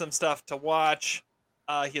assigned some stuff to watch.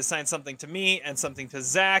 He assigned something to me and something to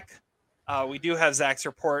Zach. We do have Zach's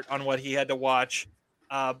report on what he had to watch.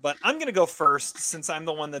 But I'm gonna go first since I'm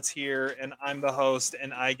the one that's here and I'm the host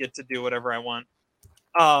and I get to do whatever I want.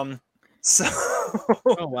 So.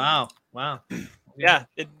 Oh wow! Yeah.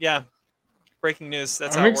 Breaking news.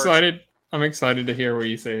 That's how I'm it works. excited. I'm excited to hear what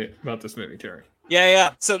you say about this movie, Terry.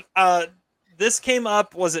 Yeah. So this came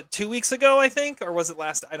up, was it 2 weeks ago, I think, or was it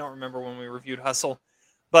last? I don't remember when we reviewed Hustle.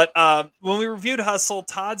 But when we reviewed Hustle,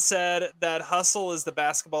 Todd said that Hustle is the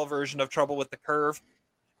basketball version of Trouble with the Curve.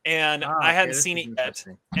 And I hadn't seen it yet.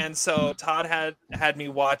 And so Todd had me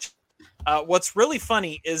watch. What's really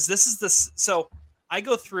funny is this is this. So I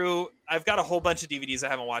go through, I've got a whole bunch of DVDs I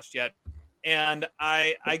haven't watched yet. And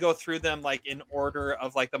I go through them like in order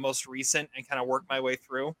of like the most recent and kind of work my way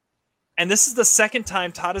through. And this is the second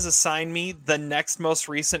time Todd has assigned me the next most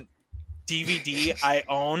recent DVD I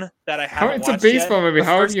own that I haven't It's watched a baseball yet. movie.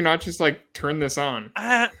 How have you not just like turn this on?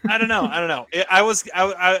 I don't know.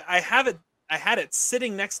 I had it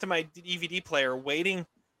sitting next to my DVD player waiting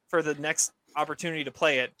for the next opportunity to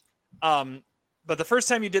play it. But the first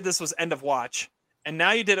time you did this was End of Watch. And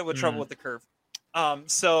now you did it with Trouble with the Curve.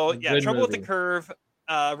 So yeah, Good Trouble movie. with the Curve,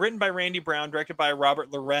 written by Randy Brown, directed by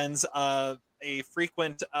Robert Lorenz, a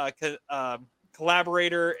frequent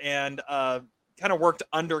collaborator and kind of worked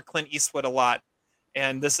under Clint Eastwood a lot.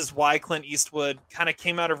 And this is why Clint Eastwood kind of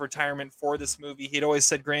came out of retirement for this movie. He'd always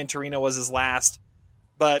said Gran Torino was his last,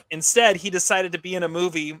 but instead he decided to be in a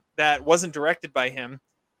movie that wasn't directed by him,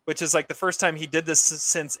 which is like the first time he did this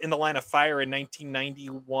since In the Line of Fire in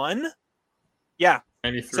 1991. Yeah.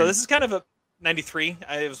 93. So this is kind of a 93.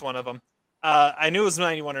 It was one of them. I knew it was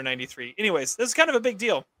 91 or 93. Anyways, this is kind of a big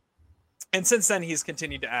deal. And since then he's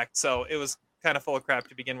continued to act. So it was kind of full of crap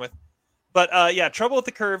to begin with. But yeah, Trouble with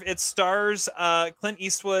the Curve. It stars Clint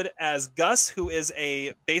Eastwood as Gus, who is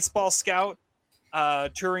a baseball scout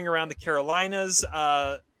touring around the Carolinas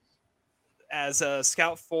as a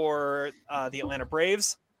scout for the Atlanta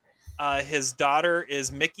Braves. His daughter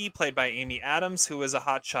is Mickey, played by Amy Adams, who is a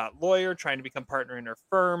hotshot lawyer trying to become partner in her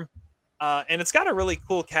firm. And it's got a really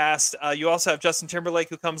cool cast. You also have Justin Timberlake,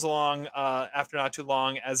 who comes along after not too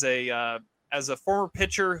long as a former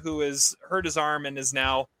pitcher who has hurt his arm and is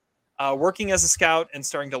now working as a scout and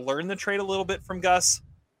starting to learn the trade a little bit from Gus.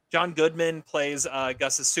 John Goodman plays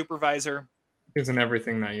Gus's supervisor. He was in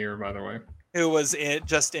everything that year, by the way. Who was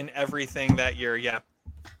just in everything that year, yeah.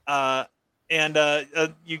 And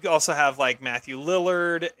you also have like Matthew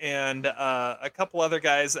Lillard and a couple other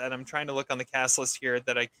guys that I'm trying to look on the cast list here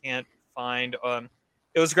that I can't find.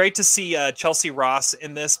 It was great to see Chelsea Ross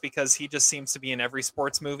in this because he just seems to be in every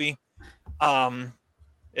sports movie.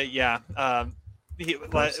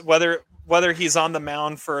 Whether he's on the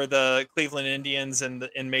mound for the Cleveland Indians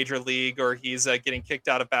in Major League or he's getting kicked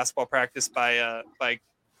out of basketball practice by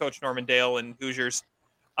Coach Norman Dale and Hoosiers,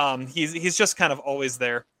 he's just kind of always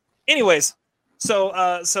there. Anyways,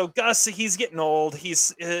 so Gus, he's getting old.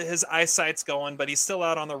 His eyesight's going, but he's still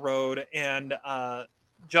out on the road. And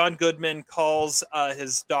John Goodman calls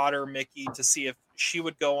his daughter Mickey to see if she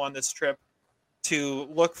would go on this trip to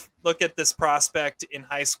look at this prospect in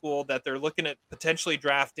high school that they're looking at potentially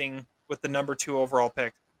drafting with the number 2 overall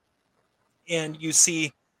pick. And you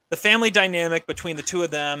see the family dynamic between the two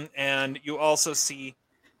of them, and you also see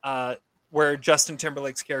where Justin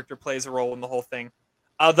Timberlake's character plays a role in the whole thing.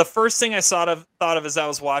 The first thing I thought of as I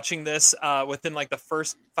was watching this, within like the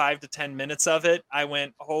first 5 to 10 minutes of it, I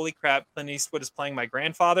went, "Holy crap! Clint Eastwood is playing my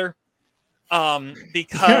grandfather,"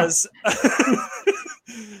 because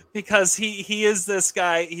because he is this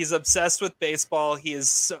guy. He's obsessed with baseball. He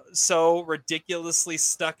is so ridiculously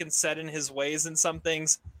stuck and set in his ways in some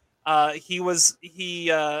things. I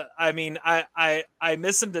mean, I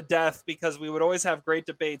miss him to death because we would always have great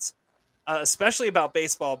debates, especially about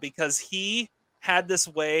baseball, because he had this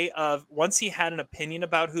way of once he had an opinion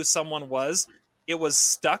about who someone was, it was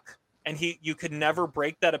stuck and you could never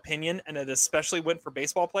break that opinion. And it especially went for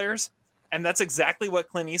baseball players. And that's exactly what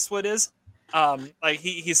Clint Eastwood is. Like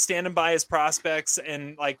he's standing by his prospects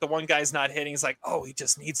and like the one guy's not hitting. He's like, "Oh, he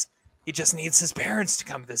just needs his parents to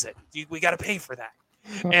come visit. We got to pay for that."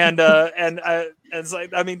 And it's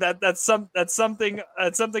like, I mean, that's something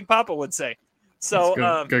Papa would say.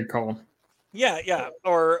 So good call. Yeah.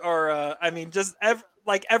 Or I mean, just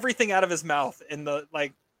everything out of his mouth in the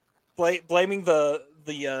like blaming the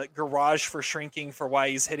garage for shrinking for why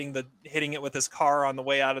he's hitting it with his car on the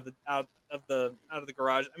way out of the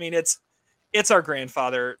garage. I mean, it's our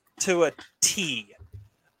grandfather to a T.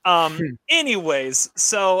 Anyways,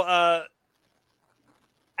 so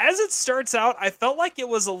as it starts out, I felt like it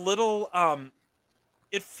was a little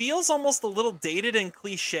it feels almost a little dated and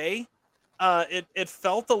cliche. It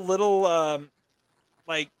felt a little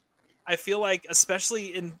like I feel like,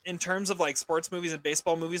 especially in terms of like sports movies and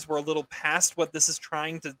baseball movies, we're a little past what this is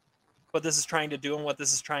trying to do and what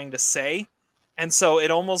this is trying to say. And so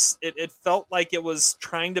it almost, it felt like it was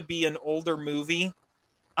trying to be an older movie.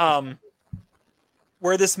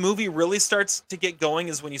 Where this movie really starts to get going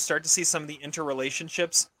is when you start to see some of the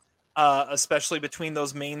interrelationships, especially between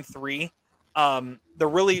those main three. The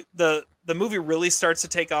movie really starts to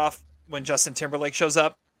take off when Justin Timberlake shows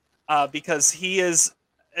up, because he is,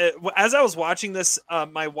 as I was watching this,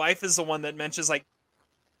 my wife is the one that mentions, like,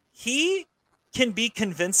 he can be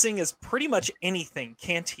convincing as pretty much anything,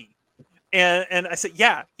 can't he? And I said,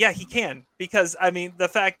 yeah, he can, because I mean, the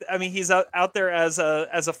fact, I mean, he's out there as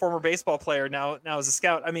a former baseball player now as a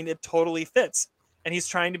scout. I mean, it totally fits, and he's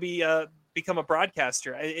trying to become a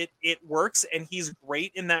broadcaster. It works, and he's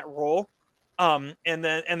great in that role. And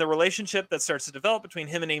the relationship that starts to develop between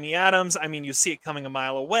him and Amy Adams, I mean, you see it coming a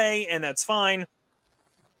mile away, and that's fine.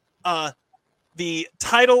 The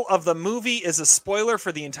title of the movie is a spoiler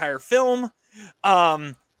for the entire film.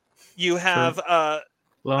 You have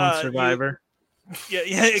Lone Survivor.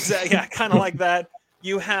 Yeah, exactly. Yeah, kind of like that.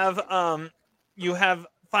 You have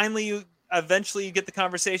finally, eventually you get the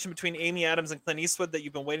conversation between Amy Adams and Clint Eastwood that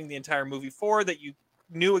you've been waiting the entire movie for, that you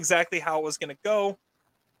knew exactly how it was going to go.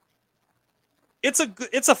 It's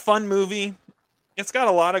a fun movie. It's got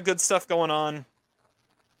a lot of good stuff going on.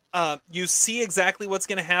 You see exactly what's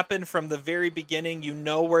going to happen from the very beginning. You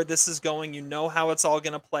know where this is going. You know how it's all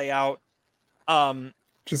going to play out.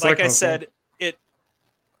 Just like I Hustle. said,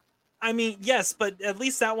 I mean, yes, but at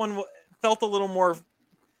least that one felt a little more.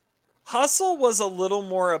 Hustle was a little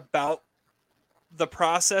more about the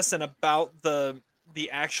process and about the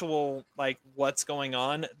actual, like, what's going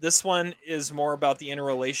on. This one is more about the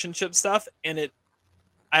interrelationship stuff, and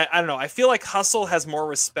I don't know. I feel like Hustle has more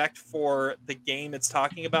respect for the game it's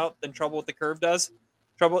talking about than Trouble with the Curve does.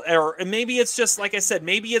 Or maybe it's just, like I said,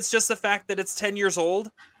 maybe it's just the fact that it's 10 years old.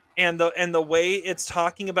 And the way it's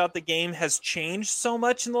talking about the game has changed so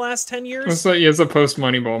much in the last 10 years. It's a post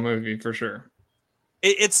Moneyball movie for sure.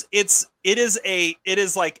 It is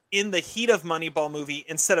like in the heat of Moneyball movie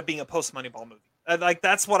instead of being a post Moneyball movie. Like,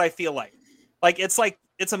 that's what I feel like. Like, it's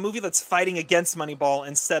a movie that's fighting against Moneyball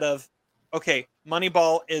instead of, okay,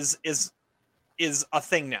 Moneyball is a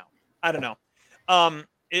thing now. I don't know.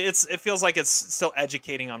 It feels like it's still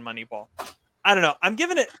educating on Moneyball. I don't know. I'm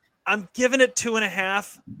giving it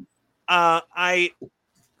 2.5. I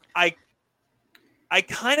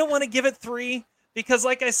kind of want to give it 3 because,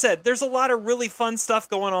 like I said, there's a lot of really fun stuff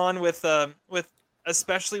going on with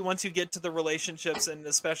especially once you get to the relationships, and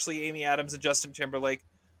especially Amy Adams and Justin Timberlake.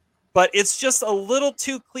 But it's just a little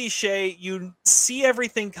too cliche. You see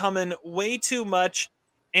everything coming way too much,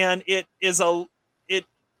 and it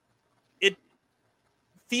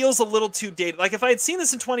feels a little too dated. Like, if I had seen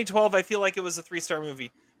this in 2012, I feel like it was a 3-star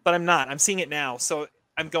movie. But I'm not. I'm seeing it now, so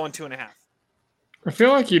I'm going 2.5. I feel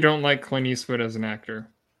like you don't like Clint Eastwood as an actor.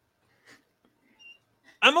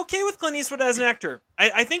 I'm okay with Clint Eastwood as an actor.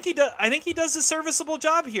 I think he does. I think he does a serviceable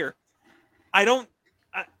job here. I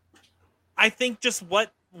think just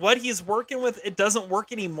what he's working with, it doesn't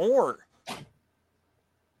work anymore.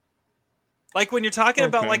 Like, when you're talking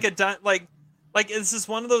about like this is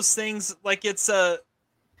one of those things. Like, it's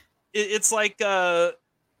like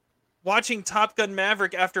watching Top Gun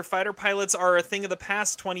Maverick after fighter pilots are a thing of the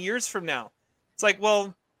past 20 years from now. It's like,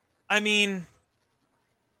 well, I mean,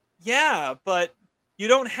 yeah, but you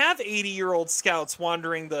don't have 80-year-old scouts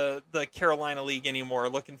wandering the Carolina League anymore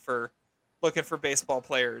looking for baseball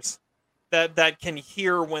players that can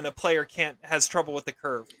hear when a player has trouble with the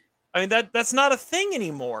curve. I mean, that's not a thing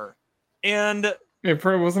anymore. And it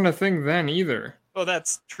probably wasn't a thing then either. Well,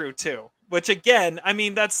 that's true too. Which, again, I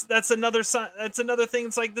mean, that's another thing.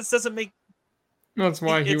 It's like, this doesn't make. That's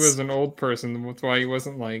why he was an old person. That's why he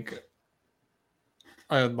wasn't like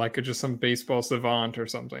just some baseball savant or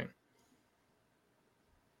something.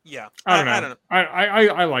 Yeah, I don't know.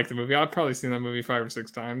 I like the movie. I've probably seen that movie 5 or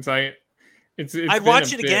 6 times. I'd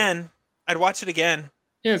watch it again. I'd watch it again.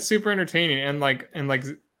 Yeah, it's super entertaining,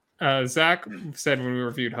 and Zach said when we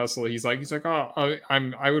reviewed Hustle, he's like, oh,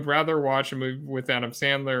 I would rather watch a movie with Adam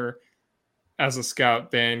Sandler as a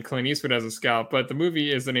scout than Clint Eastwood as a scout, but the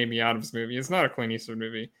movie is an Amy Adams movie. It's not a Clint Eastwood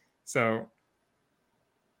movie. So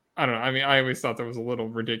I don't know. I mean, I always thought that was a little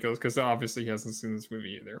ridiculous because obviously he hasn't seen this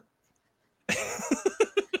movie either.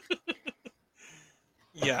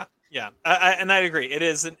 Yeah. And I agree. It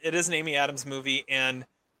is an Amy Adams movie. And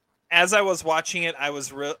as I was watching it,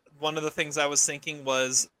 one of the things I was thinking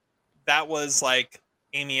was that was like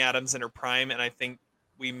Amy Adams in her prime. And I think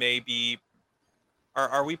we may be,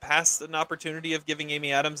 are we past an opportunity of giving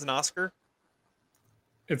Amy Adams an Oscar?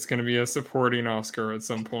 it's going to be a supporting Oscar at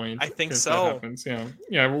some point. I think if so. That happens.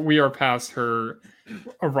 Yeah. We are past her.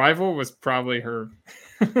 Arrival was probably her.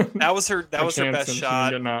 That was her best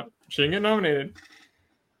shot. She didn't get nominated.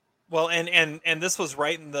 Well, and this was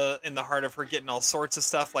right in the heart of her getting all sorts of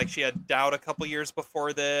stuff. Like she had Doubt a couple years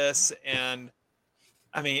before this, and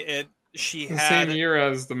I mean she the had same year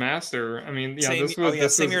as The Master. I mean, same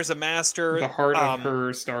year as The Master. The heart of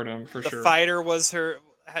her stardom for sure. The Fighter was her.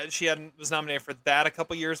 She was nominated for that a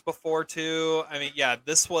couple years before too. I mean, yeah,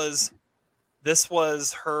 this was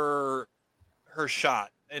her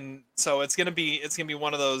shot, and so it's gonna be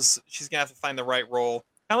one of those. She's gonna have to find the right role,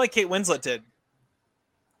 kind of like Kate Winslet did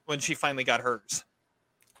when she finally got hers,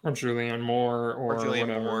 or Julianne Moore, or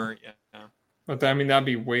whatever. Moore, yeah. But I mean, that'd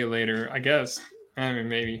be way later, I guess. I mean,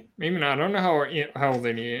 maybe not. I don't know how old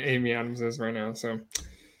Amy Adams is right now. So,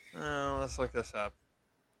 let's look this up.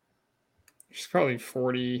 She's probably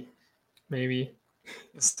 40, maybe.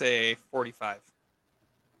 Let's say 45.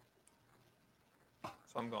 That's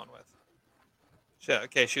what I'm going with.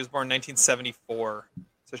 Okay, she was born in 1974.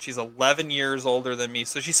 So she's 11 years older than me.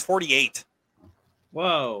 So she's 48.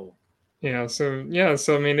 Whoa. Yeah, so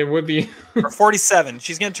I mean, it would be... or 47.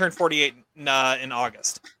 She's going to turn 48 in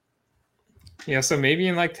August. Yeah, so maybe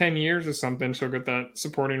in like 10 years or something, she'll get that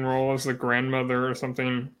supporting role as the grandmother or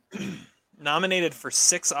something. Nominated for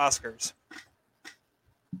 6 Oscars.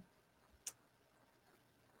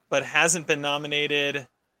 But hasn't been nominated.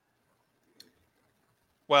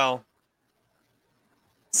 Well,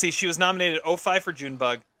 see, she was nominated 2005 for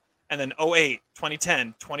Junebug, and then 2008,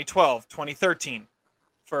 2010, 2012, 2013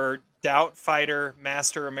 for Doubt, Fighter,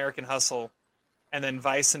 Master, American Hustle, and then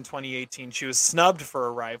Vice in 2018. She was snubbed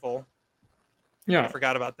for Arrival. Yeah. I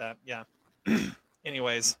forgot about that. Yeah.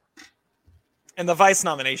 Anyways. And the Vice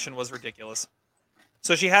nomination was ridiculous.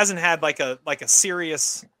 So she hasn't had like a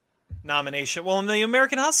serious nomination. Well, and the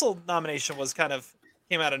American Hustle nomination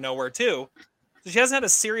came out of nowhere too. So she hasn't had a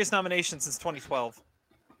serious nomination since 2012.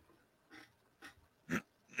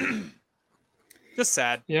 Just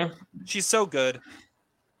sad. Yeah. She's so good.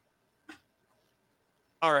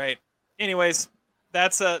 All right. Anyways,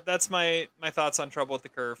 that's my thoughts on Trouble with the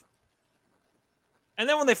Curve. And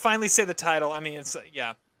then when they finally say the title, I mean, it's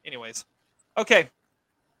yeah. Anyways. Okay.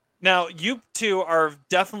 Now, you two are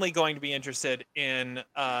definitely going to be interested in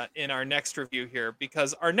our next review here,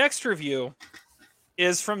 because our next review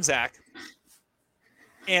is from Zach.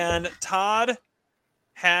 And Todd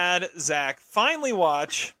had Zach finally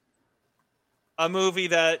watch a movie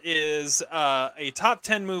that is a top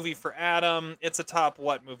 10 movie for Adam. It's a top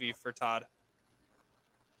what movie for Todd?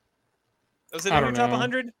 Was it in your top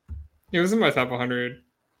 100? It was in my top 100.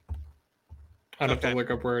 I'd have to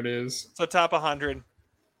look up where it is. So top 100.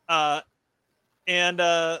 And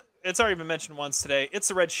it's already been mentioned once today. It's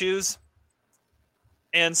The Red Shoes.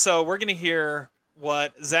 And so we're going to hear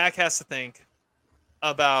what Zach has to think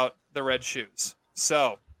about The Red Shoes.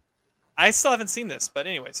 So I still haven't seen this, but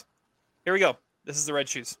anyways, here we go. This is The Red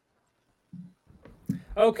Shoes.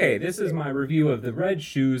 Okay, this is my review of The Red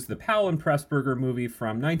Shoes, the Powell and Pressburger movie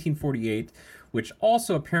from 1948, which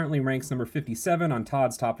also apparently ranks number 57 on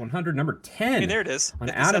Todd's Top 100, number 10 Hey, there it is. on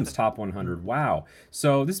 57. Adam's Top 100. Wow.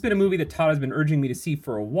 So this has been a movie that Todd has been urging me to see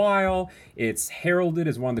for a while. It's heralded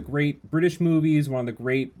as one of the great British movies, one of the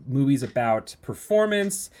great movies about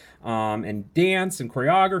performance and dance and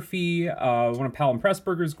choreography. One of Powell and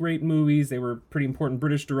Pressburger's great movies. They were pretty important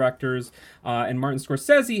British directors. And Martin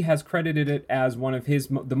Scorsese has credited it as one of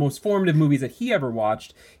the most formative movies that he ever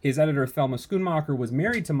watched. His editor, Thelma Schoonmaker, was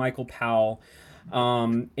married to Michael Powell.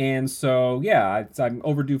 And so, yeah, I'm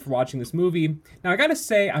overdue for watching this movie. Now, I gotta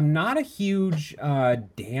say, I'm not a huge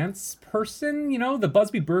dance person. You know, the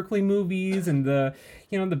Busby Berkeley movies and the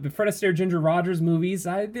Fred Astaire, Ginger Rogers movies,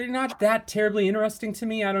 they're not that terribly interesting to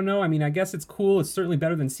me. I don't know. I mean, I guess it's cool. It's certainly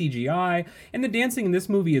better than CGI. And the dancing in this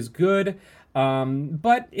movie is good,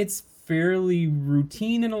 but it's fairly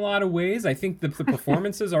routine in a lot of ways. I think the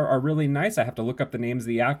performances are really nice. I have to look up the names of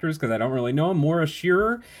the actors because I don't really know them. Maura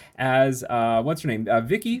Shearer as, what's her name?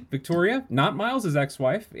 Victoria, not Miles'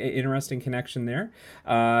 ex-wife. Interesting connection there.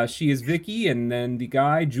 She is Vicky, and then the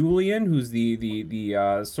guy, Julian, who's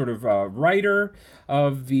the sort of writer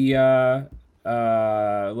of the...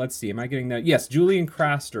 let's see, am I getting that? Yes, Julian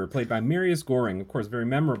Craster, played by Marius Goring, of course, very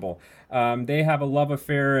memorable. They have a love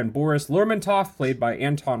affair, and Boris Lermontov, played by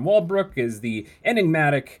Anton Walbrook, is the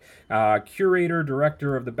enigmatic curator,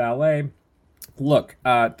 director of the ballet. Look,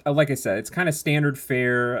 like I said, it's kind of standard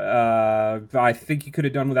fare. I think you could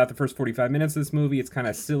have done without the first 45 minutes of this movie. It's kind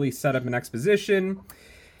of silly setup and exposition.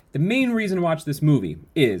 The main reason to watch this movie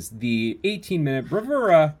is the 18-minute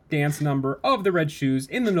bravura dance number of the Red Shoes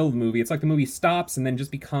in the middle of the movie. It's like the movie stops and then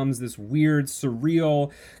just becomes this weird,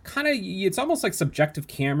 surreal, kind of, it's almost like subjective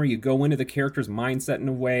camera. You go into the character's mindset in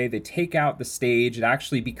a way. They take out the stage. It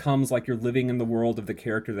actually becomes like you're living in the world of the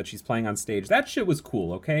character that she's playing on stage. That shit was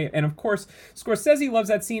cool, okay? And of course, Scorsese loves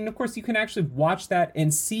that scene. Of course, you can actually watch that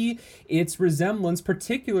and see its resemblance,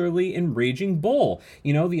 particularly in Raging Bull.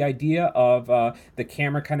 You know, the idea of the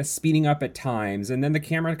camera kind of speeding up at times, and then the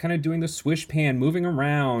camera kind of doing the swish pan, moving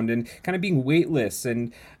around, and kind of being weightless.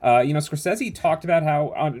 And Scorsese talked about how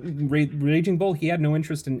on Raging Bull he had no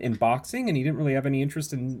interest in boxing, and he didn't really have any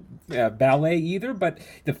interest in ballet either. But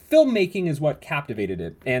the filmmaking is what captivated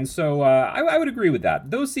it, and so I would agree with that.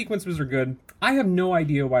 Those sequences are good. I have no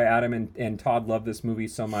idea why Adam and Todd love this movie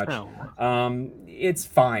so much. It's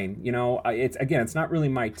fine, you know. It's not really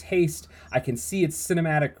my taste. I can see its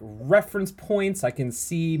cinematic reference points. I can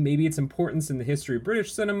see maybe its importance in the history of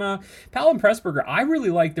British cinema. Powell and Pressburger, I really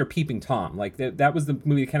like their Peeping Tom. Like that was the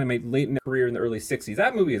movie that kind of made late in their career in the early 60s.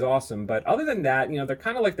 That movie is awesome. But other than that, you know, they're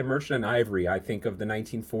kind of like the Merchant and Ivory, I think, of the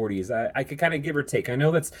 1940s. I could kind of give or take. I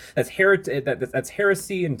know that's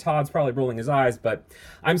heresy, and Todd's probably rolling his eyes, but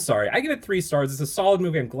I'm sorry. I give it 3 stars. It's a solid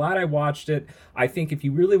movie. I'm glad I watched it. I think if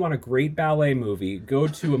you really want a great ballet movie, go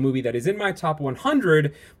to a movie that is in my top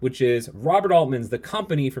 100, which is Robert Altman's The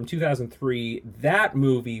Company from 2003. That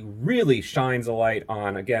movie really shines a light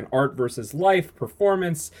on, again, art versus life,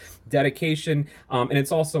 performance, dedication, and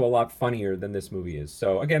it's also a lot funnier than this movie is.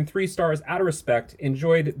 So again, 3 stars out of respect.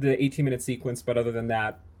 Enjoyed the 18-minute sequence, but other than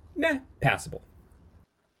that, passable.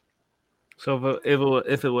 So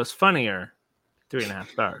if it was funnier,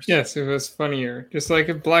 3.5 stars. Yes, it was funnier. Just like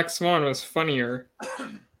if Black Swan was funnier,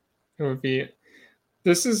 it would be.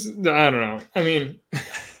 This is, I don't know. I mean,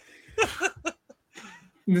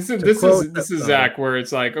 this is Zach, where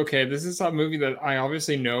it's like, okay, this is a movie that I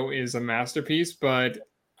obviously know is a masterpiece, but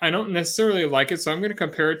I don't necessarily like it. So I'm going to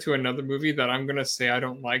compare it to another movie that I'm going to say I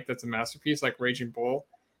don't like that's a masterpiece, like Raging Bull,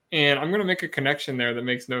 and I'm going to make a connection there that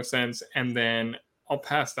makes no sense, and then I'll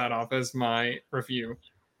pass that off as my review.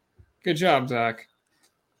 Good job, Zach.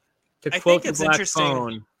 To quote the Black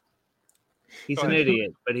Phone, he's an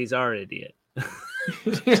idiot, but he's our idiot.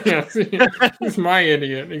 Yeah, he's my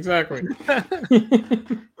idiot. Exactly.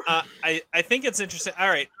 I think it's interesting. All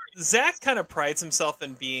right, Zach kind of prides himself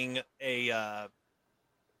in being a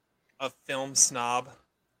film snob,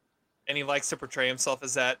 and he likes to portray himself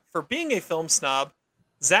as that. For being a film snob,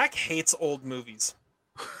 Zach hates old movies.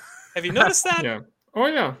 Have you noticed that? Yeah. Oh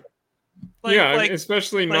yeah.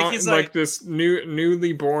 Especially not like this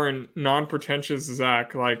newly born, non-pretentious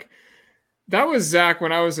Zach. Like that was Zach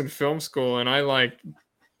when I was in film school, and I liked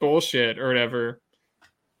bullshit or whatever.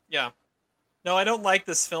 Yeah. No, I don't like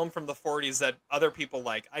this film from the 40s that other people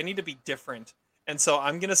like. I need to be different, and so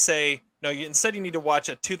I'm gonna say no. Instead, you need to watch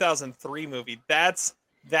a 2003 movie. That's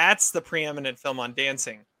the preeminent film on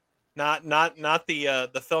dancing, not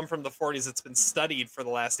the film from the 40s that's been studied for the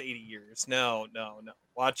last 80 years. No.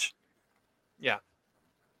 Watch. Yeah.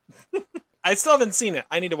 I still haven't seen it.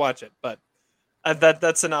 I need to watch it, but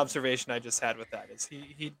that's an observation I just had with that. Is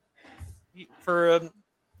he for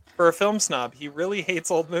a film snob, he really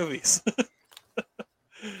hates old movies.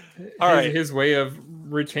 All right. His way of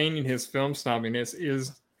retaining his film snobbiness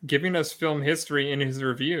is giving us film history in his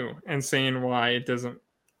review and saying why it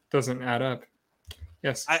doesn't add up.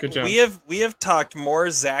 Yes, good job. We have talked more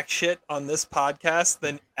Zach shit on this podcast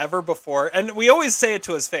than ever before, and we always say it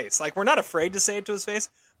to his face. Like, we're not afraid to say it to his face,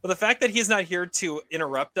 but the fact that he's not here to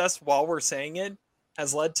interrupt us while we're saying it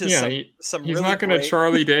has led to some. He's really not going to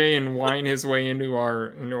Charlie Day and whine his way into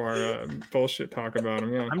our bullshit talk about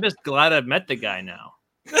him. Yeah. I'm just glad I've met the guy now.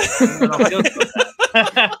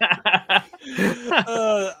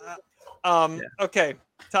 Okay,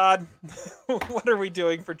 Todd, what are we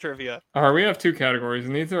doing for trivia? All right, we have 2 categories,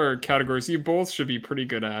 and these are categories you both should be pretty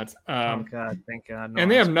good at. Oh God, thank God! No, and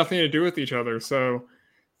they have nothing to do with each other. So,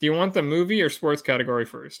 do you want the movie or sports category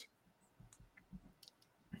first?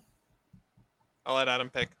 I'll let Adam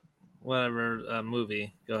pick. Whatever,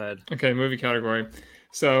 movie. Go ahead. Okay, movie category.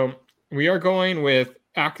 So we are going with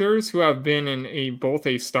actors who have been in both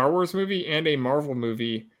a Star Wars movie and a Marvel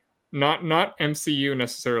movie. Not MCU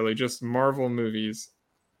necessarily, just Marvel movies.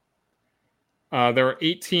 There are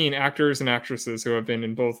 18 actors and actresses who have been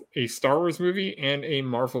in both a Star Wars movie and a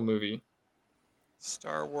Marvel movie.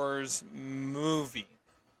 Star Wars movie.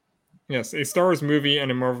 Yes, a Star Wars movie and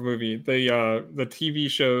a Marvel movie. The TV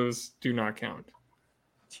shows do not count.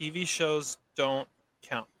 TV shows don't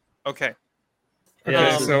count. Okay.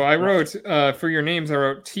 Okay, so I wrote, for your names, I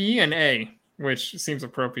wrote T and A, which seems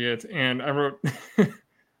appropriate. And I wrote,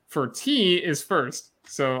 for T is first.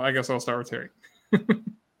 So I guess I'll start with Terry.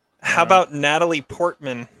 How about Natalie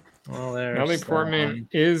Portman? Well, there's Natalie Portman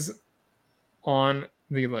is on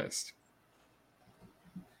the list.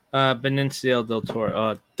 Benicio del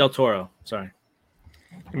Toro. Del Toro. Sorry.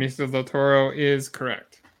 Benicio del Toro is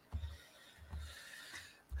correct.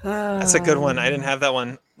 That's a good one. I didn't have that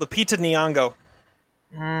one. Lupita Nyong'o.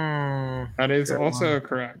 That is also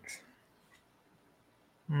correct.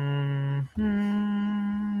 You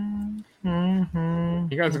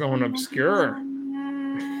guys are going obscure.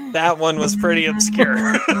 That one was pretty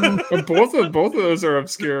obscure. But both of those are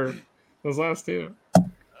obscure. Those last two.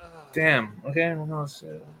 Damn. Okay. Well, no,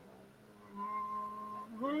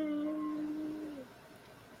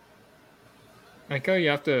 Like how you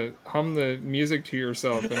have to hum the music to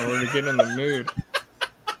yourself in order to get in the mood.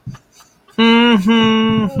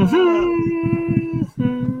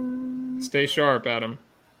 Stay sharp, Adam.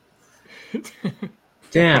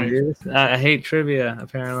 Damn, dude. I hate trivia,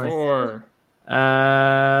 apparently. 4.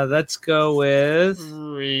 Let's go with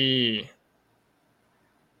 3.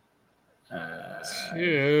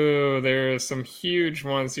 2. There are some huge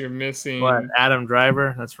ones you're missing. What? Adam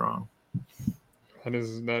Driver? That's wrong. That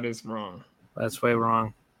is wrong. That's way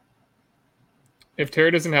wrong. If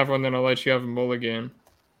Terry doesn't have one, then I'll let you have a mulligan.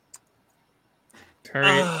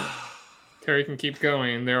 Terry can keep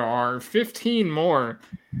going. There are 15 more,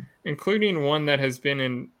 including one that has been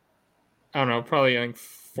in, I don't know, probably like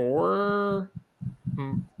 4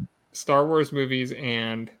 Star Wars movies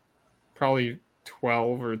and probably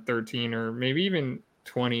 12 or 13 or maybe even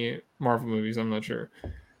 20 Marvel movies. I'm not sure.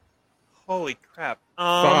 Holy crap.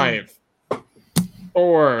 5.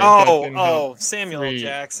 4. Samuel 3.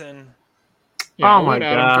 Jackson. Yeah, oh my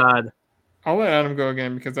God. I'll let Adam go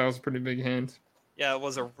again because that was a pretty big hint. Yeah, that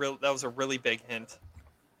was a really big hint.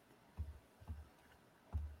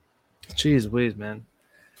 Jeez Louise, man.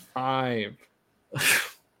 5. 4.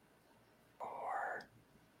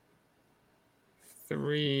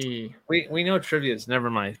 3. We know trivia is never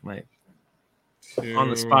my 2. on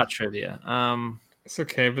the spot trivia. It's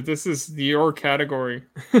okay, but this is your category.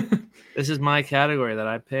 This is my category that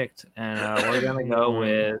I picked, and we're gonna go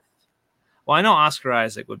with. Well, I know Oscar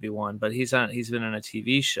Isaac would be one, but he's been in a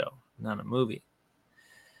TV show, not a movie.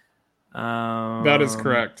 That is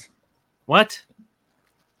correct. What?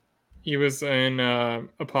 He was in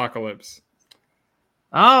Apocalypse.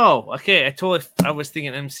 Oh, okay. I was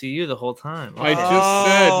thinking MCU the whole time. Okay.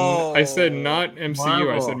 I said not MCU.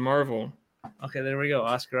 Marvel. I said Marvel. Okay, there we go.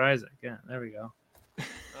 Oscar Isaac. Yeah, there we go.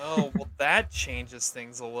 Oh, well, that changes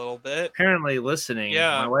things a little bit. Apparently listening.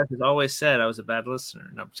 Yeah. My wife has always said I was a bad listener.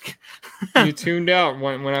 No, I'm just kidding. You tuned out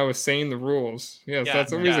when I was saying the rules. Yes, Yeah,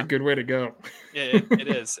 that's always yeah. a good way to go. Yeah, it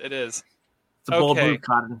is. It is. It's a bold move,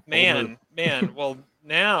 Cotton. Man. Well,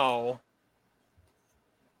 now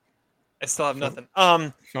I still have nothing.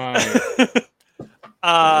 5. 4.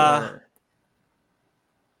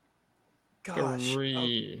 Gosh.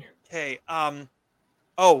 3. Okay. No,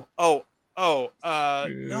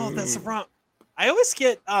 that's wrong. I always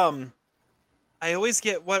get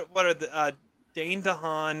what are the Dane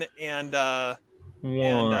DeHaan and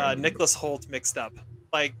Nicholas Hoult mixed up.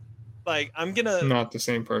 Like I'm gonna Not the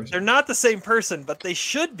same person. They're not the same person, but they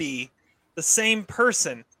should be the same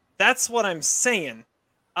person. That's what I'm saying.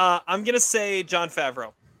 I'm gonna say Jon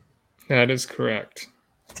Favreau. That is correct.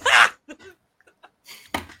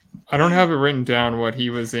 I don't have it written down what he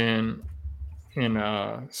was in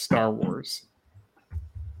Star Wars.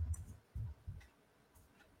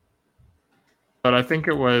 But I think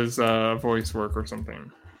it was voice work or something.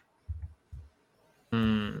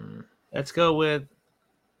 Let's go with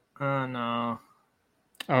no.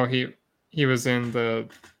 Oh, he was in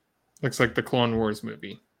looks like the Clone Wars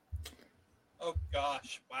movie. Oh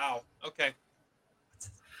gosh! Wow. Okay.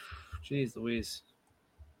 Jeez Louise.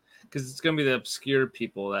 Because it's going to be the obscure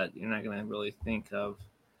people that you're not going to really think of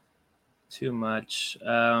too much.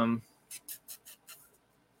 Andy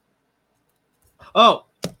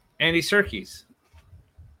Serkis.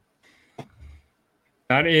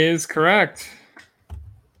 That is correct.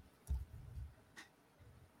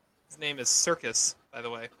 His name is Serkis, by the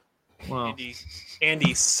way. Wow. Andy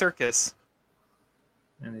Serkis.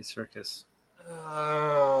 Andy Serkis.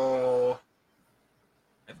 Oh.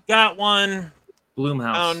 I've got one.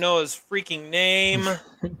 Blumhouse. I don't know his freaking name.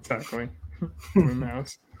 Exactly.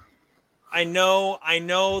 Blumhouse. I know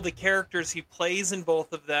the characters he plays in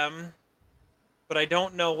both of them, but I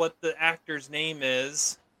don't know what the actor's name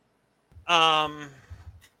is. Oh,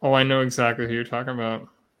 I know exactly who you're talking about.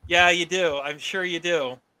 Yeah, you do. I'm sure you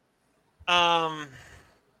do. Can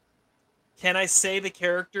I say the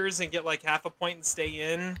characters and get like half a point and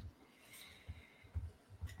stay in?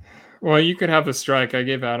 Well, you could have a strike. I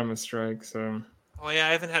gave Adam a strike, so. Oh yeah,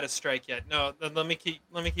 I haven't had a strike yet. No, let me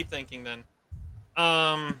keep thinking then.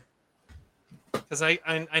 Because I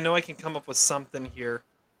know I can come up with something here.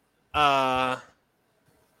 Oh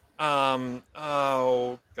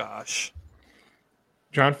gosh.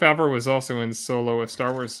 Jon Favreau was also in Solo: A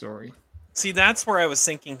Star Wars Story. See, that's where I was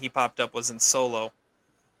thinking he popped up, was in Solo.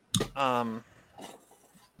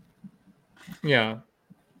 Yeah.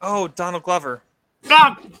 Oh, Donald Glover.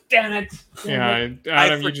 Oh, damn it! Yeah,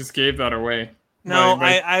 Adam, you just gave that away. No,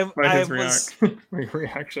 by his was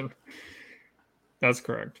reaction. That's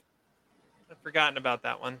correct. I've forgotten about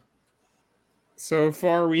that one. So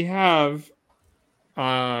far, we have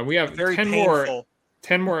Very 10 painful.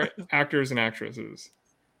 more actors and actresses.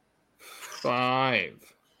 5,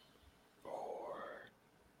 4,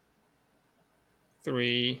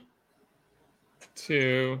 3,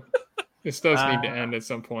 2. This does need to end at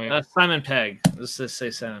some point. Simon Pegg. Let's just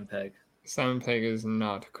say Simon Pegg. Simon Pegg is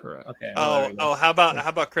not correct. Okay. Oh, how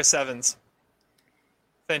about Chris Evans?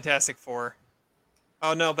 Fantastic Four.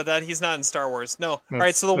 Oh no, but he's not in Star Wars. No. All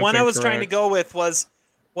right, so the one I was trying to go with was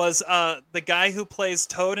the guy who plays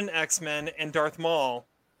Toad in X-Men and Darth Maul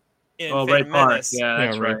in Ray Phantom Park. Menace. Yeah,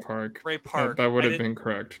 that's Ray right. Park. Ray Park. That would have been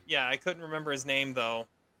correct. Yeah, I couldn't remember his name though.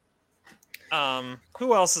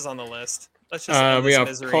 Who else is on the list? Let's just end we this have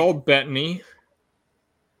misery. Paul Bettany,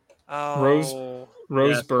 Oh,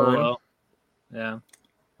 Rose Byrne. Solo. Yeah.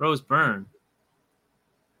 Rose Byrne.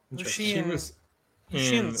 who's she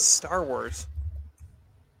in Star Wars?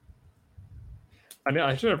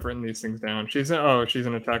 I should have written these things down. She's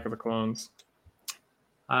in Attack of the Clones.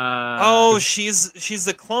 She's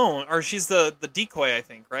the clone, or she's the decoy, I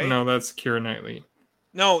think, right? No, that's Keira Knightley.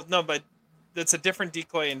 No, but it's a different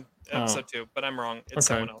decoy in episode 2. But I'm wrong. It's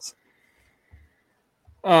someone else.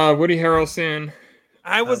 Woody Harrelson.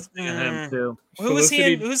 I was him too. Who's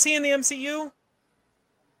he in the MCU?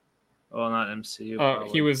 Oh, not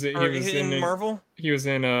MCU. He was in Marvel. He was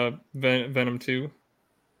in Venom 2.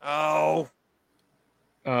 Oh.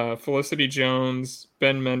 Felicity Jones,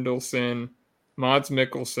 Ben Mendelsohn, Mads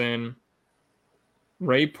Mikkelsen,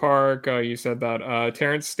 Ray Park. You said that.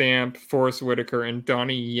 Terrence Stamp, Forrest Whitaker, and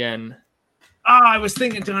Donnie Yen. I was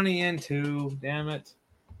thinking Donnie Yen too. Damn it.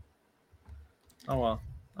 Oh well.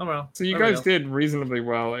 So you guys did reasonably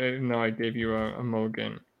well, even though I gave you a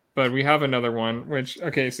mulligan. But we have another one,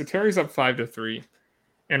 so Terry's up 5-3.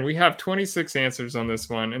 And we have 26 answers on this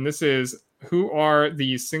one. And this is, who are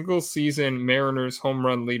the single season Mariners home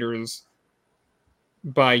run leaders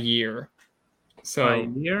by year? So by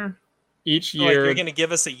year? Each year. Like you're going to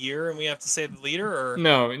give us a year and we have to say the leader? Or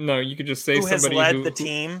No, you could just say who somebody has led the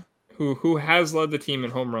team. Who has led the team in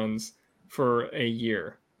home runs for a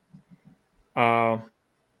year.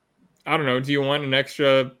 I don't know. Do you want an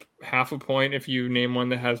extra half a point if you name one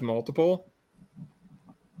that has multiple?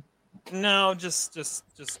 No, just go.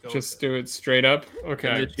 Just do it straight up.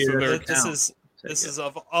 Okay. So this is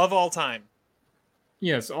of all time.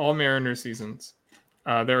 Yes, all Mariner seasons.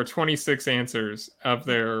 There are 26 answers of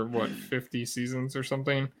their 50 seasons or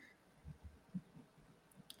something.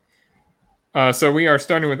 So we are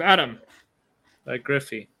starting with Adam.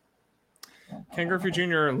 Griffey. Ken Griffey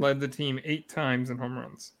Jr. led the team 8 times in home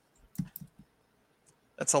runs.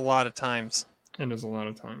 That's a lot of times. It is a lot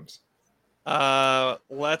of times.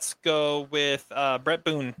 Let's go with Brett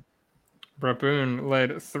Boone. Brett Boone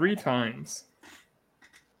led 3 times.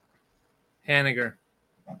 Haniger.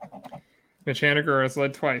 Mitch Haniger has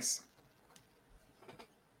led twice.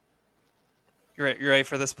 You ready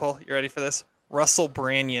for this, Paul? You ready for this? Russell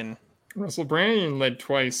Branyan. Russell Branyan led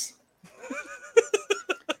twice.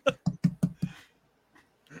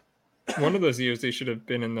 One of those years they should have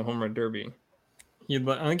been in the home run derby.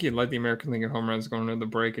 I think he led the American League in home runs going into the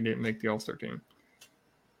break and didn't make the All-Star team.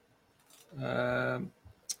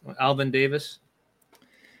 Alvin Davis.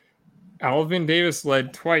 Alvin Davis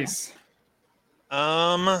led twice.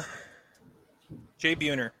 Jay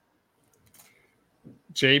Buhner.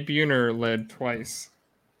 Jay Buhner led twice.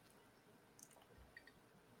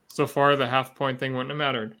 So far, the half-point thing wouldn't have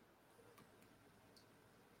mattered.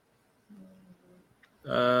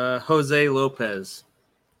 Jose Lopez.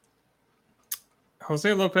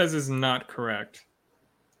 Jose Lopez is not correct.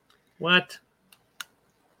 What?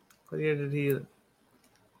 What year did he?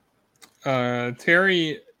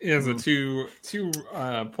 Terry is a two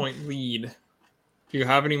point lead. Do you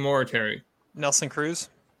have any more, Terry? Nelson Cruz.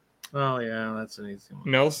 Oh yeah, that's an easy one.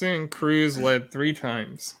 Nelson Cruz led 3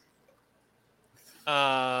 times.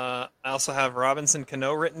 I also have Robinson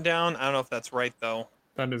Cano written down. I don't know if that's right though.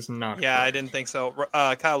 That is not. Yeah, correct. I didn't think so.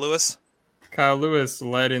 Kyle Lewis. Kyle Lewis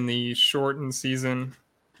led in the shortened season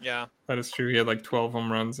Yeah. That is true. He had like 12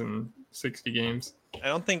 home runs in 60 games. I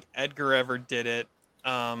don't think Edgar ever did it.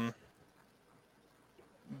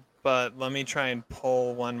 But let me try and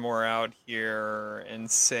pull one more out here and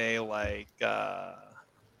say like I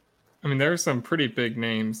mean, there are some pretty big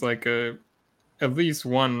names, like at least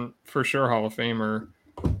one for sure Hall of Famer.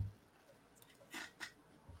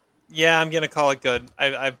 Yeah, I'm gonna call it good.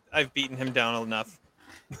 I've beaten him down enough.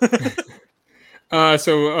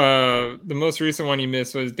 So the most recent one you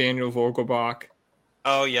missed was Daniel Vogelbach.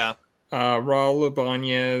 Oh yeah. Raul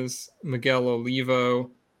Ibanez, Miguel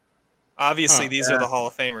Olivo. Obviously, these are the Hall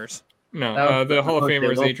of Famers. No, the Hall of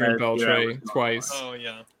Famer is Adrian Beltre twice. Oh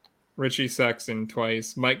yeah. Richie Sexton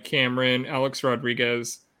twice. Mike Cameron, Alex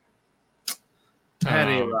Rodriguez. I had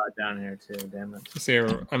A-Rod down here too. Damn it.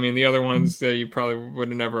 So, I mean, the other ones that you probably would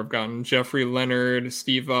have never have gotten: Jeffrey Leonard,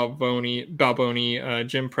 Steve Balboni,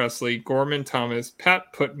 Jim Presley, Gorman Thomas,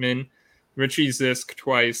 Pat Putman, Richie Zisk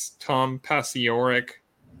twice, Tom Paciorek,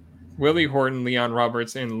 Willie Horton, Leon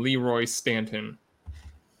Roberts, and Leroy Stanton.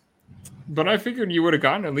 But I figured you would have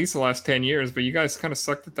gotten at least the last 10 years, but you guys kind of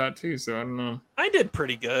sucked at that too, so I don't know. I did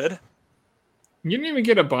pretty good. You didn't even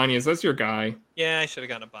get Ibanez. That's your guy. Yeah, I should have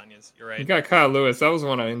gotten Ibanez. You're right. You got Kyle Lewis. That was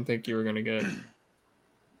one I didn't think you were going to get.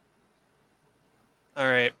 All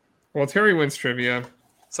right. Well, Terry wins trivia.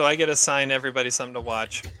 So I get to assign everybody something to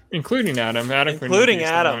watch. Including Adam. Including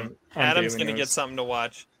Adam. Adam's going to get something to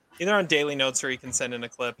watch. Either on Daily Notes or he can send in a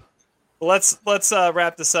clip. Well, let's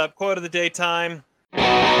wrap this up. Quote of the day time.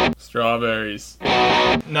 Strawberries.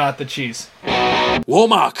 Not the cheese.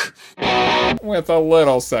 Womack. With a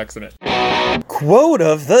little sex in it. Quote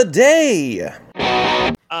of the day.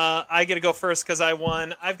 I get to go first because I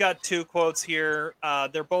won. I've got two quotes here.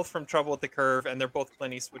 They're both from Trouble with the Curve, and they're both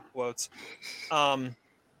Clint Eastwood quotes.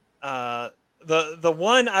 The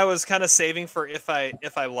one I was kind of saving for if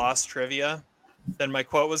I lost trivia, then my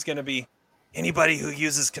quote was going to be, "Anybody who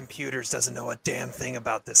uses computers doesn't know a damn thing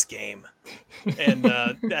about this game," and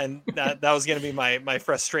that was going to be my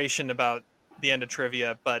frustration about the end of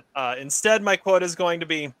trivia. But instead, my quote is going to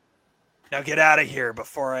be, "Now get out of here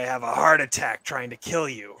before I have a heart attack trying to kill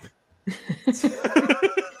you."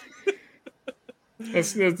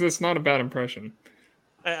 That's not a bad impression.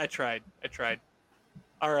 I tried.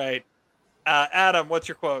 All right, Adam, what's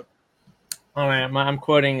your quote? All right, I'm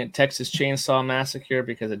quoting Texas Chainsaw Massacre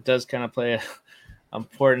because it does kind of play a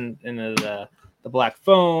important in the Black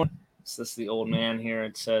Phone. It's this the old man here.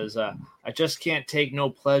 It says, "I just can't take no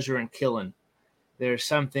pleasure in killing. There's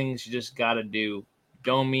some things you just got to do.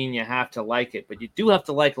 Don't mean you have to like it, but you do have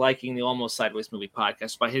to liking the Almost Sideways Movie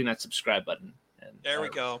Podcast by hitting that subscribe button." And, there we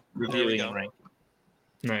go. Reviewing and ranking.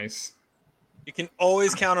 Nice. You can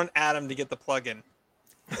always count on Adam to get the plug-in.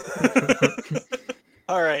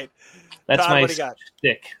 All right. That's Todd, my what do you got?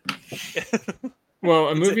 stick. Well,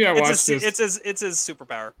 a movie I watched it's his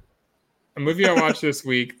superpower. A movie I watched this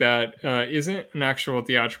week that isn't an actual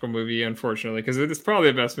theatrical movie, unfortunately, because it's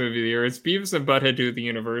probably the best movie of the year. It's Beavis and Butthead Do the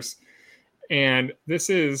Universe. And this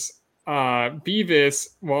is Beavis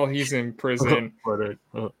while he's in prison.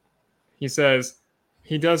 He says,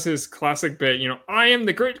 he does his classic bit, "I am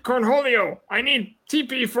the great Cornholio. I need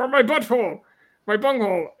TP for my butthole, my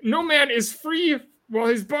bunghole. No man is free while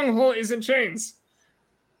his bunghole is in chains."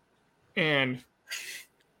 And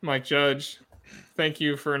Mike Judge, thank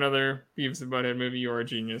you for another Beavis and Butthead movie. You are a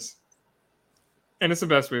genius. And it's the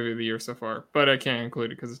best movie of the year so far, but I can't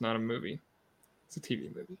include it because it's not a movie. It's a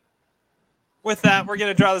TV movie. With that, we're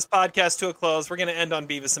going to draw this podcast to a close. We're going to end on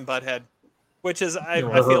Beavis and Butthead, which is, I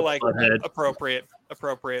feel like, appropriate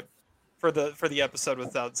for the episode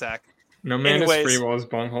without Zach. No man is free while his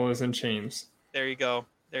bunghole is in chains. There you go.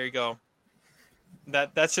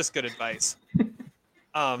 That's just good advice.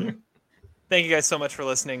 Thank you guys so much for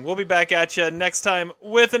listening. We'll be back at you next time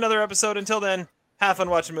with another episode. Until then, have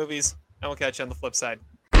fun watching movies, and we'll catch you on the flip side.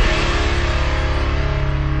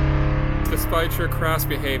 Despite your crass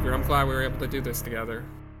behavior, I'm glad we were able to do this together.